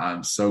 but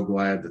I'm so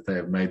glad that they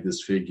have made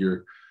this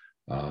figure.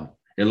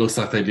 It looks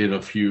like they did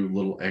a few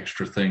little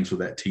extra things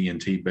with that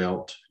TNT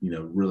belt,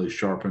 really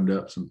sharpened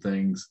up some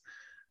things.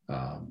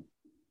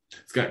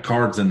 It's got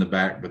cards in the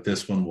back, but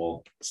this one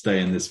will stay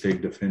in this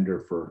Fig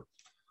Defender for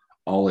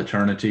all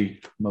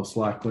eternity, most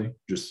likely.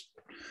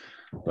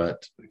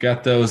 But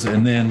got those.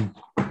 And then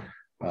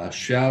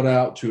shout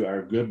out to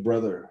our good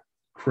brother,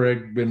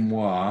 Craig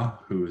Benoit,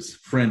 who is a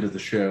friend of the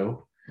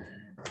show.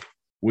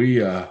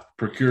 We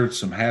procured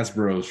some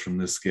Hasbros from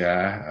this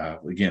guy.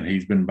 Again,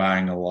 he's been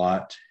buying a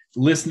lot.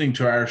 Listening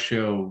to our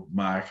show,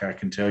 Mike, I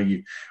can tell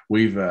you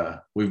we've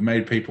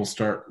made people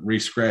start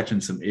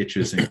re-scratching some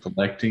itches in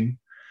collecting.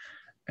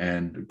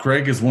 And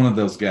Craig is one of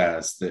those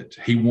guys that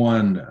he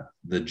won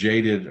the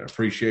Jaded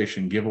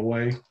Appreciation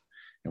giveaway,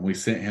 and we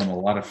sent him a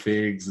lot of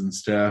figs and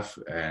stuff.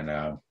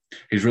 And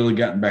he's really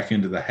gotten back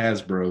into the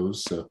Hasbros.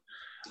 So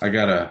I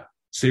got a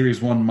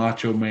Series 1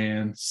 Macho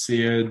Man,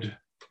 Sid,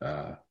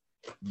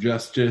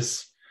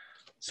 Justice,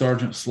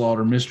 Sergeant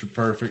Slaughter, Mr.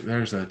 Perfect.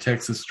 There's a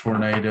Texas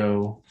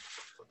Tornado,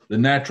 the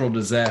Natural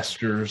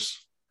Disasters,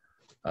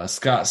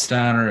 Scott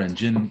Steiner, and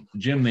Jim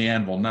the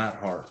Anvil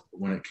Neidhart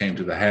when it came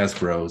to the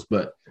Hasbros.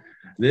 But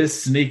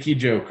this sneaky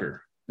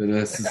Joker,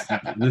 this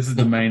is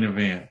the main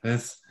event.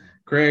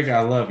 Craig,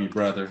 I love you,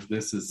 brother.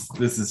 This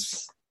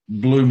is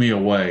blew me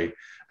away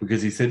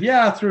because he said,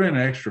 "Yeah, I threw in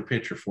an extra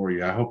picture for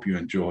you. I hope you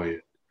enjoy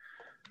it."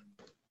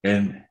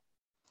 And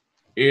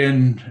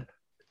in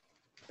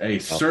a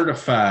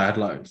certified,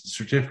 like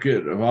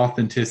certificate of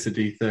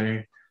authenticity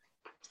thing,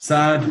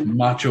 signed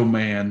Macho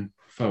Man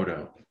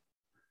photo.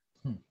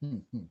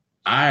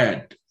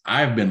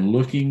 I've been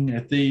looking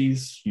at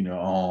these,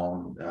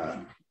 on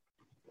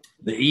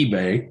the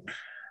eBay.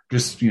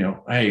 Just,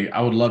 hey,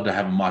 I would love to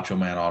have a Macho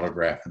Man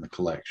autograph in the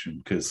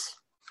collection because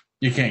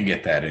you can't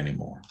get that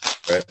anymore.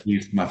 Right?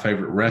 He's my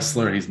favorite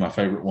wrestler. He's my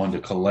favorite one to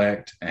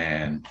collect.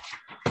 And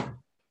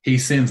he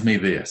sends me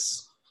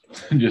this.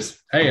 Just,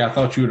 hey, I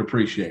thought you would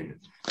appreciate it.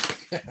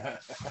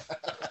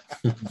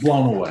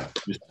 Blown away.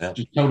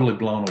 Just totally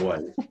blown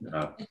away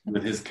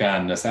with his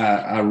kindness.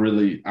 I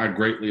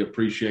greatly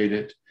appreciate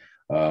it.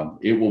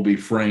 It will be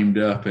framed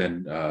up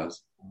and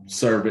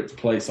serve its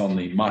place on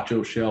the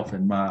Macho shelf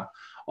in my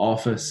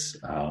office.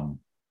 I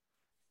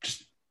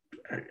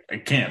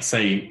can't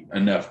say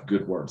enough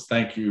good words.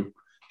 Thank you.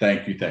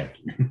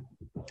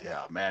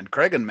 Yeah, man.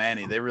 Craig and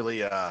Manny, they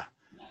really,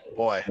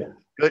 boy,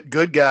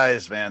 good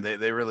guys, man.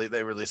 They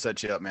really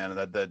set you up, man.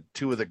 That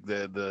two of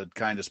the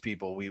kindest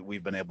people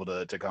we've been able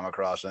to come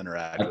across and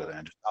interact with,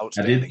 and just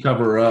outstanding. I did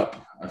cover up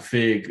a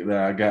fig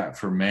that I got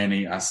for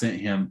Manny. I sent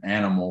him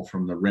Animal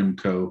from the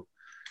Remco,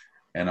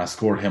 and I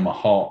scored him a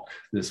Hawk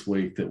this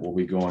week that will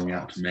be going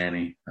out to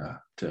Manny.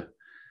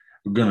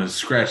 We're going to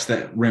scratch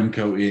that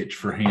Remco itch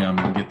for him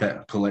and get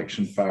that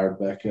collection fired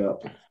back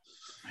up.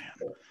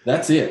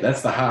 That's it.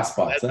 That's the high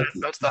spots.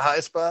 That's the high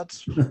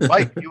spots.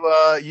 Mike,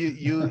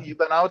 you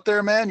been out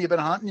there, man? You been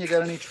hunting? You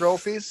got any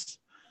trophies?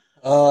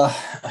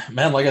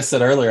 Man, like I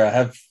said earlier, I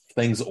have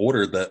things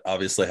ordered that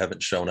obviously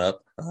haven't shown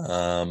up.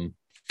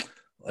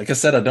 Like I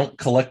said, I don't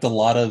collect a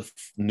lot of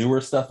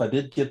newer stuff. I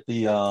did get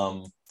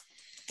the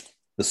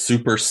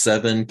Super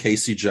 7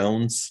 Casey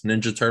Jones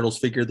Ninja Turtles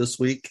figure this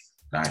week.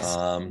 Nice.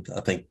 I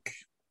think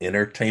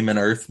Entertainment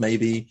Earth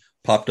maybe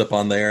popped up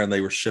on there and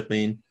they were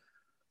shipping.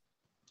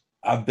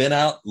 I've been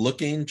out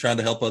looking, trying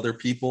to help other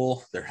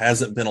people. There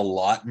hasn't been a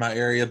lot in my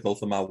area.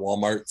 Both of my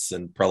Walmarts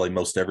and probably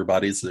most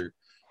everybody's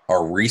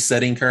are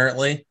resetting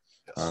currently.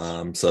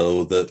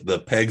 So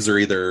the pegs are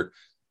either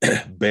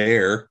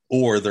bare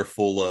or they're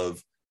full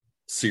of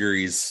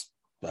series,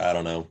 I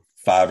don't know,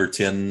 5 or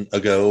 10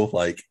 ago,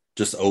 like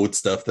just old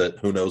stuff that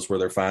who knows where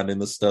they're finding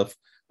this stuff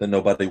that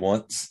nobody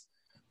wants.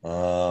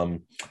 I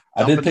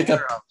did pick up.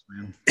 Warehouse,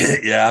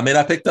 Yeah, I mean,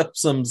 I picked up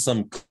some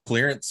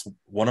clearance.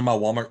 One of my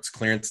Walmart's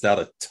clearanced out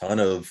a ton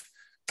of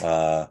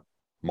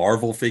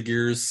Marvel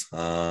figures.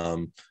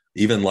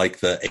 Even like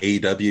the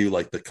AEW,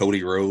 like the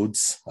Cody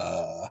Rhodes,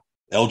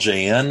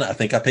 LJN. I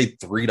think I paid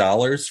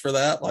 $3 for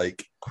that.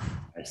 Like,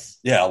 Nice.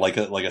 yeah, like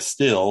a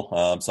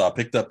steal. So I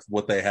picked up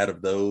what they had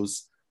of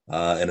those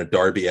and a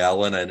Darby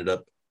Allin. I ended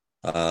up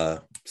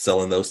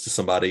selling those to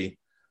somebody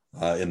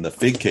in the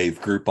Fig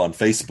Cave group on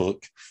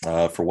Facebook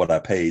for what I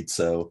paid.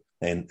 So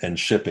and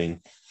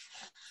shipping.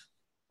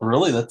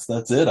 Really,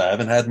 that's it. I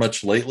haven't had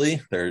much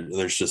lately.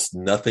 There's just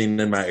nothing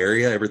in my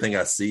area. Everything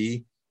I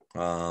see,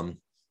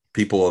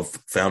 people have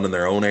found in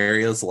their own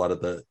areas. A lot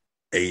of the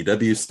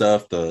AEW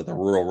stuff, the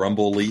Royal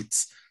Rumble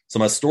elites. So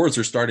my stores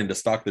are starting to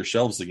stock their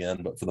shelves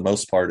again, but for the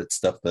most part, it's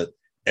stuff that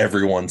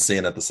everyone's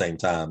seeing at the same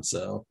time.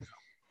 So,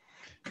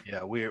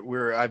 yeah,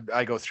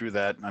 I go through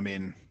that. I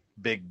mean,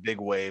 big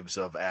waves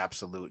of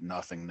absolute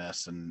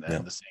nothingness, and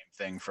the same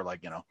thing for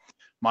like,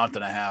 month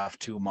and a half,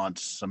 2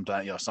 months,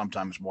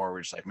 sometimes more.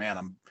 We're just like,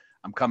 man,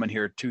 I'm coming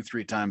here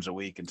 2-3 times a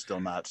week and still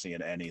not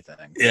seeing anything.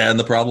 Yeah, and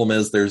the problem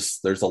is there's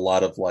a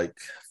lot of like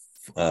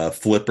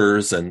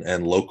flippers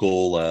and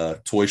local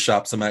toy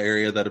shops in my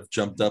area that have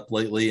jumped up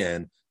lately,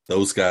 and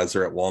those guys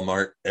are at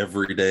Walmart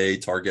every day,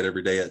 Target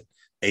every day at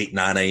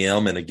 8-9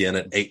 a.m. and again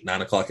at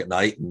 8-9 o'clock at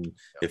night. And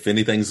if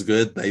anything's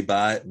good, they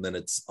buy it, and then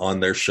it's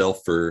on their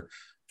shelf for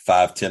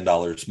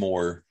 $5-10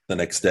 more the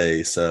next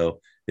day.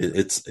 So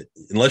it's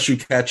unless you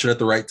catch it at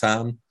the right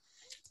time,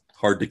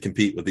 hard to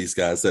compete with these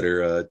guys that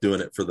are doing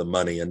it for the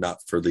money and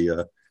not for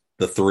the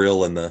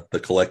thrill and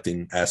the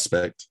collecting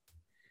aspect.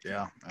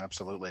 Yeah,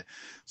 absolutely.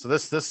 So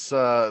this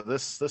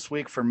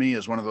week for me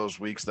is one of those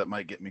weeks that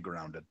might get me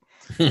grounded.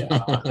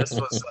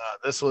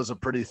 This was a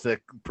pretty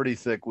thick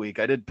week.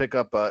 I did picked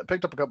up a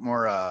couple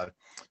more. I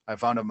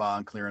found them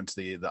on clearance,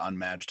 the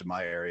unmatched in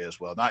my area as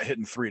well. Not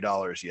hitting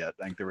 $3 yet.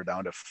 I think they were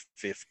down to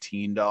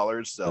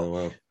 $15. So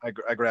wow. I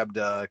grabbed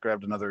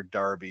another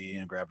Darby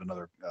and grabbed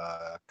another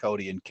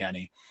Cody and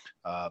Kenny,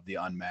 the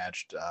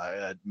unmatched.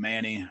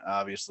 Manny,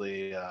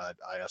 obviously,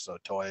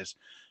 ISO Toys.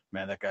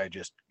 Man, that guy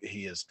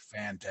he is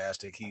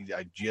fantastic.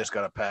 I just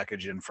got a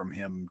package in from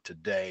him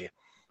today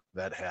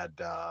that had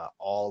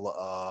all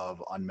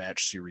of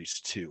Unmatched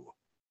Series 2.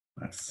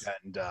 Nice.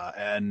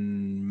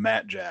 And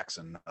Matt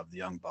Jackson of the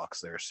Young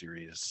Bucks, their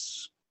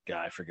series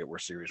guy. I forget where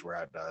series we're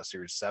at.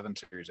 Series 7,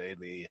 Series 8,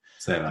 the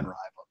 7.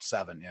 Unrivaled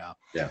 7, yeah.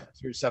 Yeah.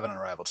 Series 7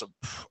 Unrivaled. So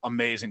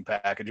amazing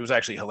package. It was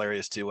actually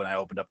hilarious too when I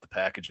opened up the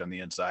package on the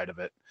inside of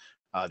it,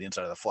 the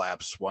inside of the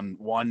flaps.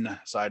 One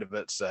side of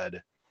it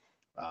said,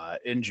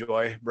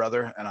 enjoy,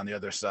 brother, and on the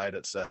other side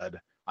it said,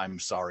 I'm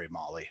sorry,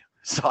 Molly.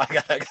 So I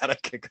got a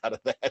kick out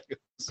of that.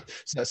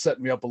 That set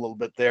me up a little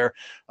bit there.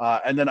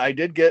 And then I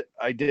did get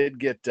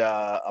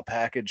a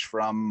package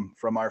from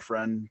our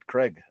friend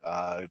Craig,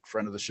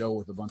 friend of the show,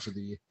 with a bunch of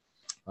the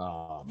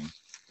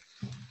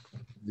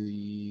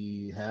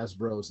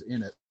Hasbros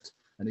in it.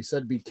 And he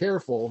said, be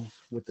careful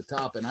with the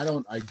top. And I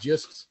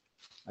just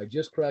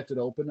cracked it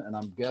open, and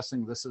I'm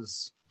guessing this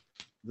is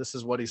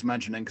what he's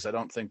mentioning, because I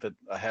don't think that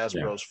a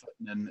Hasbro's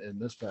fitting in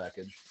this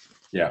package.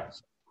 Yeah.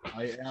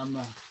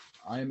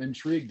 I am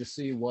intrigued to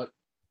see what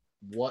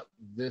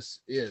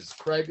this is.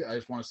 Craig, I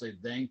just want to say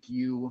thank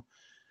you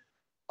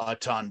a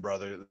ton,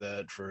 brother,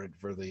 for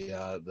the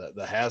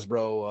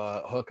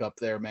Hasbro hookup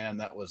there, man.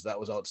 That was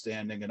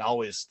outstanding. And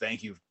always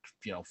thank you,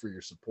 for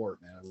your support,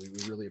 man. We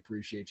really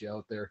appreciate you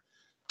out there.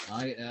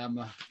 I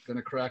am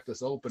gonna crack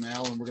this open,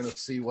 Al, and we're gonna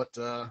see what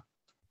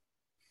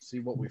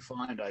we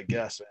find, I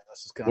guess. Man,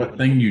 this is what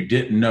thing you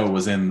didn't know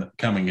was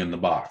coming in the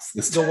box.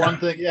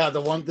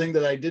 The one thing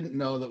that I didn't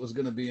know that was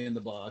going to be in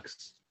the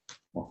box,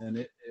 and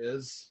it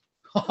is.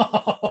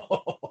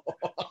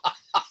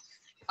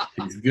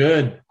 He's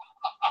good.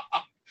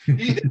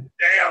 He is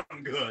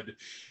damn good.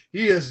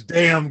 He is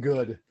damn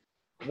good.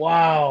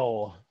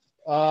 Wow.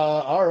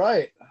 All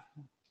right.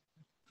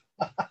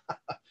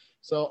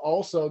 So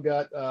also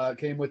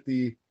came with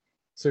the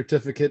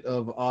certificate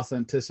of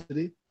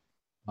authenticity.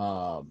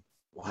 Wow.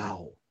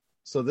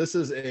 So this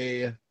is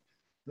a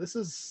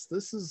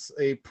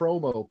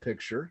promo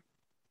picture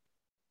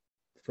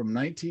from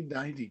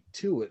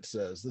 1992. It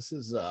says this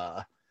is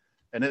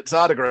and it's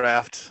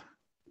autographed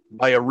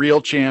by a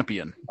real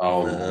champion.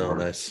 Oh,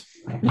 nice.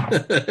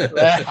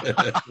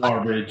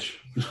 Garbage.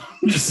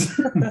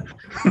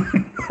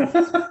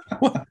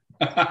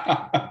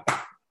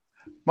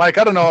 Mike,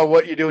 I don't know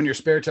what you do in your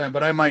spare time,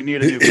 but I might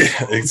need a new.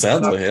 It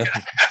sounds like it.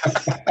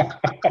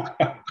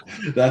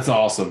 That's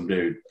awesome,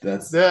 dude.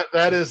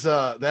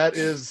 That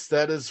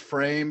is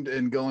framed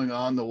and going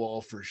on the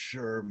wall for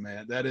sure,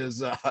 man. That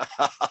is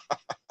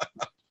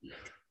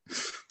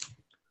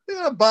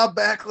Bob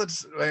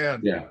Backlund's,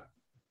 man. Yeah.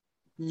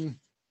 Yeah,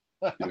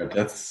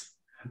 that's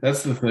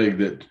the thing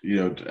that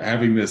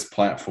having this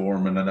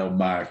platform, and I know,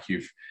 Mike,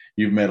 you've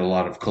met a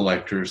lot of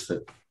collectors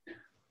that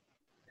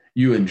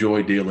you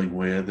enjoy dealing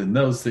with, and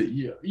those that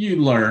you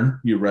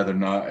learn you rather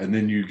not, and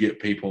then you get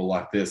people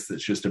like this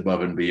that's just above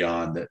and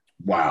beyond that.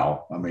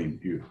 Wow, I mean,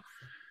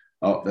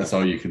 Oh, that's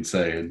all you can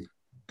say. And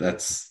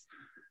that's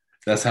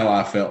how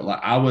I felt.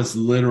 Like I was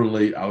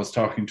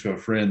talking to a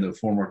friend, a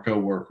former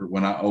coworker,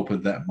 when I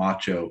opened that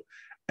Macho,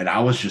 and I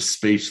was just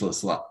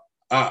speechless. Like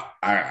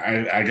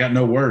I got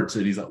no words.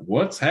 And he's like,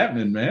 "What's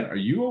happening, man? Are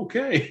you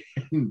okay?"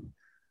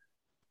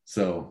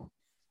 So,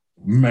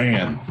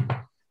 man,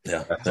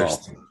 Yeah, that's there's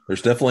awesome.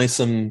 there's definitely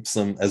some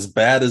as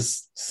bad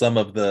as some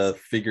of the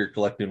figure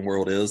collecting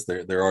world is.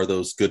 There are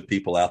those good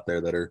people out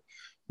there that are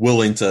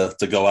willing to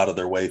go out of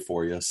their way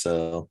for you.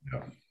 So,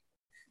 Yeah.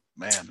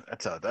 Man,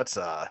 that's a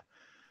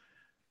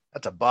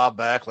Bob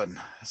Backlund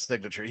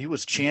signature. He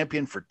was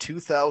champion for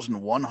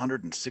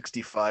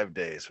 2,165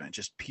 days, man.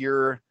 Just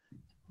pure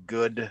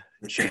good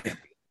champion.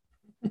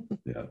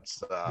 Yeah.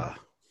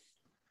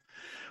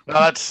 Well,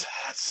 that's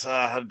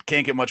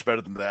can't get much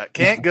better than that.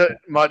 Can't get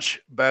much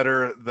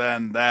better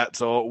than that.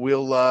 So we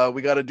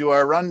got to do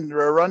our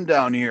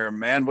rundown here,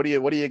 man. What do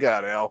you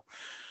got, Al?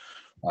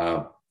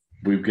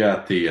 We've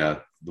got the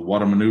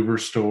What a Maneuver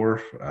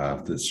store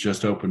that's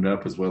just opened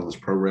up, as well as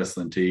Pro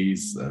Wrestling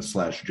Tees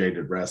 /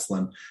 Jaded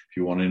Wrestling. If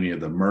you want any of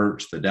the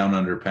merch, the Down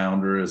Under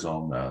Pounder is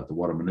on the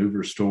What a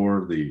Maneuver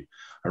store. The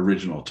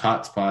original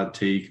Tots Pod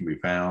tee can be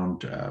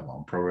found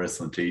on Pro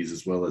Wrestling Tees,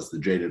 as well as the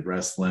Jaded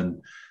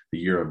Wrestling, the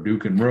Year of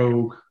Duke and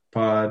Rogue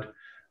pod.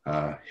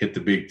 Hit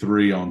the big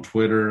three on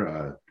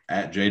Twitter,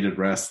 at Jaded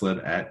Wrestling,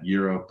 at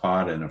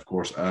Europod, and of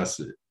course us.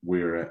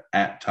 We're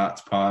at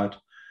Tots Pod.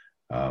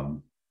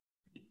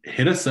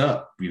 Hit us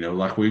up.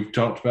 Like we've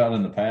talked about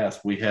in the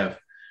past, we have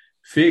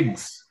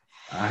figs.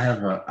 I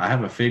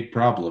have a fig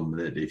problem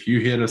that if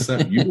you hit us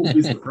up, you will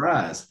be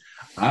surprised.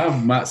 I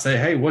might say,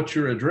 "Hey, what's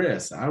your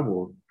address?" I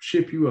will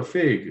ship you a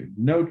fig,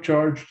 no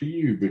charge to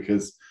you,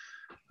 because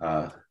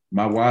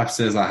my wife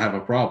says I have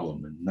a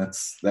problem, and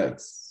that's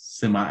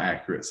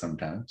semi-accurate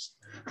sometimes.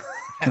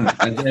 As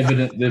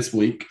evident this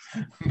week.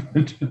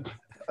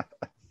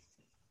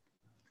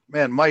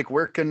 Man, Mike,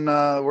 where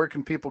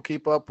can people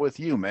keep up with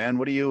you, man?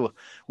 What are you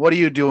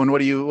doing?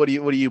 What are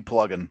you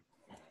plugging?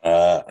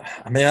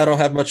 I mean, I don't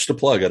have much to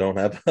plug. I don't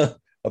have a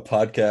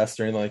podcast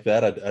or anything like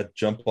that. I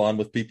jump on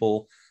with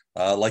people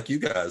like you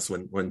guys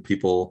when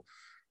people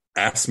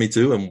ask me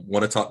to and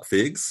want to talk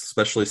figs,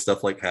 especially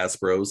stuff like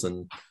Hasbro's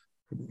and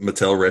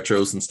Mattel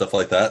retros and stuff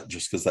like that,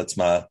 just because that's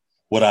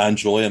what I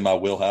enjoy in my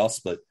wheelhouse.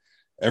 But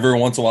every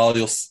once in a while,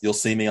 you'll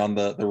see me on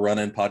the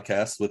Run-In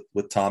podcast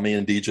with Tommy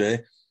and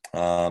DJ.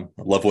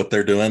 Love what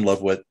they're doing.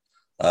 Love what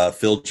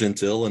Phil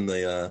Gentile and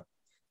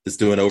is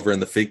doing over in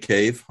the Fig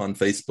Cave on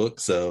Facebook.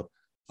 So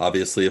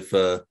obviously, if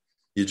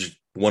you just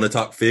want to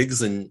talk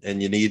figs and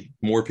you need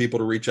more people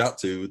to reach out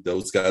to,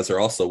 those guys are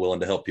also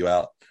willing to help you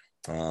out.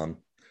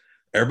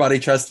 Everybody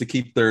tries to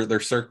keep their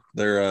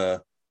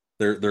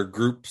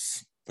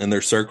groups and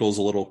their circles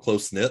a little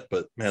close knit,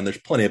 but man, there's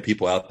plenty of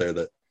people out there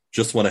that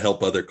just want to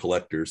help other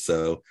collectors.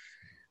 So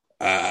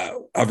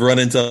I've run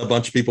into a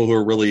bunch of people who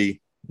are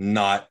really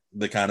not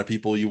the kind of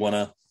people you want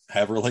to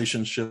have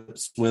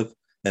relationships with,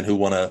 and who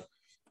want to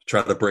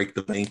try to break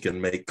the bank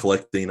and make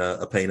collecting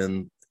a pain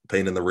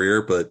in the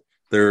rear. But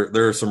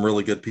there are some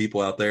really good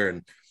people out there,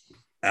 and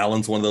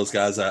Alan's one of those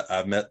guys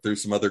I've met through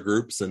some other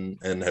groups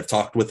and have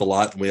talked with a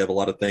lot, and we have a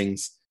lot of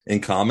things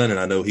in common. And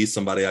I know he's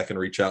somebody I can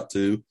reach out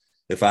to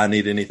if I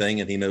need anything,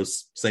 and he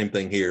knows same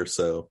thing here.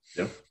 So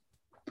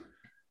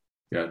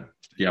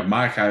yeah,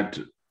 Mike,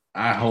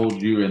 I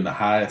hold you in the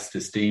highest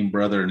esteem,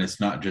 brother, and it's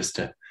not just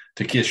to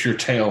kiss your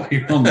tail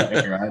here on the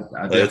air.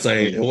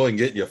 It wouldn't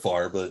get you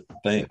far, but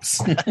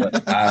thanks.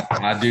 But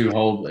I do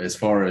hold, as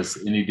far as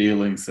any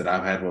dealings that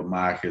I've had with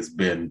Mike, has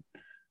been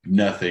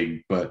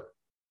nothing but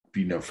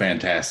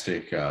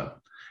fantastic. And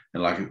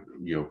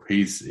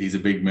he's a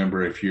big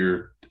member. If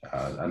you're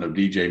I know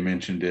DJ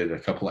mentioned it a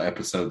couple of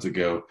episodes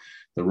ago,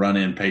 the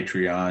Run-In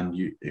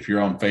Patreon. If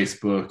you're on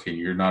Facebook and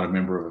you're not a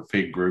member of a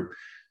fig group,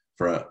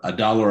 for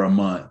 $1 a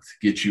month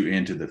gets you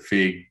into the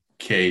Fig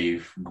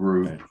Cave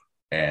group. Right.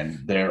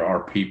 And there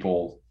are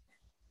people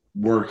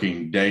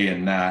working day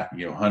and night,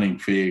 hunting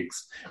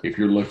figs. If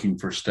you're looking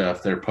for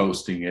stuff, they're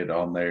posting it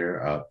on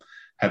there.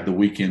 Have the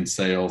weekend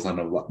sales. I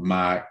know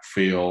Mike,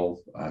 Phil,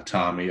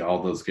 Tommy,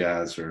 all those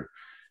guys are,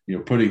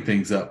 putting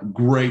things up.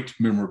 Great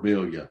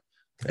memorabilia.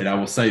 And I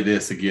will say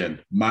this again,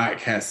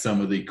 Mike has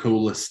some of the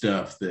coolest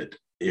stuff that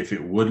if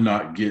it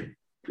wouldn't get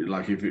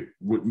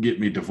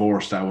me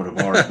divorced, I would have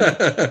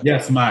already.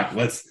 Yes, Mike,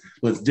 let's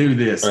do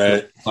this.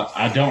 Right. But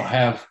I don't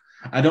have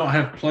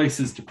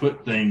places to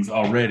put things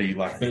already.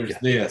 Like there's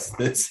this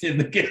that's in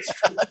the guest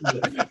room.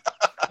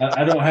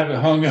 I don't have it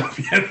hung up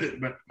yet,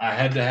 but I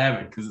had to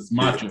have it because it's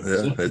macho.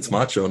 Yeah, it's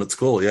macho and it's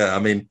cool. Yeah. I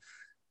mean,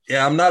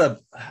 I'm not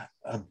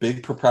a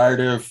big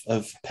proprietor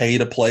of pay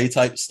to play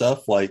type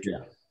stuff.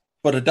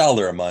 But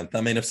 $1 a month.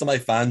 I mean, if somebody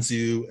finds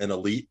you an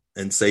elite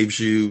and saves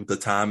you the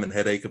time and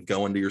headache of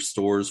going to your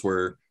stores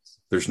where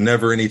there's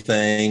never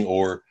anything,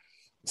 or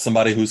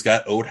somebody who's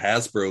got old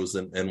Hasbro's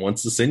and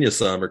wants to send you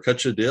some or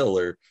cut you a deal,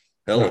 or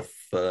hell,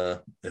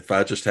 if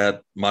I just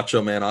had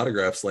Macho Man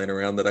autographs laying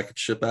around that I could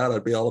ship out,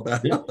 I'd be all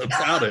about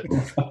it.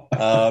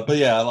 But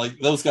yeah, like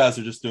those guys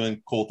are just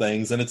doing cool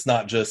things, and it's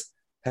not just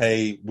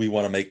hey, we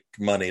want to make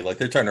money. Like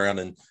they're turning around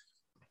and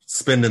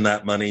spending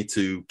that money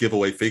to give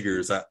away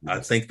figures. I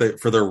think that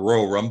for their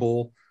Royal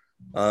Rumble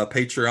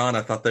Patreon,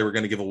 I thought they were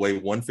going to give away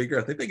one figure.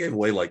 I think they gave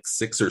away like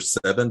 6 or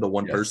 7 to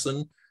one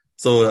person.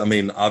 So I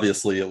mean,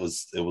 obviously it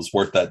was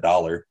worth that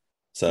dollar.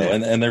 So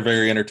and they're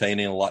very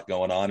entertaining, a lot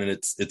going on, and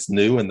it's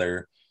new, and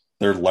they're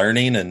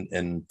learning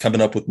and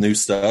coming up with new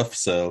stuff.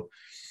 So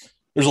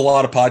there's a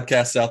lot of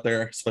podcasts out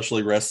there,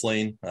 especially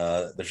wrestling.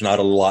 There's not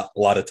a lot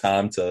of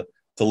time to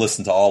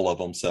listen to all of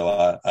them.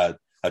 So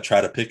I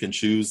try to pick and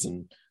choose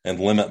and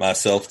limit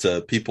myself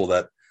to people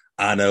that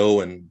I know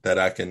and that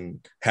I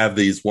can have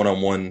these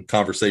one-on-one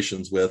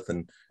conversations with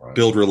and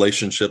build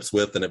relationships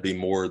with, and it be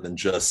more than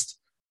just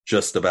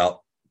about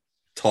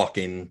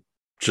talking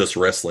just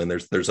wrestling.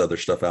 There's other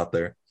stuff out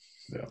there.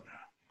 Yeah.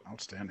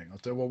 Outstanding.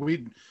 Well,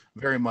 we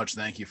very much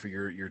thank you for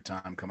your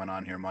time coming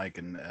on here, Mike,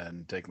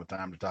 and taking the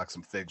time to talk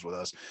some figs with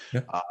us.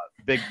 Yeah.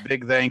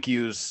 Big thank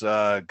yous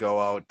go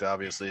out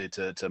obviously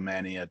to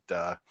Manny at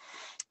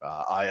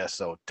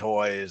ISO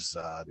Toys,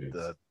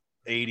 the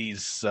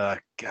 80s.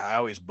 I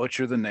always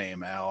butcher the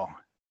name, Al.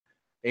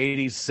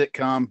 80s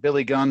sitcom,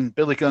 Billy Gunn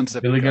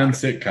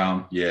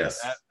sitcom.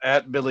 Yes.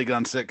 At Billy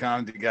Gunn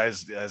sitcom. You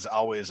guys, as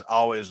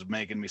always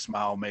making me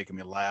smile, making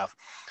me laugh.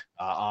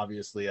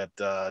 Obviously at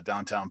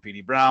downtown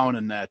PD Brown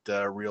and at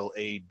Real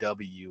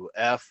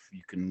AWF.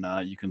 You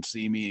can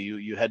see me.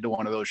 You head to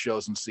one of those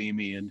shows and see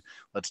me, and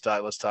let's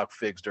talk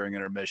figs during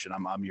intermission.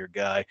 I'm your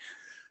guy.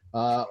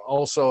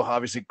 Also,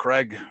 obviously,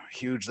 Craig.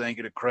 Huge thank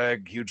you to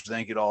Craig. Huge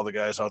thank you to all the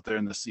guys out there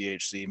in the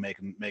CHC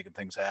making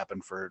things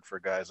happen for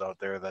guys out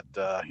there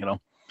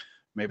that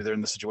maybe they're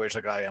in the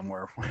situation like I am,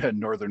 where in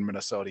northern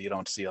Minnesota you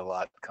don't see a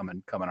lot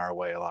coming our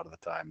way a lot of the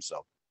time.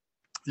 So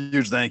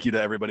huge thank you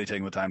to everybody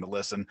taking the time to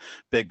listen.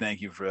 Big thank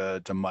you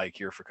to Mike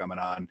here for coming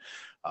on.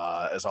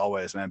 As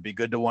always, man, be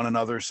good to one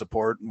another,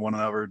 support one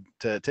another,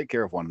 to take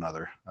care of one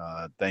another.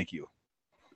 Thank you.